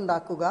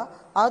സമ്പത്തുണ്ടാക്കുക,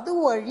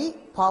 അതുവഴി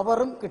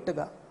പവറും കിട്ടുക.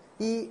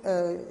 ഈ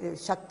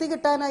ശക്തി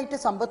കിട്ടാനായിട്ട്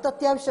സമ്പത്ത്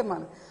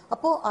അത്യാവശ്യമാണ്.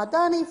 അപ്പോൾ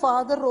അതാണ് ഈ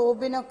ഫാദർ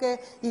റോബിനൊക്കെ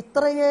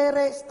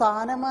ഇത്രയേറെ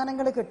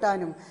സ്ഥാനമാനങ്ങൾ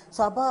കിട്ടാനും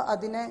സഭ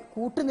അതിനെ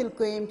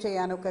കൂട്ടുനിൽക്കുകയും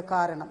ചെയ്യാനൊക്കെ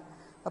കാരണം.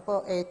 അപ്പോൾ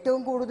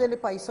ഏറ്റവും കൂടുതൽ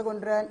പൈസ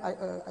കൊണ്ടുവരാൻ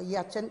ഈ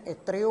അച്ഛൻ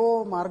എത്രയോ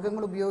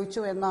മാർഗങ്ങൾ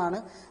ഉപയോഗിച്ചു എന്നാണ്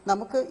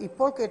നമുക്ക്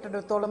ഇപ്പോൾ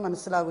കേട്ടിടത്തോളം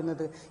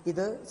മനസ്സിലാകുന്നത്.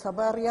 ഇത് സഭ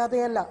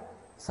അറിയാതെയല്ല,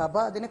 സഭ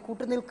അതിനെ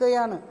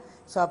കൂട്ടുനിൽക്കുകയാണ്.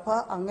 സഭ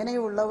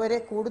അങ്ങനെയുള്ളവരെ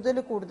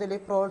കൂടുതൽ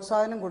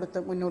പ്രോത്സാഹനം കൊടുത്ത്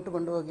മുന്നോട്ട്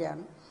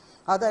കൊണ്ടുപോവുകയാണ്.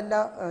 അതല്ല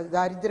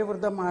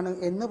ദാരിദ്ര്യവൃദ്ധമാണ്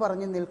എന്ന്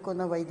പറഞ്ഞ്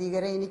നിൽക്കുന്ന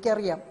വൈദികരെ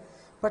എനിക്കറിയാം.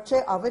 പക്ഷെ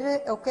അവരെ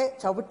ഒക്കെ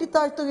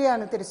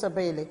ചവിട്ടിത്താഴ്ത്തുകയാണ്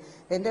തിരുസഭയിൽ.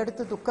 എൻ്റെ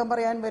അടുത്ത് ദുഃഖം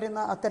പറയാൻ വരുന്ന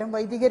അത്തരം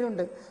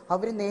വൈദികരുണ്ട്.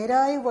 അവർ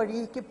നേരായ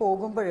വഴിക്ക്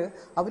പോകുമ്പോൾ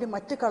അവർ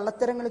മറ്റ്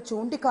കള്ളത്തരങ്ങൾ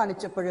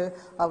ചൂണ്ടിക്കാണിച്ചപ്പോൾ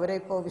അവരെ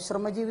ഇപ്പോൾ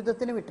വിശ്രമ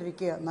ജീവിതത്തിന്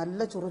വിട്ടിരിക്കുക.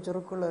 നല്ല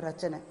ചുറുചുറുക്കുള്ള ഒരു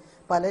അച്ഛനെ.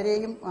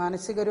 പലരെയും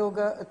മാനസിക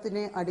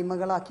രോഗത്തിന്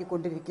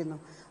അടിമകളാക്കിക്കൊണ്ടിരിക്കുന്നു.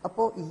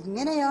 അപ്പോൾ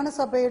ഇങ്ങനെയാണ്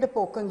സഭയുടെ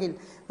പോക്കെങ്കിൽ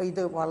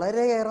ഇത്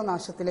വളരെയേറെ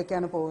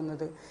നാശത്തിലേക്കാണ്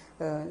പോകുന്നത്.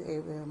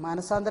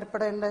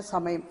 മാനസാന്തരപ്പെടേണ്ട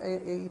സമയം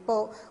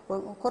ഇപ്പോൾ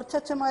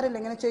കുറച്ചച്ഛന്മാരല്ലേ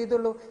ഇങ്ങനെ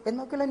ചെയ്തുള്ളൂ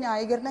എന്നൊക്കെയുള്ള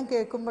ന്യായീകരണം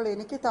കേൾക്കുമ്പോൾ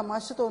എനിക്ക്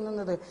തമാശ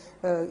തോന്നുന്നത്,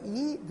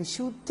 ഈ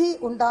വിശുദ്ധി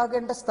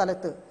ഉണ്ടാകേണ്ട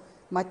സ്ഥലത്ത്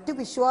മറ്റു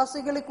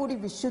വിശ്വാസികളെ കൂടി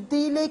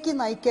വിശുദ്ധിയിലേക്ക്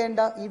നയിക്കേണ്ട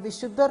ഈ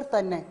വിശുദ്ധർ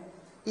തന്നെ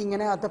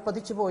ഇങ്ങനെ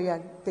അധപ്പതിച്ചു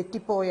പോയാൽ,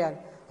 തെറ്റിപ്പോയാൽ,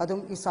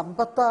 അതും ഈ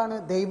സമ്പത്താണ്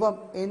ദൈവം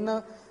എന്ന്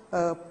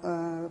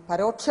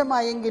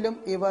പരോക്ഷമായെങ്കിലും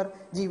ഇവർ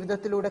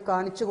ജീവിതത്തിലൂടെ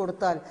കാണിച്ചു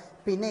കൊടുത്താൽ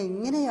പിന്നെ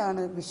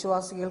എങ്ങനെയാണ്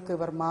വിശ്വാസികൾക്ക്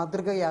ഇവർ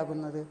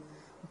മാതൃകയാകുന്നത്?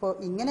 അപ്പോൾ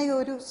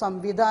ഇങ്ങനെയൊരു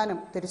സംവിധാനം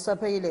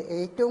തിരുസഭയിൽ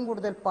ഏറ്റവും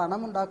കൂടുതൽ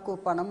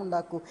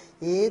പണമുണ്ടാക്കൂ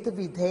ഏത്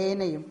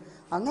വിധേനയും,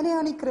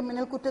 അങ്ങനെയാണ് ഈ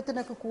ക്രിമിനൽ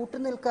കുറ്റത്തിനൊക്കെ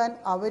കൂട്ടുനിൽക്കാൻ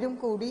അവരും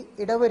കൂടി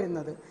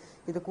ഇടവരുന്നത്.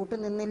 ഇത്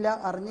കൂട്ടുനിന്നില്ല,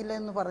 അറിഞ്ഞില്ല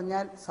എന്ന്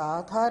പറഞ്ഞാൽ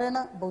സാധാരണ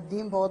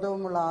ബുദ്ധിയും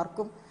ബോധവുമുള്ള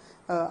ആർക്കും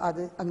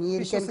അത്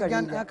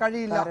അംഗീകരിക്കാൻ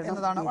കഴിയില്ല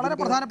എന്നതാണ് വളരെ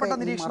പ്രധാനപ്പെട്ട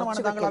നിരീക്ഷണമാണ്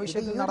താങ്കൾ ആ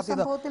വിഷയത്തിൽ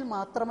നടത്തിയത്. സംഭവത്തിൽ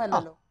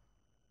മാത്രമല്ലല്ലോ.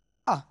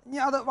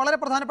 അത് വളരെ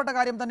പ്രധാനപ്പെട്ട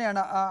കാര്യം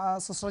തന്നെയാണ്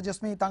സിസ്റ്റർ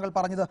ജസ്മി താങ്കൾ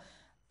പറഞ്ഞത്.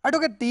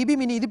 അഡ്വക്കേറ്റ് ടി ബി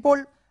മിനി, ഇതിപ്പോൾ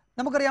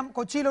നമുക്കറിയാം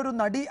കൊച്ചിയിൽ ഒരു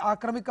നടി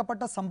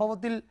ആക്രമിക്കപ്പെട്ട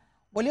സംഭവത്തിൽ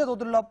വലിയ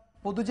തോതിലുള്ള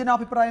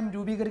പൊതുജനാഭിപ്രായം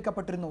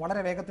രൂപീകരിക്കപ്പെട്ടിരുന്നു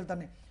വളരെ വേഗത്തിൽ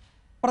തന്നെ.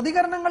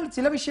 പ്രതികരണങ്ങൾ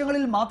ചില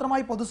വിഷയങ്ങളിൽ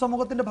മാത്രമായി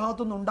പൊതുസമൂഹത്തിന്റെ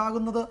ഭാഗത്തുനിന്ന്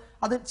ഉണ്ടാകുന്നത്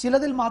അത്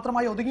ചിലതിൽ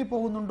മാത്രമായി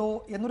ഒതുങ്ങിപ്പോകുന്നുണ്ടോ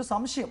എന്നൊരു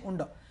സംശയം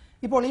ഉണ്ട്.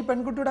 ഇപ്പോൾ ഈ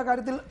പെൺകുട്ടിയുടെ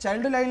കാര്യത്തിൽ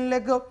ചൈൽഡ്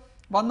ലൈനിലേക്ക്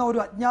വന്ന ഒരു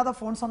അജ്ഞാത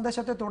ഫോൺ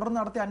സന്ദേശത്തെ തുടർന്ന്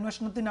നടത്തിയ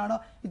അന്വേഷണത്തിനാണ്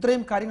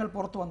ഇത്രയും കാര്യങ്ങൾ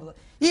പുറത്തു വന്നത്.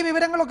 ഈ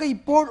വിവരങ്ങളൊക്കെ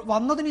ഇപ്പോൾ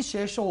വന്നതിന്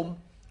ശേഷവും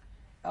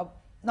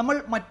നമ്മൾ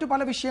മറ്റു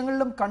പല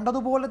വിഷയങ്ങളിലും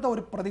കണ്ടതുപോലത്തെ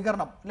ഒരു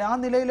പ്രതികരണം ആ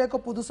നിലയിലേക്ക്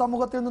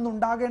പൊതുസമൂഹത്തിൽ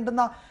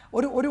നിന്നുണ്ടാകേണ്ടുന്ന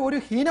ഒരു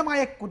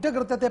ഹീനമായ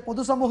കുറ്റകൃത്യത്തെ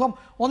പൊതുസമൂഹം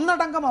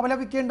ഒന്നടങ്കം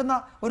അപലപിക്കേണ്ടുന്ന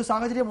ഒരു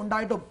സാഹചര്യം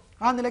ഉണ്ടായിട്ടും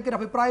ആ നിലയ്ക്ക് ഒരു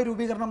അഭിപ്രായ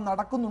രൂപീകരണം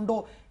നടക്കുന്നുണ്ടോ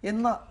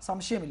എന്ന്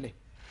സംശയമില്ലേ?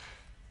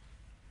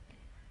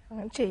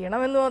 അങ്ങനെ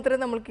ചെയ്യണമെന്ന് മാത്രമേ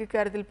നമുക്ക്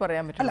ഇക്കാര്യത്തിൽ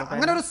പറയാൻ പറ്റുള്ളൂ.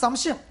 അങ്ങനെ ഒരു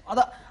സംശയം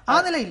അത്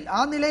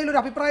ആ നിലയിൽ ഒരു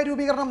അഭിപ്രായ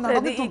രൂപീകരണം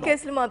ഈ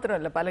കേസിൽ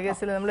മാത്രമല്ല, പല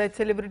കേസിലും നമ്മൾ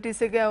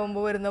സെലിബ്രിറ്റീസ് ഒക്കെ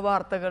ആകുമ്പോൾ വരുന്ന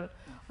വാർത്തകൾ,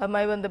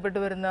 അതുമായി ബന്ധപ്പെട്ട്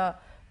വരുന്ന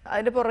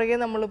അതിന്റെ പുറകെ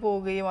നമ്മൾ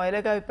പോവുകയും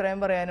അതിലൊക്കെ അഭിപ്രായം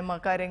പറയാനും ആ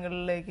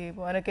കാര്യങ്ങളിലേക്ക്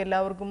പോകാനൊക്കെ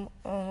എല്ലാവർക്കും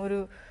ഒരു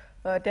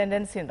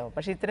ടെൻഡൻസി ഉണ്ടാവും.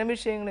 പക്ഷെ ഇത്തരം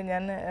വിഷയങ്ങൾ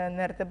ഞാൻ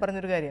നേരത്തെ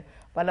പറഞ്ഞൊരു കാര്യം,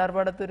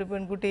 പലാർപാടത്ത് ഒരു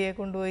പെൺകുട്ടിയെ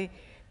കൊണ്ടുപോയി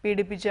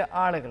പീഡിപ്പിച്ച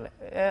ആളുകൾ,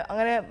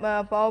 അങ്ങനെ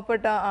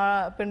പാവപ്പെട്ട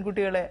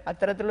പെൺകുട്ടികളെ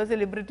അത്തരത്തിലുള്ള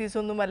സെലിബ്രിറ്റീസ്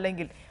ഒന്നും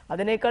അല്ലെങ്കിൽ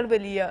അതിനേക്കാൾ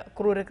വലിയ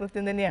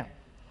ക്രൂരകൃത്യം തന്നെയാണ്.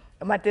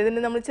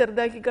 മറ്റേതിനെ നമ്മൾ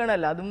ചെറുതാക്കി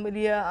കാണല്ല, അതും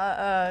വലിയ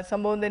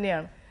സംഭവം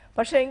തന്നെയാണ്.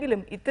 പക്ഷേ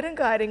എങ്കിലും ഇത്തരം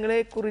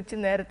കാര്യങ്ങളെക്കുറിച്ച്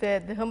നേരത്തെ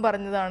അദ്ദേഹം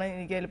പറഞ്ഞതാണ്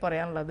എനിക്കതിൽ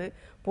പറയാനുള്ളത്.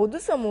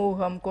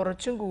 പൊതുസമൂഹം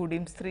കുറച്ചും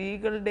കൂടിയും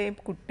സ്ത്രീകളുടെയും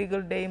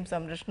കുട്ടികളുടെയും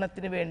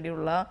സംരക്ഷണത്തിന്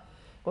വേണ്ടിയുള്ള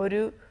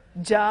ഒരു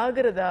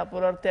ജാഗ്രത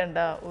പുലർത്തേണ്ട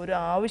ഒരു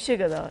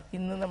ആവശ്യകത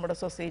ഇന്ന് നമ്മുടെ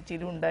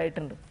സൊസൈറ്റിയിൽ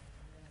ഉണ്ടായിട്ടുണ്ട്.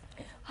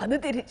 അത്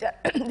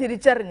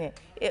തിരിച്ചറിഞ്ഞ്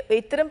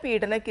ഇത്തരം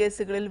പീഡന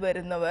കേസുകളിൽ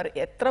വരുന്നവർ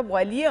എത്ര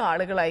വലിയ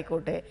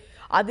ആളുകളായിക്കോട്ടെ,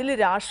 അതിൽ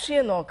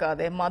രാഷ്ട്രീയം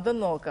നോക്കാതെ, മതം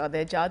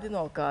നോക്കാതെ, ജാതി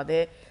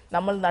നോക്കാതെ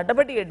നമ്മൾ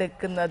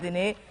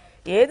നടപടിയെടുക്കുന്നതിന്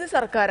ഏത്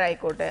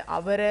സർക്കാരായിക്കോട്ടെ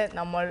അവരെ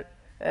നമ്മൾ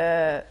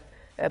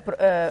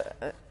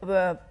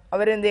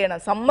അവരെന്ത് ചെയ്യണം,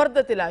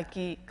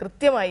 സമ്മർദ്ദത്തിലാക്കി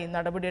കൃത്യമായി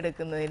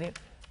നടപടിയെടുക്കുന്നതിന്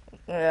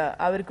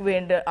അവർക്ക്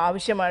വേണ്ട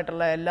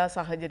ആവശ്യമായിട്ടുള്ള എല്ലാ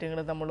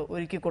സാഹചര്യങ്ങളും നമ്മൾ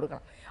ഒരുക്കി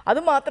കൊടുക്കണം.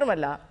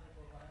 അതുമാത്രമല്ല,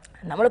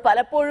 നമ്മൾ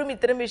പലപ്പോഴും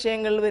ഇത്തരം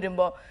വിഷയങ്ങളിൽ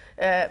വരുമ്പോൾ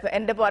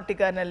എൻ്റെ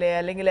പാർട്ടിക്കാരനല്ലേ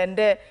അല്ലെങ്കിൽ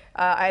എൻ്റെ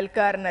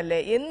അയൽക്കാരനല്ലേ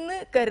എന്ന്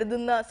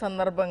കരുതുന്ന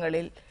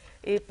സന്ദർഭങ്ങളിൽ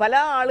ഈ പല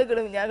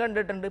ആളുകളും ഞാൻ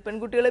കണ്ടിട്ടുണ്ട്,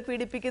 പെൺകുട്ടികളെ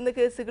പീഡിപ്പിക്കുന്ന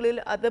കേസുകളിൽ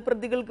അത്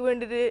പ്രതികൾക്ക്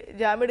വേണ്ടിയിട്ട്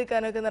ജാമ്യം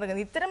എടുക്കാനൊക്കെ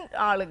നടക്കുന്നത്. ഇത്തരം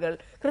ആളുകൾ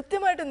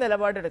കൃത്യമായിട്ട്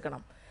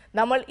നിലപാടെടുക്കണം.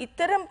 നമ്മൾ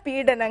ഇത്തരം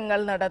പീഡനങ്ങൾ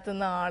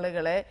നടത്തുന്ന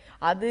ആളുകളെ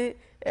അത്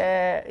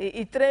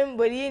ഇത്രയും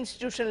വലിയ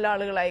ഇൻസ്റ്റിറ്റ്യൂഷനിലെ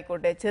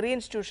ആളുകളായിക്കോട്ടെ, ചെറിയ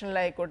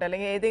ഇൻസ്റ്റിറ്റ്യൂഷനിലായിക്കോട്ടെ,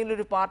 അല്ലെങ്കിൽ ഏതെങ്കിലും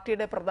ഒരു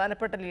പാർട്ടിയുടെ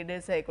പ്രധാനപ്പെട്ട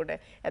ലീഡേഴ്സ് ആയിക്കോട്ടെ,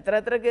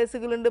 എത്ര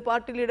കേസുകളുണ്ട്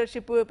പാർട്ടി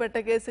ലീഡർഷിപ്പ് പെട്ട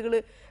കേസുകൾ,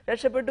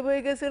 രക്ഷപ്പെട്ടു പോയ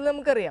കേസുകൾ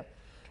നമുക്കറിയാം.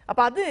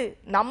 അപ്പം അത്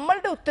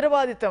നമ്മളുടെ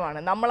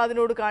ഉത്തരവാദിത്തമാണ്. നമ്മൾ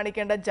അതിനോട്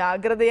കാണിക്കേണ്ട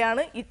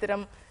ജാഗ്രതയാണ്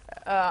ഇത്തരം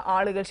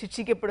ആളുകൾ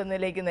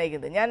ശിക്ഷിക്കപ്പെടുന്നതിലേക്ക്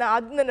നയിക്കുന്നത്. ഞാൻ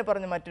ആദ്യം തന്നെ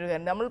പറഞ്ഞ മറ്റൊരു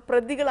കാര്യം, നമ്മൾ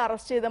പ്രതികൾ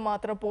അറസ്റ്റ് ചെയ്താൽ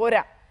മാത്രം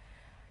പോരാ,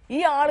 ഈ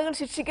ആളുകൾ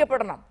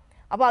ശിക്ഷിക്കപ്പെടണം.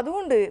 അപ്പോൾ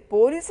അതുകൊണ്ട്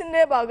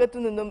പോലീസിൻ്റെ ഭാഗത്തു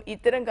നിന്നും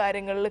ഇത്തരം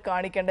കാര്യങ്ങളിൽ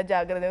കാണിക്കേണ്ട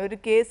ജാഗ്രത. ഒരു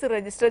കേസ്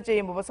രജിസ്റ്റർ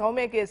ചെയ്യുമ്പോൾ ഇപ്പോൾ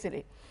സൗമ്യ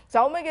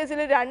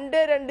കേസിൽ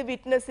രണ്ട്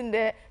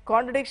വിറ്റ്നസിൻ്റെ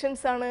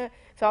കോൺട്രഡിക്ഷൻസ് ആണ്.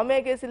 സൗമ്യ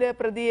കേസിലെ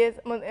പ്രതിയെ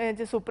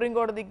സുപ്രീം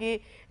കോടതിക്ക്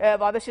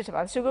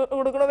വധശിക്ഷ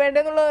കൊടുക്കണോ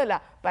വേണ്ടെന്നുള്ളതല്ല,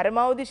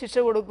 പരമാവധി ശിക്ഷ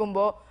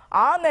കൊടുക്കുമ്പോൾ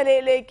ആ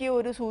നിലയിലേക്ക്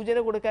ഒരു സൂചന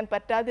കൊടുക്കാൻ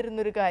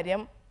പറ്റാതിരുന്നൊരു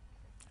കാര്യം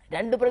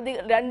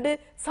രണ്ട്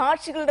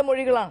സാക്ഷികളുടെ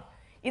മൊഴികളാണ്.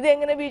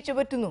 ഇതെങ്ങനെ വീഴ്ച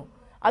പറ്റുന്നു?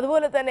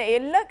 അതുപോലെ തന്നെ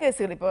എല്ലാ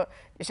കേസുകളും, ഇപ്പോൾ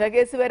ജിഷ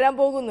കേസ് വരാൻ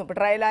പോകുന്നു, ഇപ്പോൾ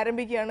ട്രയൽ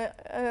ആരംഭിക്കുകയാണ്,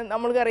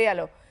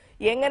 നമ്മൾക്കറിയാലോ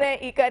എങ്ങനെ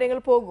ഈ കാര്യങ്ങൾ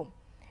പോകും.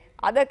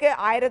 അതൊക്കെ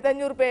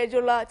 1500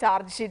 പേജുള്ള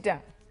ചാർജ്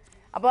ഷീറ്റാണ്.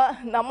 അപ്പോൾ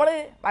നമ്മൾ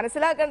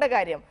മനസ്സിലാക്കേണ്ട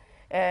കാര്യം,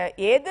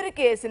 ഏതൊരു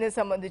കേസിനെ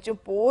സംബന്ധിച്ചും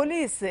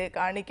പോലീസ്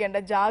കാണിക്കേണ്ട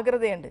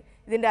ജാഗ്രതയുണ്ട്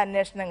ഇതിൻ്റെ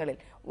അന്വേഷണങ്ങളിൽ.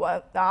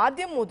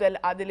 ആദ്യം മുതൽ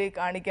അതിൽ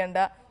കാണിക്കേണ്ട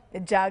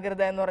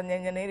ജാഗ്രത എന്ന് പറഞ്ഞു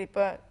കഴിഞ്ഞാൽ,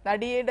 ഇപ്പോൾ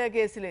നടിയുടെ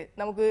കേസിൽ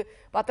നമുക്ക്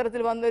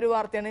പത്രത്തിൽ വന്നൊരു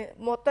വാർത്തയാണ്,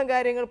 മൊത്തം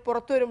കാര്യങ്ങൾ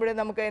പുറത്തു വരുമ്പോഴേ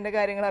നമുക്ക് അതിൻ്റെ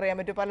കാര്യങ്ങൾ അറിയാൻ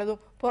പറ്റും, പലതും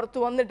പുറത്തു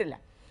വന്നിട്ടില്ല.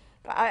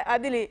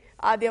 അതിൽ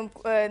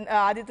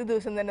ആദ്യത്തെ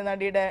ദിവസം തന്നെ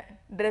നടിയുടെ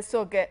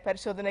ഡ്രസ്സൊക്കെ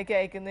പരിശോധനയ്ക്ക്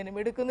അയക്കുന്നതിനും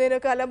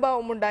എടുക്കുന്നതിനൊക്കെ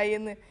അലംഭാവം ഉണ്ടായി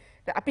എന്ന്.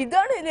 അപ്പം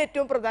ഇതാണ് ഇതിൽ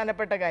ഏറ്റവും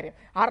പ്രധാനപ്പെട്ട കാര്യം.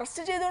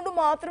 അറസ്റ്റ് ചെയ്തുകൊണ്ട്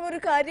മാത്രം ഒരു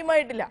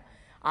കാര്യമായിട്ടില്ല.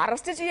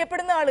 അറസ്റ്റ്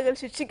ചെയ്യപ്പെടുന്ന ആളുകൾ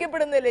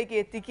ശിക്ഷിക്കപ്പെടുന്നതിലേക്ക്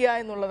എത്തിക്കുക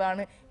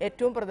എന്നുള്ളതാണ്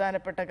ഏറ്റവും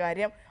പ്രധാനപ്പെട്ട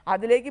കാര്യം.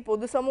 അതിലേക്ക്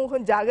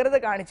പൊതുസമൂഹം ജാഗ്രത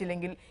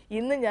കാണിച്ചില്ലെങ്കിൽ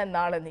ഇന്ന് ഞാൻ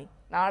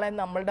നാളെ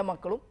നമ്മളുടെ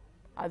മക്കളും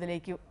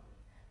അതിലേക്ക്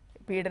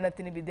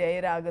പീഡനത്തിന്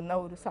വിധേയരാകുന്ന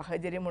ഒരു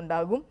സാഹചര്യം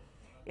ഉണ്ടാകും.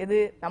 ഇത്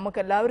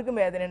നമുക്കെല്ലാവർക്കും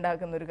വേദന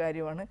ഉണ്ടാക്കുന്ന ഒരു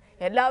കാര്യമാണ്.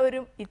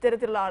 എല്ലാവരും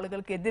ഇത്തരത്തിലുള്ള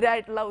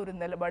ആളുകൾക്കെതിരായിട്ടുള്ള ഒരു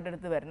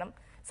നിലപാടെടുത്ത് വരണം.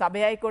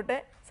 സഭയായിക്കോട്ടെ,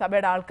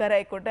 സഭയുടെ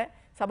ആൾക്കാരായിക്കോട്ടെ,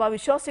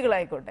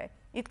 സഭാവിശ്വാസികളായിക്കോട്ടെ,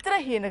 ഇത്ര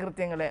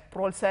ഹീനകൃത്യങ്ങളെ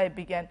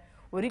പ്രോത്സാഹിപ്പിക്കാൻ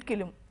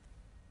ഒരിക്കലും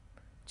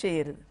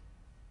ചെയ്യരുത്.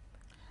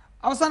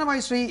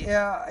 അവസാനമായി ശ്രീ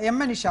എം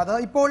എ നിഷാദ്,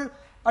 ഇപ്പോൾ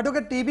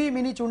അഡ്വക്കേറ്റ് ടി ബി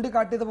മിനി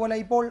ചൂണ്ടിക്കാട്ടിയതുപോലെ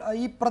ഇപ്പോൾ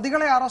ഈ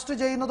പ്രതികളെ അറസ്റ്റ്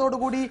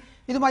ചെയ്യുന്നതോടുകൂടി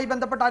ഇതുമായി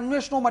ബന്ധപ്പെട്ട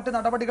അന്വേഷണവും മറ്റ്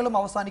നടപടികളും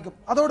അവസാനിക്കും.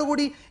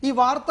 അതോടുകൂടി ഈ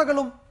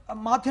വാർത്തകളും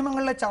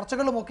മാധ്യമങ്ങളിലെ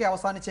ചർച്ചകളും ഒക്കെ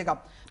അവസാനിച്ചേക്കാം.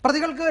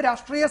 പ്രതികൾക്ക്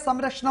രാഷ്ട്രീയ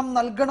സംരക്ഷണം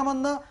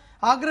നൽകണമെന്ന്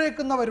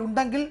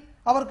ആഗ്രഹിക്കുന്നവരുണ്ടെങ്കിൽ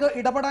അവർക്ക്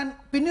ഇടപെടാൻ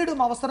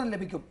പിന്നീടും അവസരം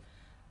ലഭിക്കും.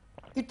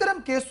 ഇത്തരം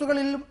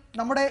കേസുകളിലും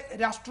നമ്മുടെ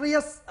രാഷ്ട്രീയ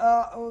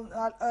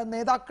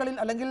നേതാക്കളിൽ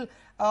അല്ലെങ്കിൽ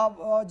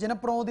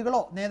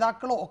ജനപ്രതിനിധികളോ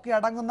നേതാക്കളോ ഒക്കെ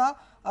അടങ്ങുന്ന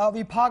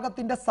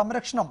വിഭാഗത്തിന്റെ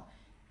സംരക്ഷണം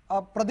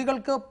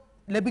പ്രതികൾക്ക്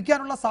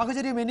ലഭിക്കാനുള്ള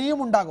സാഹചര്യം ഇനിയും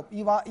ഉണ്ടാകും.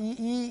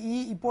 ഈ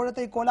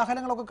ഇപ്പോഴത്തെ ഈ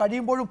കോലാഹലങ്ങളൊക്കെ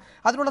കഴിയുമ്പോഴും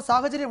അതിനുള്ള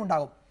സാഹചര്യം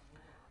ഉണ്ടാകും.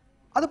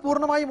 അത്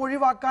പൂർണ്ണമായും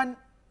ഒഴിവാക്കാൻ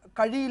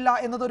കഴിയില്ല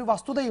എന്നതൊരു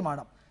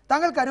വസ്തുതയുമാണ്.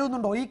 താങ്കൾ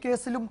കരുതുന്നുണ്ടോ ഈ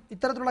കേസിലും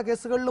ഇത്തരത്തിലുള്ള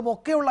കേസുകളിലും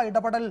ഒക്കെയുള്ള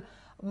ഇടപെടൽ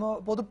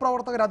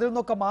പൊതുപ്രവർത്തകർ അതിൽ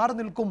നിന്നൊക്കെ മാറി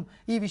നിൽക്കും?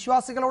 ഈ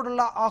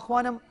വിശ്വാസികളോടുള്ള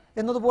ആഹ്വാനം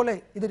എന്നതുപോലെ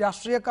ഇത്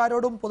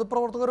രാഷ്ട്രീയക്കാരോടും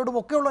പൊതുപ്രവർത്തകരോടും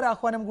ഒക്കെയുള്ള ഒരു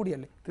ആഹ്വാനം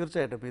കൂടിയല്ലേ?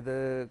 തീർച്ചയായിട്ടും. ഇത്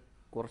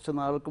കുറച്ച്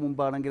നാൾക്ക്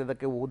മുമ്പാണെങ്കിൽ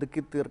ഇതൊക്കെ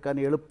ഒതുക്കി തീർക്കാൻ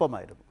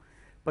എളുപ്പമായിരുന്നു.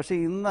 പക്ഷേ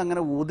ഇന്ന്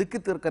അങ്ങനെ ഒതുക്കി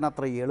തീർക്കാൻ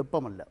അത്ര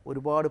എളുപ്പമല്ല.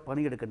 ഒരുപാട്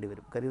പണിയെടുക്കേണ്ടി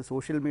വരും. കാര്യം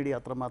സോഷ്യൽ മീഡിയ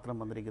അത്രമാത്രം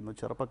വന്നിരിക്കുന്നു,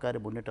 ചെറുപ്പക്കാർ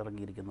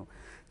മുന്നിട്ടിറങ്ങിയിരിക്കുന്നു,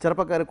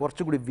 ചെറുപ്പക്കാർ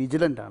കുറച്ചുകൂടി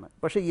വിജിലൻ്റാണ്.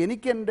 പക്ഷേ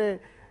എനിക്കെൻ്റെ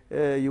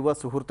യുവ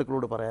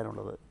സുഹൃത്തുക്കളോട്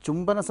പറയാനുള്ളത്,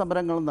 ചുംബന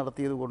സമരങ്ങൾ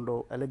നടത്തിയതുകൊണ്ടോ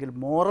അല്ലെങ്കിൽ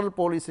മോറൽ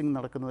പോലീസിങ്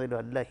നടക്കുന്നതിലോ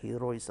അല്ല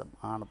ഹീറോയിസം,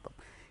 ആണത്തം.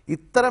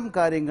 ഇത്തരം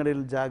കാര്യങ്ങളിൽ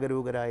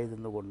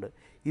ജാഗരൂകരായിരുന്നുകൊണ്ട്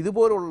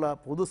ഇതുപോലുള്ള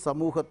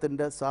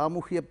പൊതുസമൂഹത്തിൻ്റെ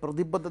സാമൂഹ്യ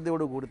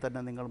പ്രതിബദ്ധതയോടുകൂടി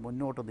തന്നെ നിങ്ങൾ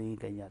മുന്നോട്ട്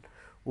നീങ്ങിക്കഴിഞ്ഞാൽ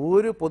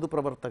ഒരു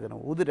പൊതുപ്രവർത്തകനോ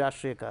ഒരു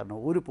രാഷ്ട്രീയക്കാരനോ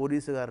ഒരു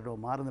പോലീസുകാരനോ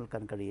മാറി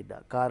നിൽക്കാൻ കഴിയില്ല.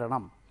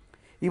 കാരണം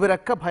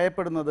ഇവരൊക്കെ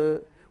ഭയപ്പെടുന്നത്,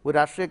 ഒരു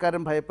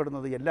രാഷ്ട്രീയക്കാരൻ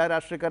ഭയപ്പെടുന്നത്, എല്ലാ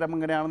രാഷ്ട്രീയക്കാരും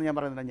അങ്ങനെയാണെന്ന് ഞാൻ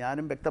പറയുന്നില്ല,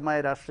 ഞാനും വ്യക്തമായ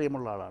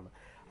രാഷ്ട്രീയമുള്ള ആളാണ്.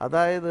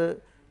 അതായത്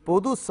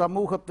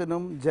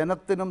പൊതുസമൂഹത്തിനും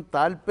ജനത്തിനും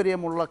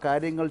താല്പര്യമുള്ള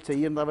കാര്യങ്ങൾ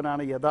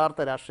ചെയ്യുന്നവനാണ്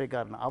യഥാർത്ഥ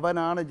രാഷ്ട്രീയക്കാരൻ.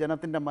 അവനാണ്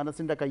ജനത്തിൻ്റെ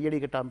മനസ്സിൻ്റെ കയ്യടി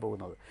കിട്ടാൻ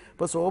പോകുന്നത്.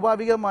 അപ്പോൾ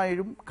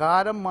സ്വാഭാവികമായും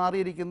കാലം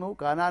മാറിയിരിക്കുന്നു,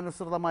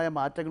 കാലാനുസൃതമായ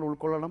മാറ്റങ്ങൾ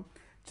ഉൾക്കൊള്ളണം.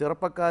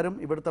 ചെറുപ്പക്കാരും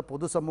ഇവിടുത്തെ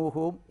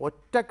പൊതുസമൂഹവും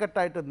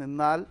ഒറ്റക്കെട്ടായിട്ട്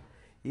നിന്നാൽ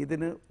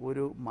ഇതിന്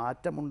ഒരു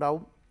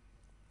മാറ്റമുണ്ടാവും,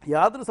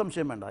 യാതൊരു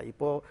സംശയം വേണ്ട.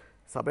 ഇപ്പോൾ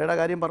സഭയുടെ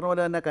കാര്യം പറഞ്ഞ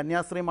പോലെ തന്നെ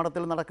കന്യാസ്ത്രീ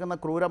മഠത്തിൽ നടക്കുന്ന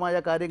ക്രൂരമായ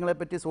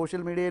കാര്യങ്ങളെപ്പറ്റി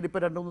സോഷ്യൽ മീഡിയയിൽ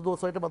ഇപ്പോൾ 2-3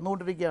 ദിവസമായിട്ട്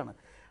വന്നുകൊണ്ടിരിക്കുകയാണ്.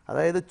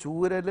 അതായത്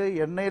ചൂരൽ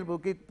എണ്ണയിൽ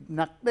പൂക്കി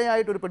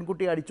നഗ്നയായിട്ടൊരു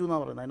പെൺകുട്ടിയെ അടിച്ചു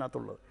എന്നാണ് പറയുന്നത്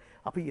അതിനകത്തുള്ളത്.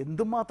 അപ്പോൾ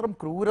എന്തുമാത്രം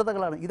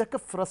ക്രൂരതകളാണ് ഇതൊക്കെ!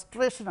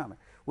 ഫ്രസ്ട്രേഷനാണ്.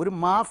 ഒരു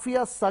മാഫിയ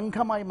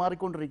സംഘമായി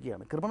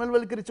മാറിക്കൊണ്ടിരിക്കുകയാണ്, ക്രിമിനൽ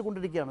വൽക്കരിച്ചു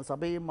കൊണ്ടിരിക്കുകയാണ്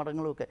സഭയും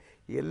മഠങ്ങളും ഒക്കെ.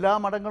 എല്ലാ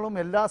മഠങ്ങളും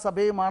എല്ലാ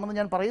സഭയുമാണെന്ന്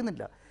ഞാൻ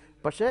പറയുന്നില്ല.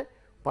 പക്ഷേ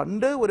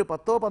പണ്ട് ഒരു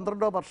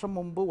 10-12 വർഷം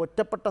മുമ്പ്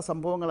ഒറ്റപ്പെട്ട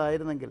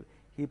സംഭവങ്ങളായിരുന്നെങ്കിൽ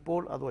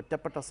ഇപ്പോൾ അത്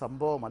ഒറ്റപ്പെട്ട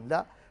സംഭവമല്ല.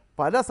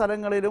 പല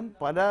സ്ഥലങ്ങളിലും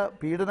പല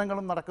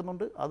പീഡനങ്ങളും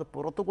നടക്കുന്നുണ്ട്. അത്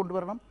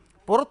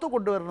പുറത്തു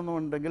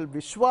കൊണ്ടുവരണമെന്നുണ്ടെങ്കിൽ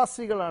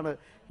വിശ്വാസികളാണ്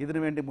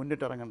ഇതിനുവേണ്ടി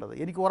മുന്നിട്ടിറങ്ങേണ്ടത്.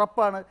 എനിക്ക്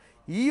ഉറപ്പാണ്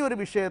ഈ ഒരു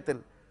വിഷയത്തിൽ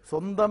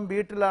സ്വന്തം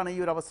വീട്ടിലാണ് ഈ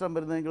ഒരു അവസരം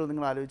വരുന്നതെങ്കിൽ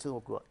നിങ്ങൾ ആലോചിച്ച്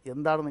നോക്കുക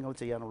എന്താണ് നിങ്ങൾ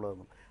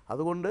ചെയ്യാനുള്ളതെന്നും.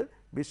 അതുകൊണ്ട്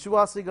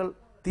വിശ്വാസികൾ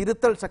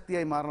തിരുത്തൽ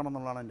ശക്തിയായി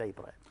മാറണമെന്നുള്ളതാണ് എൻ്റെ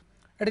അഭിപ്രായം.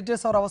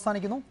 എഡിറ്റേഴ്സ് അവർ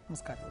അവസാനിക്കുന്നു.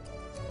 നമസ്കാരം.